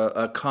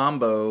a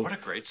combo What a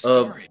great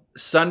story.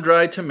 of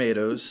sun-dried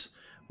tomatoes,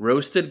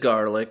 roasted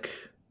garlic,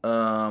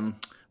 and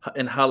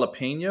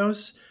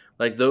jalapenos.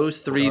 Like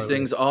those three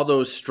things, all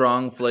those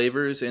strong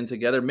flavors in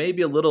together.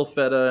 Maybe a little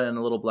feta and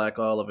a little black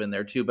olive in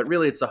there too. But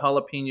really, it's the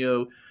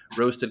jalapeno,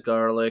 roasted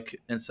garlic,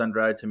 and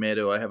sun-dried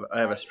tomato. I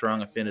have a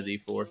strong affinity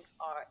for.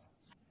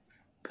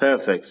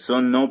 Perfect.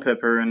 So no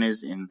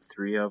pepperonis in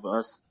three of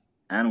us,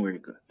 and we're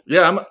good.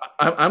 Yeah,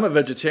 I'm a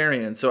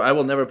vegetarian, so I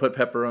will never put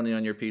pepperoni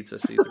on your pizza,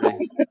 C3.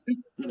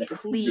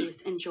 Please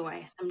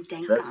enjoy some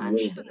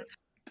Dankness.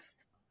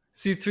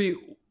 C3,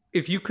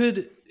 if you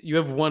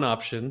have one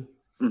option.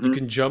 Mm-hmm. You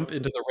can jump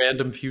into the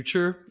random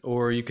future,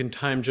 or you can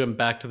time jump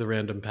back to the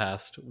random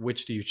past.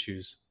 Which do you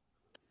choose?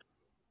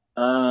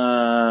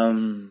 I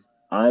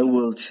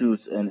will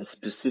choose a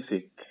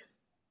specific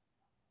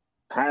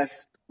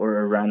past or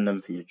a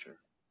random future.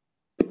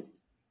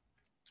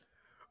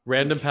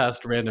 Random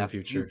past, random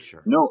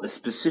future. No, a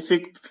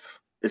specific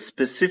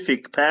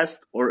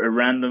past or a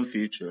random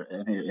future.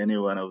 Any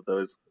one of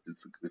those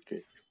is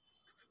okay.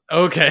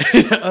 Okay.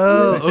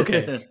 Oh,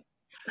 okay.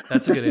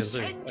 That's a good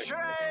answer.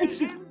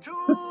 Into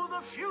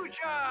the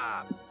future.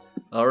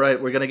 All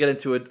right, we're going to get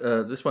into it.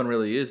 This one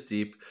really is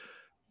deep.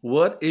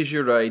 What is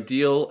your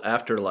ideal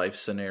afterlife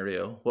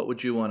scenario? What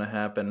would you want to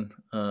happen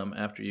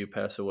after you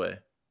pass away?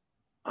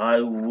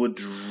 I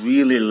would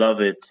really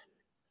love it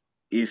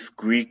if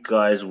Greek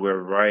guys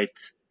were right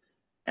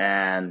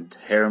and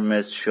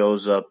Hermes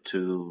shows up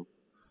to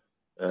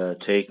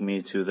take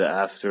me to the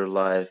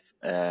afterlife,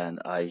 and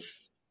I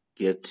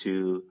get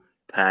to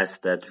pass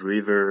that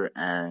river,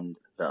 and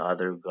the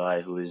other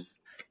guy who is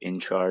in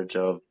charge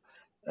of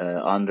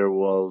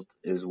underworld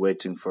is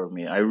waiting for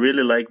me. I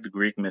really like the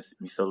Greek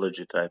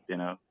mythology type, you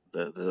know.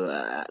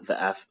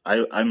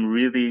 I'm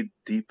really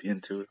deep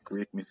into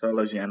Greek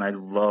mythology, and I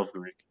love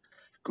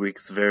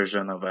Greek's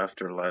version of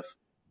afterlife.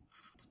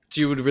 So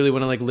you would really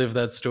want to like live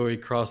that story,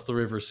 cross the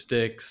river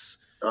Styx,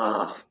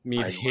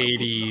 meet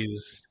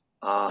Hades.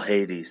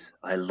 Hades.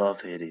 I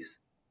love Hades.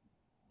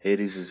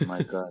 Hades is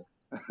my god.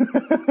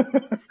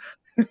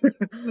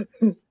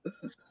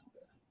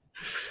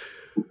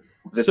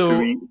 The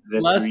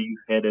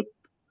three-headed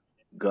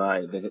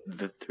guy,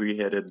 the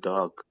three-headed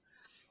dog.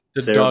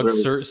 The dog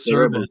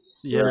Cerberus.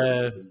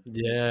 Yeah.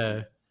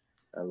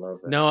 I love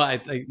that. No,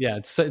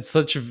 it's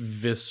such a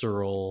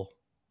visceral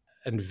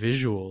and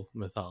visual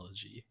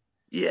mythology.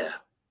 Yeah.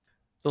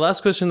 The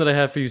last question that I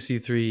have for you,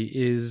 C3,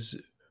 is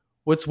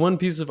what's one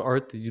piece of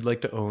art that you'd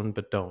like to own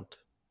but don't?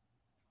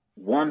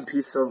 One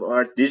piece of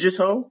art,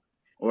 digital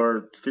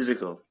or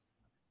physical?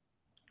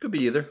 Could be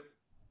either.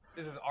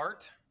 This is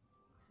art.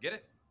 Get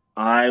it?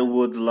 I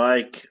would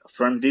like,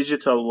 from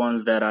digital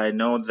ones that I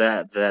know,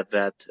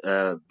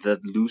 that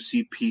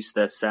Lucy piece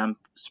that Sam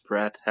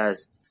Spratt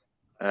has.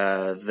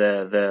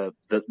 The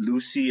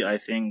Lucy, I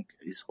think,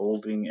 is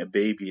holding a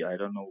baby. I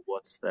don't know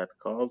what's that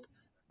called.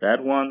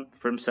 That one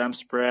from Sam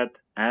Spratt,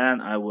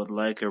 and I would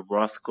like a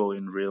Rothko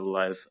in real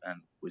life,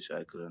 and which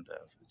I couldn't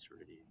have. It's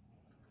really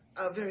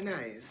very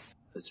nice.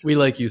 We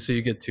like you, so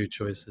you get two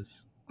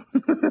choices.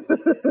 You'll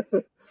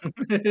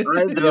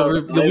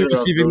be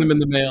receiving them in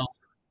the mail.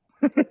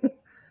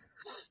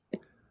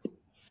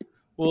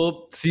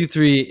 Well,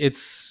 C3,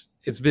 it's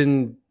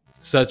been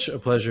such a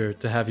pleasure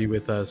to have you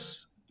with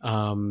us.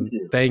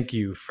 Thank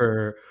you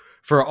for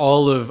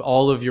all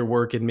of your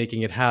work in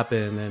making it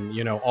happen, and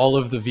you know, all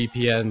of the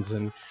VPNs,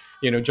 and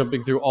you know,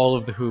 jumping through all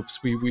of the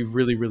hoops. We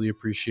really, really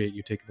appreciate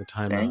you taking the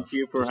time. Thank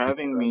you for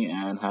having me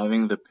and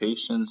having the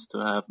patience to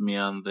have me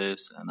on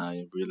this, and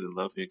I really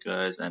love you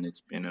guys, and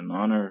it's been an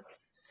honor.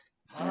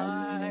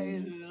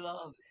 I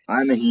love it.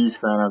 I'm a huge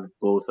fan of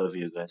both of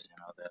you guys, you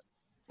know that.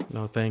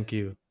 No, thank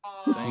you.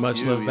 Thank Much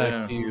you, love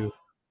back to you.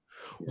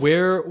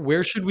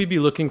 Where should we be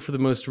looking for the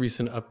most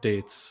recent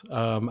updates?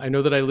 I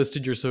know that I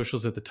listed your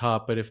socials at the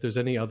top, but if there's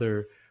any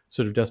other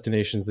sort of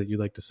destinations that you'd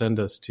like to send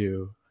us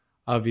to,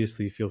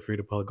 obviously feel free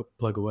to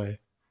plug away.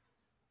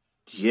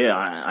 Yeah,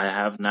 I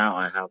have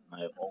my own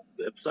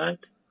website,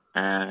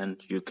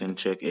 and you can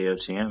check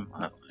AOCM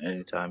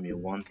anytime you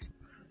want.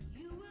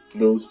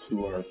 Those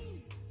two are,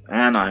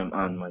 and I'm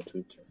on my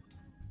Twitter.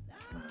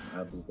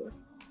 I'll be there.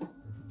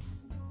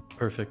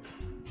 Perfect.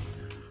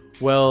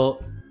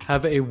 Well,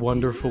 have a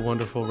wonderful,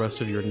 wonderful rest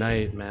of your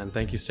night, man.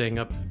 Thank you for staying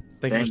up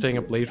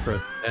late for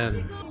us.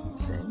 And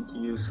thank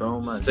you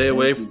so much. Stay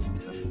away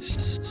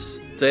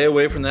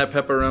from that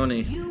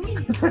pepperoni.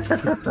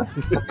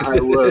 I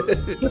will.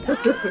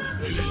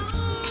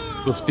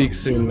 We'll speak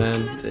soon,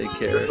 man. Take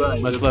care. Goodbye.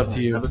 Much love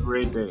to you. Have a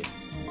great day.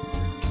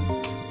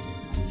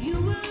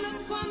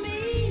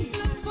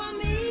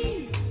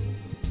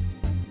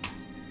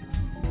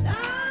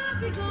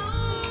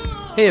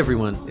 Hey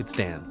everyone, it's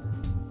Dan.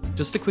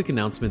 Just a quick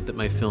announcement that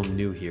my film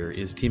New Here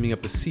is teaming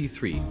up with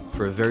C3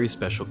 for a very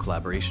special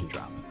collaboration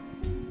drop.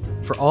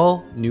 For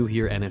all New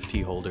Here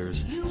NFT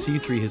holders,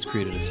 C3 has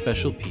created a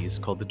special piece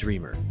called The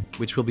Dreamer,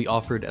 which will be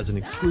offered as an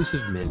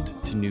exclusive mint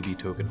to newbie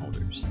token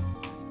holders.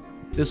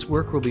 This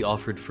work will be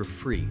offered for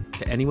free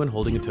to anyone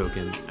holding a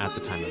token at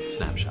the time of the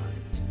snapshot.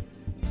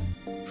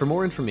 For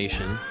more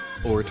information,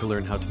 or to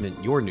learn how to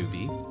mint your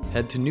newbie,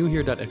 head to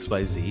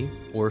newhere.xyz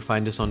or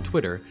find us on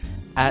Twitter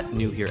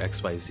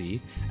 @newherexyz,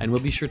 and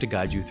we'll be sure to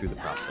guide you through the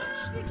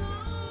process.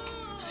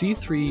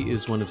 C3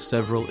 is one of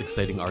several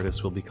exciting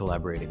artists we'll be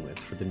collaborating with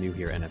for the New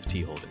Here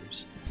NFT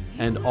holders,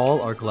 and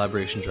all our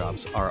collaboration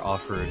drops are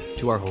offered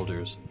to our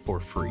holders for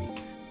free,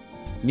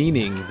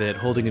 meaning that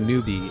holding a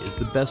newbie is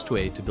the best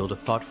way to build a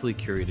thoughtfully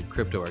curated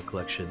crypto art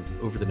collection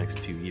over the next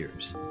few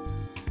years.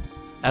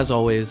 As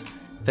always,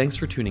 thanks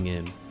for tuning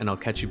in, and I'll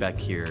catch you back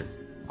here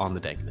on the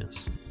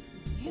Dankness.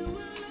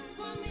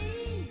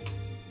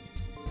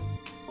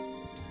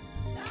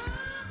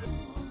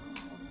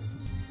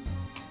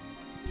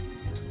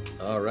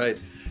 All right.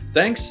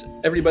 Thanks,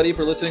 everybody,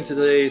 for listening to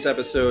today's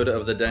episode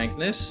of The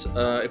Dankness.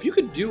 If you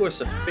could do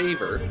us a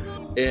favor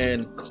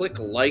and click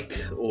like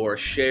or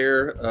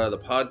share the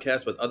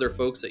podcast with other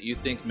folks that you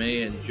think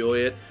may enjoy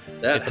it,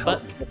 that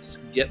helps us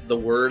get the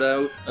word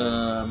out.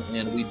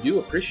 And we do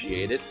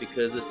appreciate it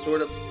because it's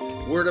sort of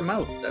word of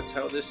mouth. That's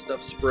how this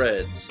stuff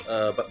spreads.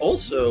 But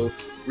also,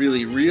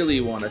 really, really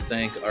want to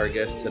thank our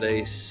guest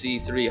today,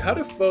 C3. How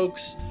do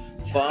folks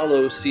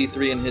follow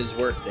C3 and his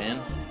work,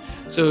 Dan?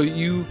 So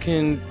you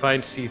can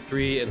find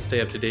C3 and stay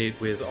up to date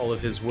with all of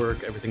his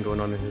work, everything going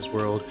on in his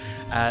world,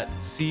 at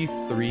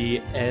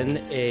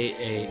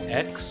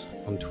C3NAAX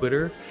on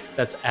Twitter.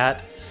 That's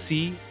at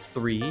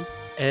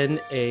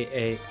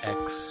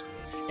C3NAAX.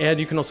 And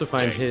you can also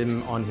find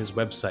him on his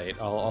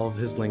website. All of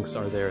his links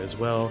are there as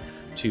well,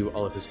 to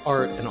all of his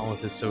art and all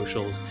of his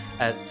socials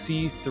at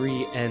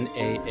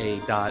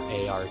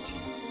c3naa.art.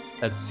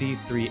 That's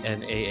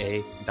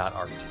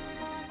c3naa.art.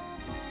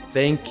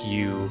 Thank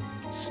you,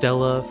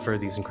 Stella, for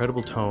these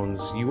incredible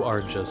tones. You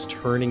are just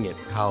turning it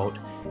out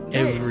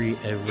every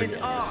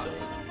episode.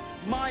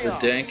 The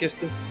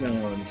dankest of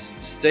tones.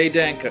 Stay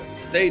dank,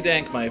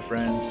 my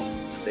friends.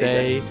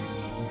 Stay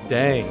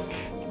dank.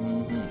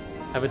 Mm-hmm.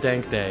 Have a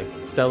dank day.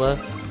 Stella,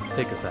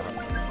 take us out.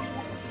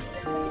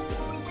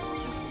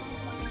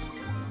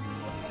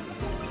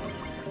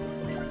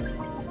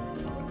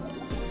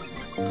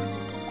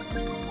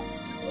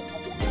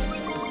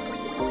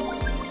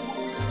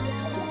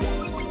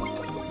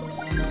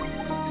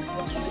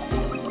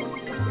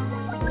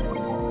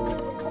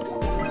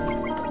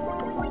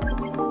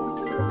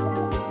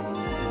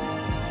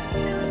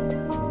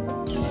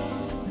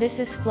 This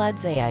is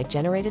Flood's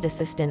AI-generated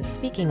assistant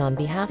speaking on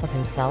behalf of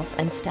himself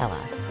and Stella.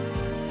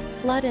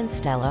 Flood and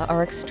Stella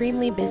are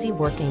extremely busy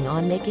working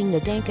on making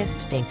the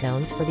dankest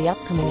danktones for the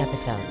upcoming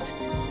episodes.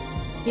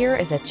 Here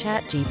is a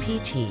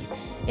ChatGPT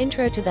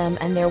intro to them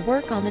and their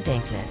work on the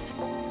dankness.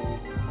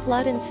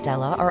 Flood and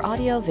Stella are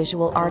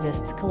audio-visual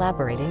artists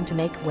collaborating to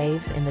make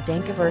waves in the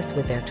dankiverse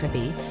with their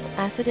trippy,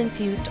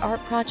 acid-infused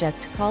art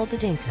project called the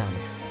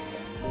Danktones.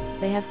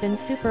 They have been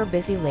super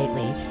busy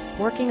lately,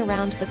 working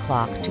around the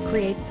clock to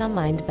create some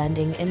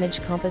mind-bending image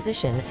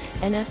composition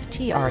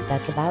NFT art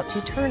that's about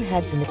to turn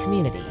heads in the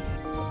community.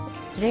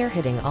 They're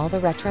hitting all the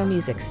retro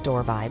music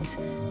store vibes.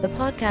 The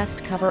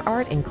podcast cover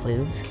art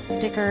includes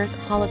stickers,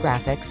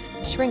 holographics,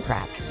 shrink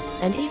wrap,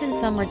 and even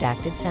some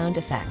redacted sound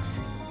effects.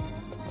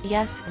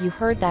 Yes, you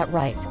heard that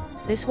right.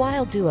 This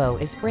wild duo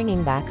is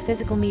bringing back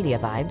physical media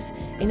vibes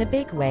in a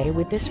big way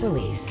with this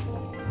release.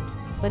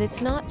 But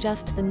it's not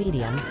just the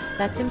medium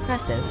that's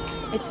impressive,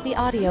 it's the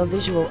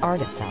audio-visual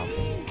art itself.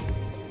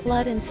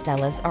 Flood and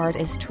Stella's art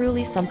is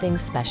truly something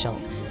special,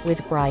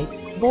 with bright,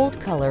 bold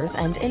colors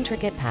and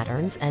intricate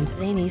patterns and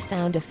zany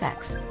sound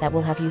effects that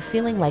will have you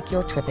feeling like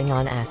you're tripping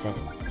on acid.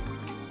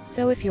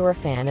 So if you're a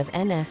fan of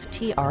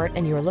NFT art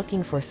and you're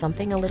looking for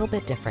something a little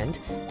bit different,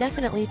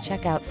 definitely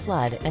check out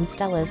Flood and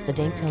Stella's The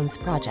Danktones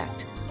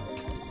project.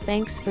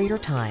 Thanks for your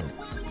time.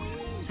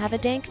 Have a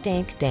dank,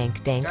 dank,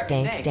 dank, dank,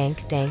 dank,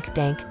 dank, dank,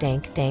 dank,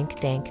 dank, dank,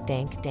 dank,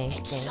 dank,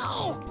 dank,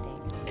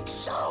 It's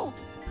so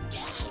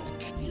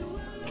dank.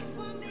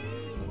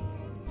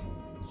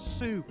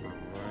 Super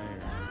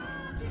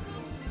rare.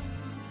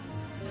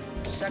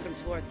 Second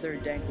floor,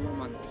 third dank room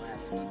on the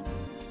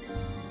left.